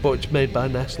 but it's made by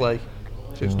Nestle.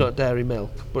 So it's not dairy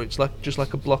milk, but it's just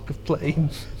like a block of plain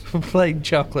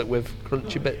chocolate with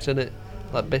crunchy bits in it,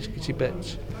 like biscuity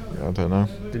bits. I don't know.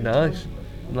 They're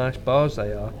nice bars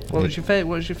they are. What was your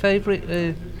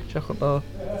favourite chocolate bar?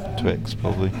 Twix,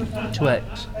 probably.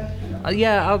 Twix.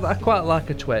 Yeah, I quite like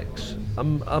a Twix.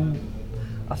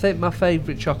 I think my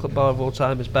favourite chocolate bar of all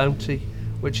time is Bounty,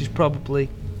 which is probably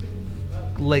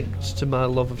linked to my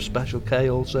love of Special K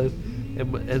also,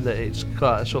 in that it's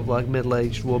quite a sort of like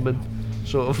middle-aged woman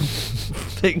sort of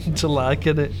thing to like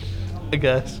in it, I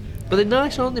guess. But they're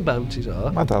nice, aren't they? Bounties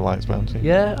are. My dad likes Bounty.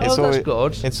 Yeah, It's that's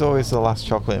good. It's always the last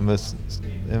chocolate in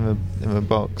the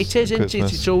box. It is, isn't it?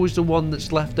 Christmas. It's always the one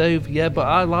that's left over. Yeah, but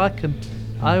I like them.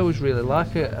 I always really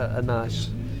like a nice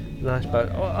bounty.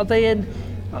 Are they in?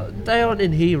 They aren't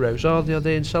in Heroes, are they? Are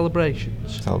they in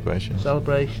Celebrations?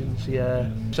 Celebrations, yeah.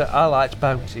 So I liked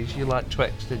Bounties. You liked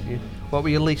Twix, didn't you? What were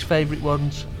your least favourite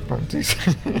ones? Bounties.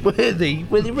 Were they?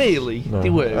 Were they really? No. They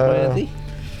were they?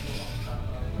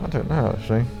 I don't know,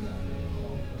 actually.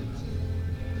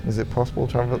 Is it possible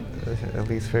to have a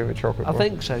least favourite chocolate I bar?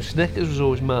 think so. Snickers was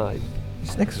always mine.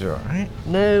 Snickers are alright.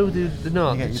 No, they're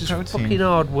not. You get It's your just protein. fucking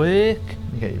hard work.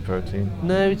 You get your protein.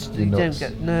 No, Your you don't nuts.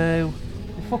 get. No,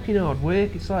 it's fucking hard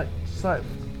work. It's like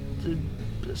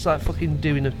fucking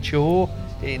doing a chore.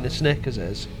 Eating a Snickers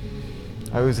is.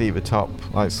 I always eat the top.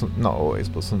 Like not always,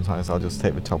 but sometimes I'll just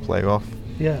take the top layer off,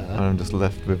 and Yeah. I'm just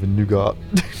left with a nougat.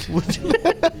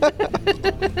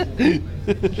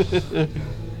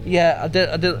 Yeah, I did.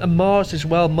 And Mars as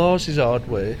well. Mars is hard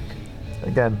work.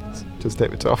 Again, just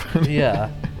take the top. Yeah.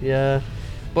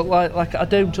 But like I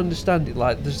don't understand it.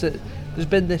 Like there's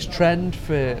been this trend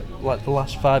for like the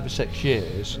last 5 or 6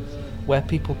 years, where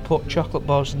people put chocolate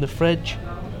bars in the fridge,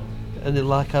 and they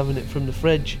like having it from the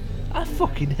fridge. I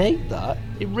fucking hate that.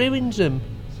 It ruins them.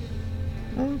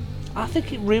 I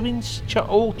think it ruins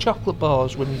all chocolate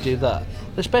bars when you do that.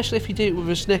 Especially if you do it with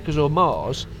a Snickers or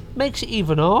Mars. Makes it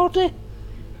even harder.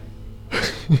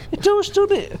 It does,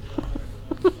 doesn't it?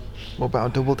 What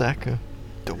about a double decker?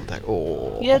 Double decker.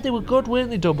 Oh. Yeah, they were good, weren't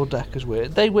they? Double deckers were.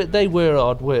 They were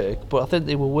hard work, but I think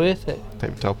they were worth it.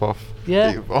 Take the top off.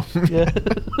 Yeah. Eat the bottom.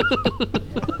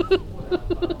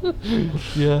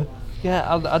 Yeah.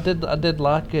 Yeah, I did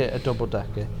like a double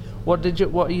decker. What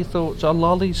are your thoughts on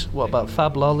lollies? What about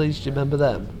Fab lollies? Do you remember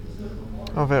them?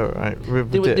 Oh, they're alright.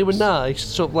 They were nice.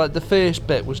 Sort of like the first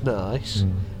bit was nice,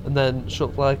 and then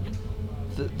sort of like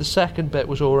the second bit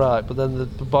was alright, but then the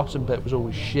bottom bit was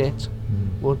always shit,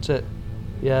 wasn't it?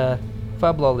 Yeah.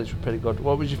 Fab lollies were pretty good.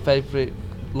 What was your favourite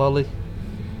lolly?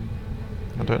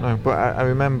 I don't know, but I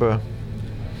remember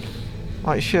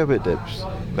like sherbet dips.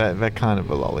 They're kind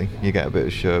of a lolly. You get a bit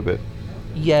of sherbet.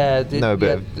 Yeah, No, a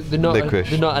bit of they're not. licorice.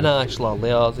 They're not an ice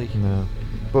lolly, are they? No.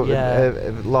 But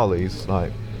Yeah. lollies,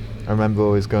 like I remember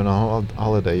always going on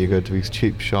holiday. You go to these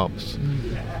cheap shops.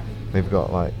 They've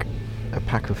got like a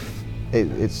pack of.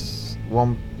 It's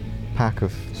one pack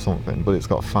of something, but it's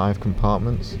got 5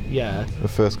 compartments. Yeah. The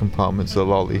first compartment's a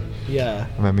lolly, Yeah.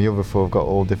 and then the other 4 have got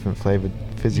all different flavoured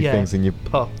fizzy Yeah. things, and you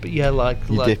Pop. Yeah, like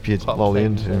dip your pop lolly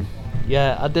things. into.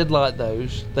 Yeah, I did like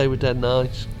those. They were dead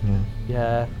nice. Yeah.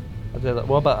 Yeah. I did.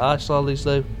 What about ice lollies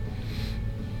though?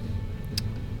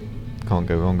 Can't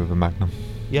go wrong with a Magnum.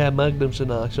 Yeah, Magnums are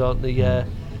nice, aren't they? Yeah.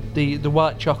 The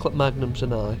white chocolate Magnums are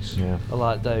nice. Yeah. I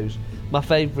like those. My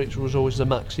favourites was always the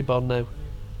Maxi Bon though.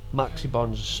 Maxi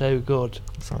Bons are so good.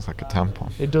 Sounds like a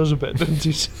tampon. It does a bit, doesn't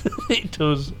it? It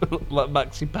does. Like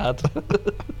Maxi Pad.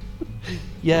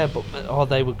 Yeah, but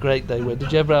they were great. They were.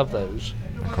 Did you ever have those?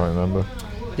 I can't remember.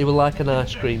 They were like an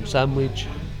ice cream sandwich.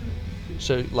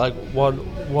 So like one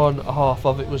half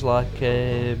of it was like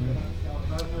like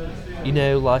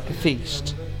a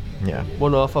feast. Yeah.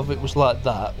 One half of it was like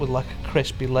that, with like a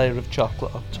crispy layer of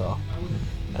chocolate on top,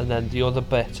 and then the other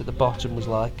bit at the bottom was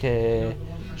like a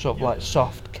sort of like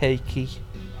soft, cakey,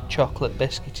 chocolate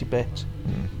biscuity bit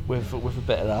with a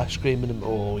bit of ice cream in them.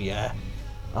 Oh yeah,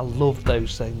 I loved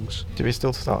those things. Do we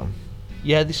still sell them?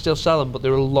 Yeah, they still sell them, but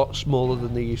they're a lot smaller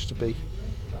than they used to be.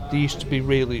 They used to be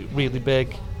really, really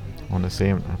big. I want to see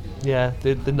them now. Yeah,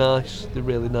 they're nice. They're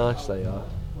really nice. They are.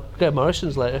 Go to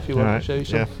Morrison's later if you want Right, to show you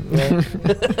some. yeah.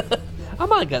 Yeah. I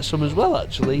might get some as well,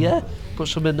 actually. Yeah, put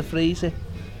some in the freezer.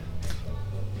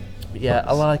 Yeah,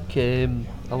 I like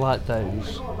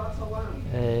those.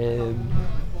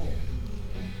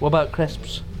 What about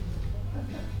crisps?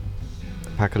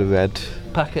 Packet of red.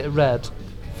 Packet of red.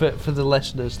 For the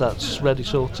listeners, that's ready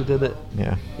sorted, isn't it?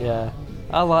 Yeah. Yeah.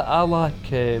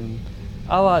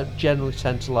 I generally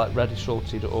tend to like ready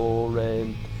salted, or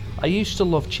I used to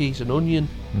love cheese and onion,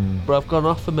 but I've gone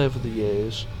off them over the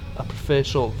years. I prefer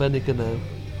salt vinegar now.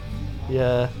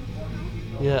 Yeah,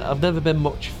 I've never been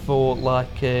much for like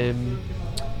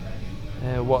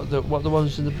what the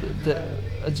ones in the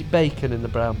is it bacon in the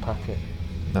brown packet?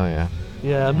 Oh yeah.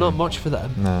 Yeah, I'm not much for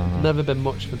them. No. Never been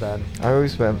much for them. I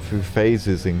always went through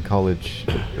phases in college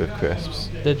of crisps.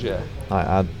 Did you?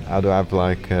 Like I'd have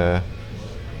like the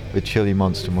chili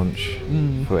Monster Munch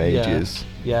for ages.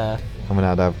 Yeah. And then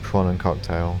I'd have prawn and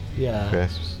cocktail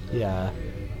crisps. Yeah.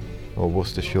 Or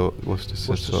Worcestershire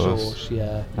sauce.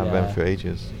 Yeah. Had them for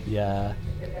ages. Yeah.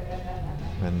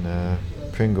 And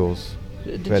Pringles.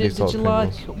 Did Ready you salt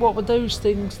like, Pringles. what were those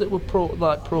things that were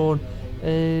like prawn?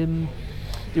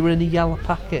 They were in a yellow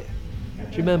packet. Do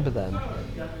you remember them?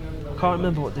 I can't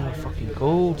remember what they were fucking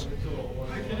called.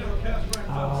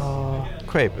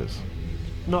 Quavers.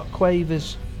 Not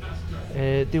Quavers.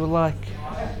 They were like.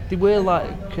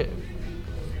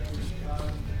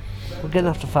 We're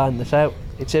gonna have to find this out.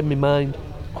 It's in my mind.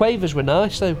 Quavers were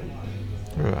nice though.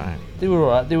 Right. They were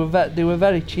alright. They were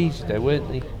very cheesy though, weren't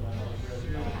they?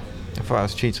 I thought it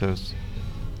was Cheetos.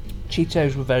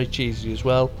 Cheetos were very cheesy as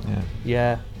well.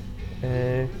 Yeah.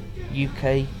 Yeah.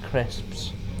 UK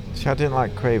crisps. See, I didn't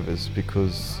like Quavers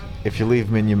because if you leave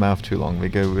them in your mouth too long, they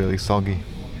go really soggy.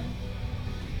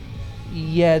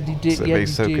 Yeah, they do. So yeah, they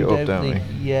soak it up, don't they? they?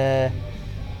 Yeah.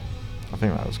 I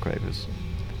think that was Quavers.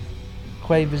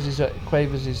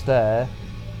 Quavers is there.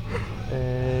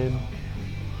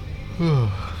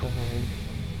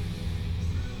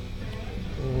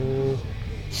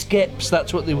 Skips,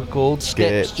 that's what they were called.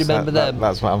 Skips. Do you remember them?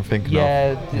 That's what I'm thinking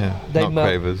yeah, of. Yeah, they not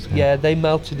Quavers. Yeah, they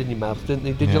melted in your mouth, didn't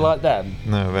they? Did you like them?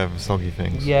 No, they're soggy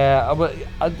things. Yeah,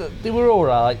 they were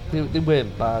alright. They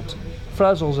weren't bad.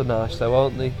 Frazzles are nice though,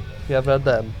 aren't they? You ever had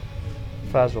them?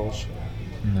 Frazzles.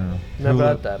 No. Never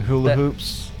had them. Hula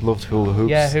hoops. Loved hula hoops.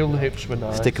 Yeah, hula hoops were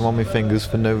nice. Stick them on my fingers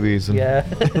for no reason. Yeah.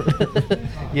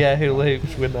 Yeah, hula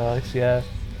hoops were nice, yeah.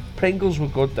 Pringles were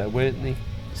good though, weren't they?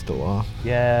 Still are.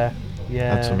 Yeah.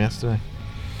 Had some yesterday.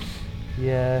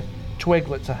 Yeah.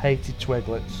 Twiglets, I hated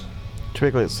Twiglets.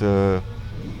 Twiglets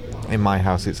in my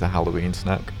house it's a Halloween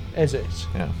snack. Is it?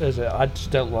 Yeah. Is it? I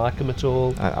just don't like them at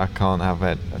all. I can't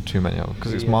have too many of them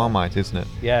because it's Marmite, isn't it?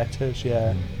 Yeah, it is,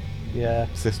 yeah. Yeah.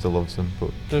 Sister loves them,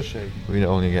 but Does she? we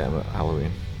only get them at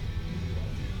Halloween.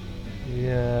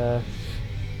 Yeah.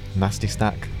 Nasty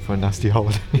snack for a nasty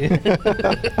holiday.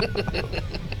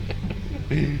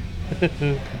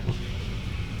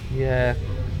 Yeah.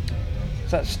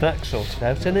 Is that snack sorted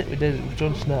out, isn't it? We've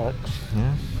done snacks.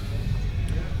 Yeah.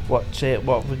 What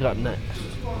have we got next?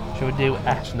 Shall we do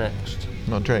S next?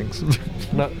 Not drinks.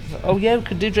 Oh yeah, we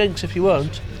could do drinks if you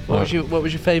want. What was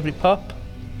your favourite pop?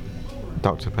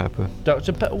 Dr. Pepper.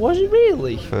 Dr. Pepper. Was it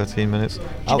really? 13 minutes.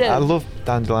 you know- I love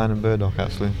Dandelion and Burdock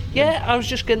actually. Yeah, I was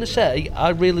just going to say, I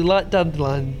really like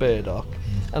Dandelion and Burdock,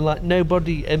 and like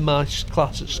nobody in my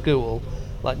class at school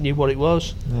like knew what it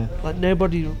was. Yeah. Like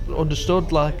nobody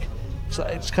understood. Like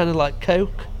it's kind of like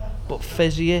Coke, but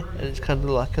fizzier, and it's kind of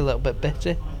like a little bit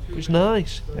bitter. It was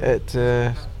nice.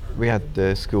 We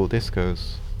had school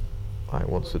discos like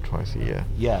once or twice a year.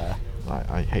 Yeah.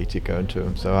 I hated going to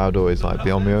them, so I'd always like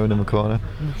be on my own in the corner.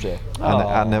 Yeah. And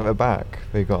I'd never back.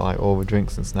 They got like all the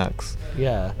drinks and snacks.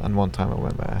 Yeah. And one time I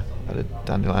went there, I had a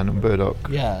Dandelion and Burdock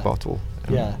bottle.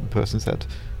 And Yeah. the person said,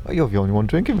 "Oh, you're the only one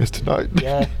drinking this tonight."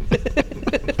 Yeah.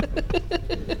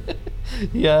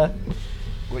 Yeah.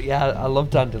 Well, yeah, I love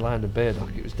Dandelion and Burdock.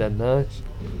 It was dead nice.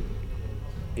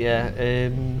 Yeah.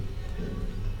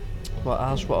 What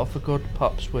else? What other good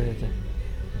pops were there?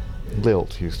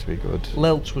 Lilt used to be good.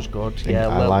 Lilt was good. Yeah,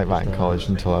 I Lilt liked was that in nice. college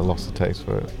until I lost the taste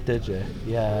for it. Did you?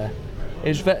 Yeah.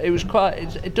 It was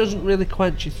quite. It doesn't really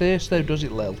quench your thirst though, does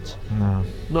it, Lilt? No.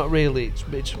 Not really.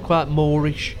 It's quite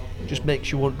moreish. Just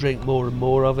makes you want to drink more and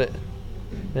more of it.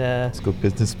 Yeah. It's a good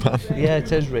business plan. Yeah,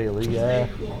 it is really. Yeah.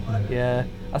 Yeah.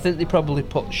 I think they probably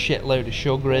put shitload of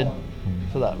sugar in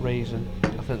for that reason.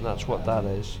 I think that's what that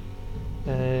is.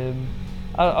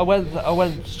 I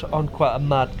went on quite a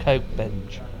mad Coke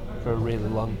binge for a really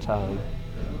long time,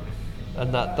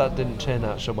 and that didn't turn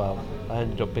out so well. I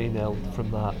ended up being ill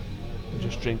from that, and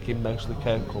just drinking mostly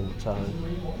Coke all the time.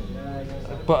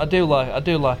 But I do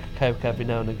like a Coke every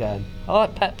now and again. I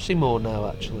like Pepsi more now,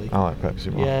 actually. I like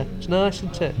Pepsi more. Yeah, it's nice,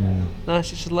 isn't it?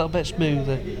 Nice. It's a little bit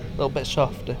smoother, a little bit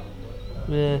softer.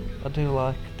 Yeah, I do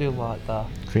like that.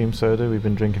 Cream soda, we've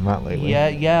been drinking that lately.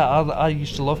 Yeah. I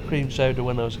used to love cream soda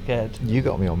when I was a kid. You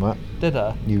got me on that. Did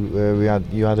I?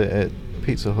 You had it at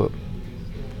Pizza Hut.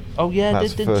 Oh yeah,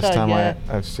 That's the didn't first I? time Yeah.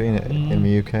 I've seen it in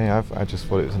the UK. I just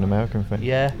thought it was an American thing.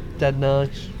 Yeah, dead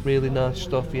nice, really nice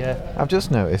stuff. Yeah. I've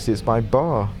just noticed it's by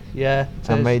Bar. Yeah. It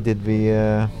And is. they did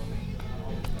the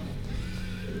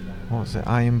what was it?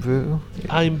 Iron Brew.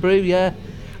 Iron Brew, yeah.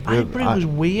 Iron With- Brew was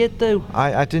weird though.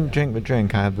 I didn't drink the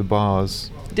drink. I had the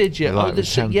bars. Did you? Like the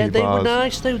yeah, tempeh they were bars.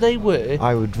 nice though. They were.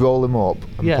 I would roll them up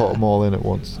and Yeah. put them all in at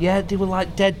once. Yeah, they were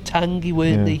like dead tangy,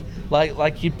 weren't Yeah. they?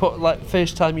 Like you'd put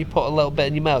first time you put a little bit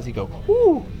in your mouth, you go,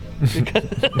 ooh.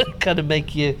 Kind of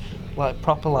make you like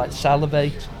proper like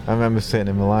salivate. I remember sitting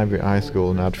in the library at high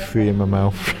school and I had 3 in my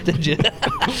mouth. Did you?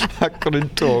 I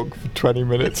couldn't talk for 20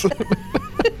 minutes.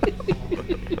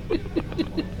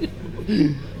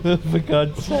 Oh, for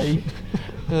God's sake.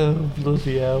 Oh,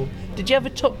 bloody hell. Did you have a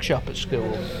tuck shop at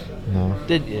school? No.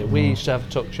 Didn't you? We used to have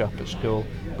a tuck shop at school,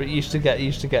 but it used to get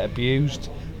abused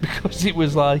because it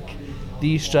was like they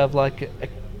used to have like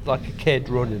a kid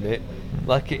running it,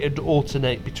 like it'd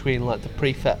alternate between like the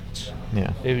prefects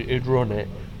Yeah. who'd run it,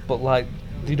 but like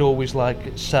they'd always like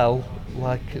sell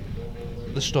like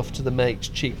the stuff to the mates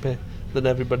cheaper than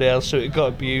everybody else, so it got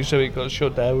abused, so it got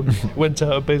shut down, went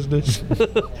out of business,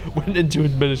 went into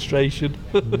administration.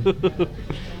 But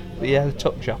yeah, the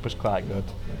tuck shop was quite good.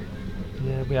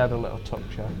 Yeah, we had a little tuck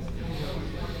shop.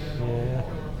 Yeah.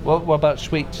 What about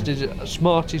sweets?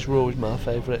 Smarties were always my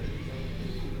favourite.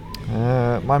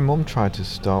 My mum tried to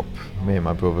stop me and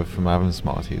my brother from having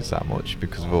Smarties that much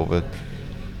because of all the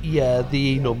Yeah, the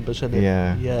E numbers, innit?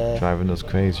 Yeah. driving us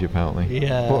crazy apparently.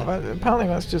 Yeah. But apparently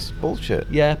that's just bullshit.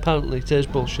 Yeah, apparently it is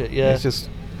bullshit, yeah. It's just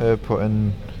her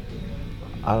putting,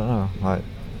 I don't know, like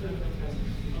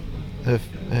I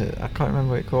can't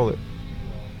remember what you call it.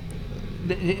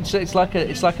 It's like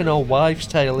an old wives'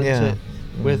 tale, isn't Yeah. it?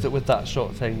 With that sort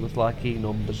of thing, with like E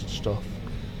numbers and stuff.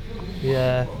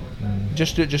 Yeah.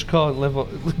 Just can't live up.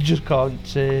 Just can't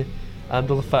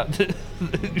handle the fact that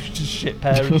it's just shit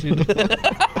parenting.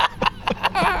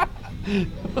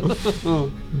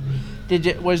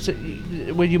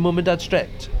 Were your mum and dad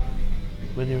strict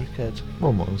when you were a kid?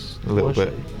 Mum was a little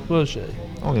bit, Was she?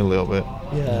 only a little bit.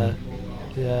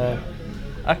 Yeah.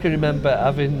 I can remember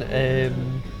having.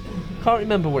 Can't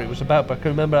remember what it was about, but I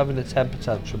can remember having a temper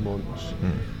tantrum once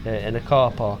in a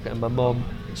car park, and my mum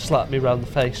slapped me round the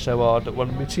face so hard that one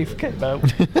of my teeth came out.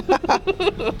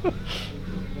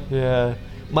 Yeah.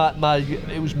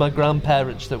 It was my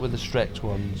grandparents that were the strict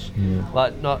ones.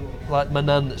 Yeah. Not like my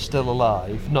nan that's still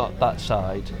alive, not that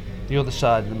side. The other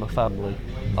side of my family.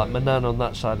 Like my nan on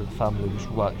that side of the family was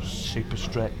like super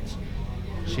strict.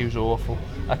 She was awful.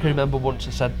 I can remember once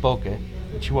I said bugger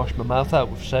and she washed my mouth out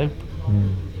with soap.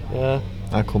 Yeah.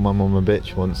 I called my mum a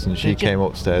bitch once and she Did you? came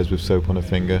upstairs with soap on her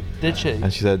finger Did she?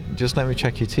 and she said, just let me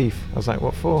check your teeth. I was like,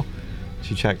 what for?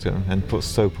 She checked them and put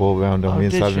soap all around on Oh, the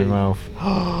did inside of she? my mouth.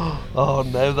 Oh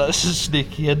no, that's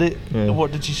sneaky, isn't it? Yeah. And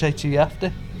what did she say to you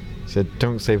after? She said,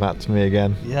 don't say that to me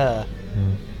again. Yeah.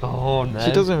 Oh no.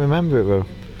 She doesn't remember it though.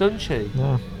 Doesn't she?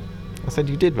 No. I said,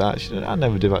 you did that? She said, I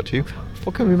never did that to you. I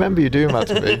fucking remember you doing that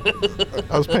to me.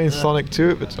 I was playing Sonic 2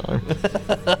 at the time.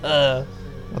 I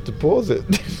had to pause it.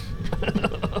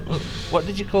 What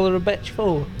did you call her a bitch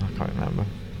for? I can't remember.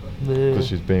 No. Because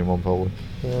she's being one probably.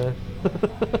 Yeah. It's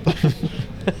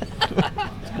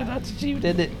a good attitude,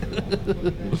 isn't it?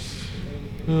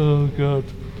 Oh god.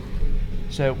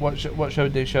 So what shall we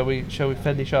do? Shall we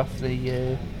finish off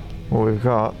the? Well, we've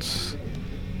got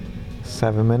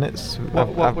 7 minutes.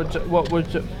 What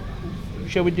would?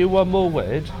 Shall we do one more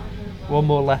word? One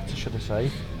more letter, should I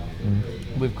say?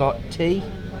 We've got T.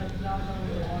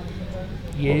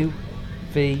 U.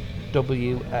 V.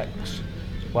 W. X.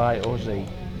 Y or Z.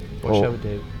 What shall we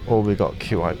do? Or we got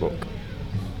QI book.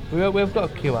 We've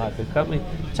got a QI book, haven't we?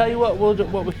 Tell you what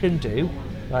we can do.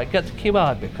 Right, get the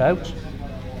QI book out.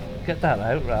 Get that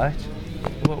out, right.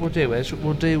 What we'll do is,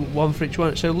 we'll do one for each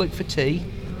one. So look for T.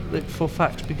 Look for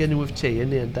facts beginning with T in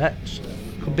the index.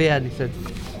 Could be anything.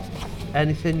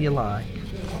 Anything you like.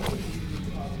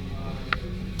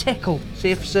 Tickle.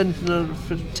 See if there's anything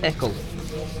for tickle.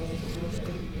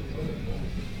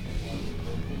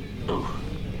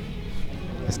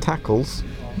 It's tackles.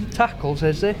 Tackles,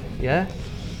 is there? Yeah.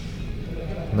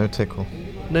 No tickle.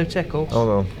 No tickle. Oh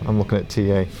no, I'm looking at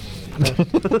TA.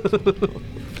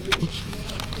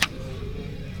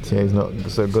 TA's not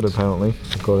so good apparently,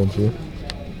 according to you.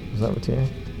 Is that what TA?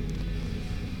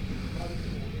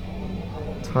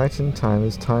 Titan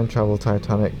Timers, Time Travel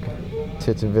Titanic,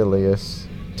 Titivilius,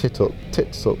 Tits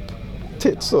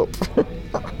Up.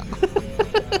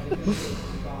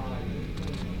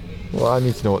 Well, I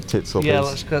need to know what Tits Up is. Yeah,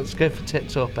 let's go for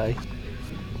Tits Up, eh?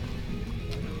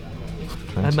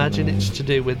 I imagine it's to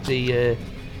do with the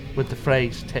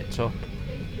phrase tits up.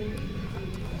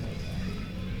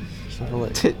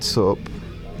 Tits Up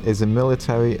is a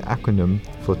military acronym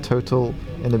for total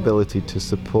inability to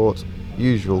support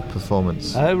usual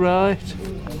performance. Oh right.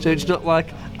 So it's not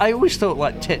like, I always thought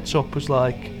like tits up was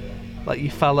like you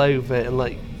fell over and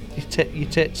like your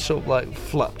tits up like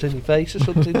flapped in your face or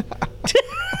something.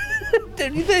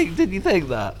 Did you think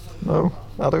that? No,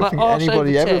 I don't like think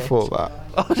anybody ever thought that.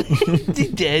 Oh, they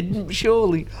did,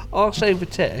 surely. Arse over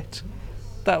tit.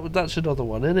 That's another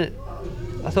one, isn't it?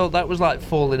 I thought that was like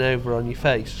falling over on your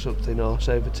face or something, arse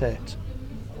over tit.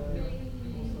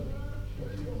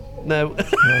 No.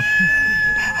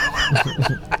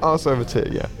 Arse over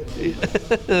tit, yeah.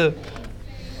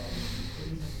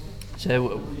 So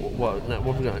what have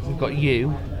we got? We've got you.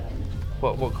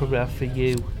 What could we have for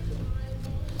you?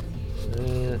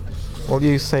 Well,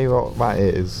 you say what that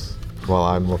is while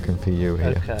I'm looking for you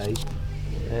here. Okay.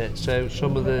 So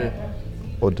some of the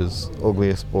Udders,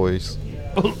 ugliest boys.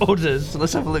 udders.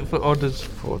 Let's have a look for udders.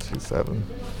 47.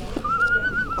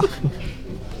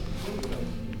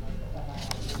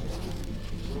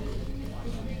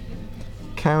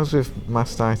 Cows with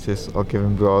mastitis are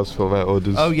given bras for their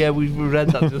udders. Oh yeah, we read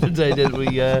that the other day, didn't we?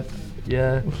 Yeah.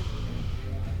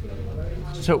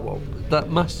 So that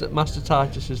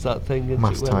mastitis is that thing.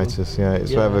 Mastitis, yeah.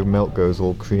 It's where the milk goes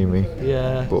all creamy.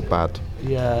 Yeah. But bad.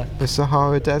 Yeah. The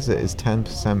Sahara Desert is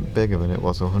 10% bigger than it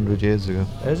was 100 years ago.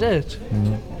 Is it?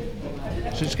 Mm.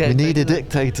 So it's We getting need a bigger.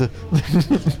 dictator.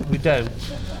 We don't.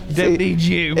 We don't need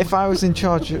you. If I was in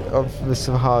charge of the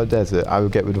Sahara Desert, I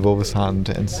would get rid of all the sand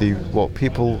and see what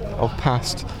people of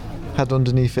past had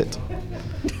underneath it.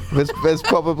 There's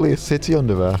probably a city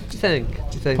under there. Do you think?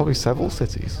 Probably several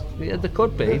cities. Yeah, there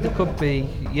could be. There could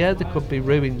be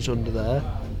ruins under there.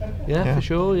 Yeah. For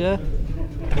sure. Yeah.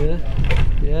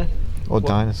 Or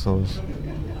dinosaurs.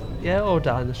 Yeah, or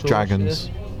dinosaurs. Dragons.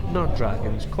 Yeah. Not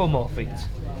dragons. Come off it.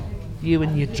 You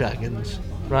and your dragons.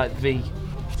 Right, V.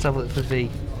 Let's have a look for V.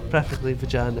 Preferably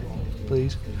vagina,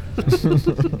 please.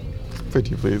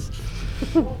 Pretty please.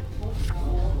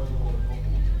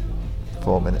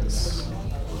 4 minutes.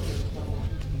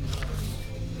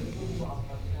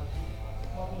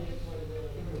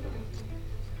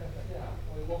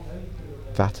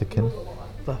 Vatican.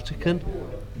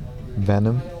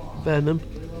 Venom.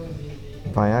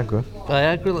 Viagra.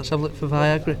 Let's have a look for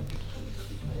Viagra.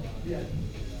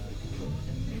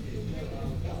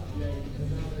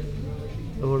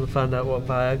 I want to find out what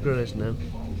Viagra is now.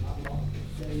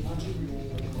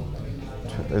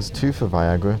 There's 2 for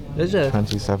Viagra. Is it?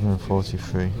 27 and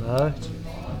 43. Right.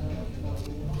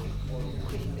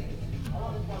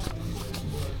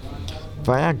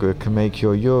 Viagra can make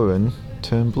your urine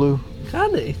turn blue.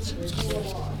 Can it?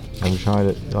 Have you tried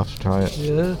it? You'll have to try it.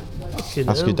 Yeah.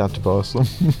 Ask your dad to borrow some.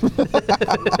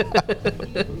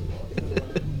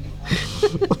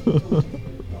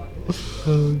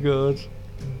 Oh God.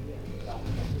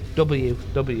 W.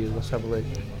 Let's have a look.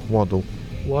 Waddle.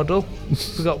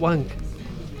 We got wank.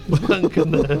 Wank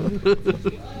in there.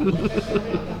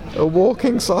 A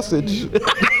walking sausage. Do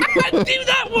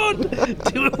that one.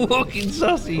 Do a walking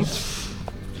sausage.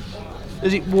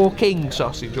 Is it walking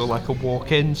sausage or like a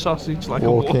walk-in sausage, like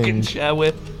Walking. a walk-in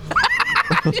shower?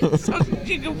 Sausage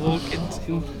you can walk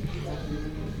into.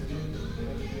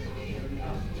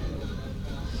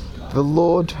 The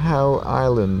Lord Howe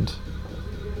Island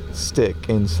stick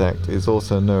insect is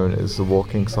also known as the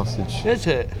walking sausage. Is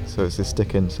it? So it's a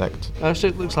stick insect. Oh, so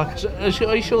it looks like.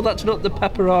 Are you sure that's not the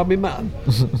Pepper Army Man?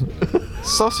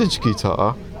 Sausage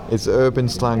guitar is urban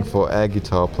slang for air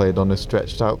guitar played on a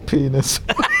stretched out penis.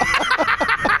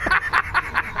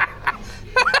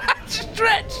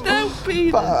 Stretched out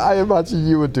penis. I imagine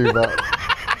you would do that.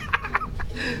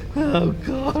 Oh,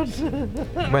 God.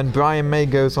 When Brian May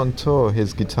goes on tour,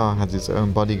 his guitar has its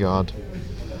own bodyguard.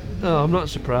 Oh, I'm not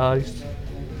surprised.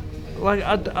 Like,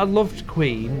 I loved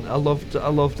Queen. I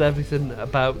loved everything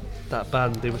about that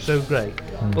band. They were so great.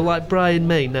 But like Brian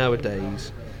May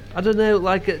nowadays, I don't know.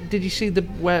 Like, did you see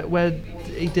where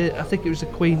he did? I think it was the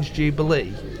Queen's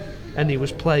Jubilee, and he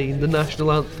was playing the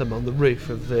national anthem on the roof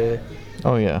of the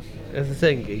Oh yeah. of the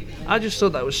thingy. I just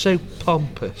thought that was so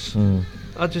pompous.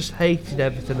 I just hated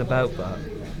everything about that.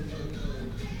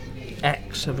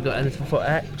 X. Have we got anything for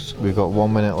X? We've got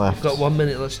 1 minute left. We've got 1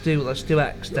 minute. Let's do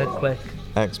X dead quick.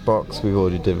 Xbox, we've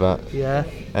already did that. Yeah.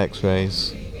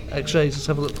 X-rays. X-rays. Let's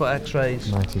have a look for X-rays.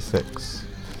 96.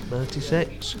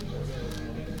 96.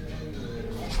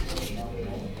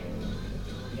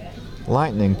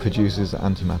 Lightning produces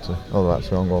antimatter. Oh, that's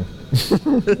the wrong one.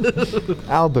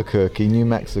 Albuquerque, New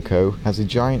Mexico has a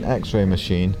giant X-ray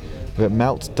machine that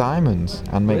melts diamonds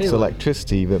and makes Really?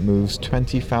 electricity that moves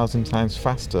 20,000 times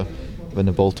faster than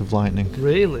a bolt of lightning.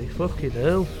 Really? Fucking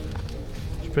hell.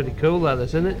 It's pretty cool, that,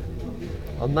 isn't it?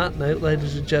 On that note,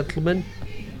 ladies and gentlemen,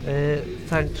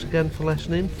 thanks again for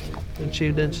listening and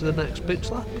tune in to the next Book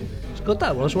Slap. It's good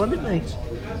that was, wasn't it, mate?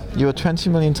 You are 20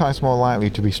 million times more likely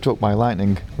to be struck by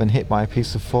lightning than hit by a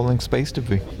piece of falling space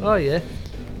debris. Oh, yeah.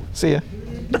 See ya.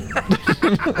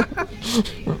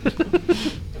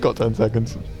 Got 10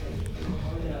 seconds.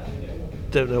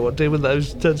 Don't know what to do with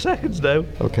those 10 seconds now.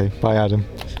 Okay, bye Adam.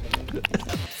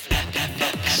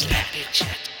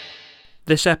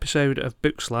 This episode of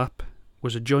Book Slap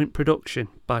was a joint production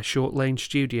by Short Lane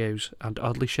Studios and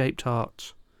Oddly Shaped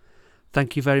Hearts.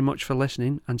 Thank you very much for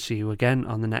listening, and see you again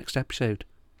on the next episode.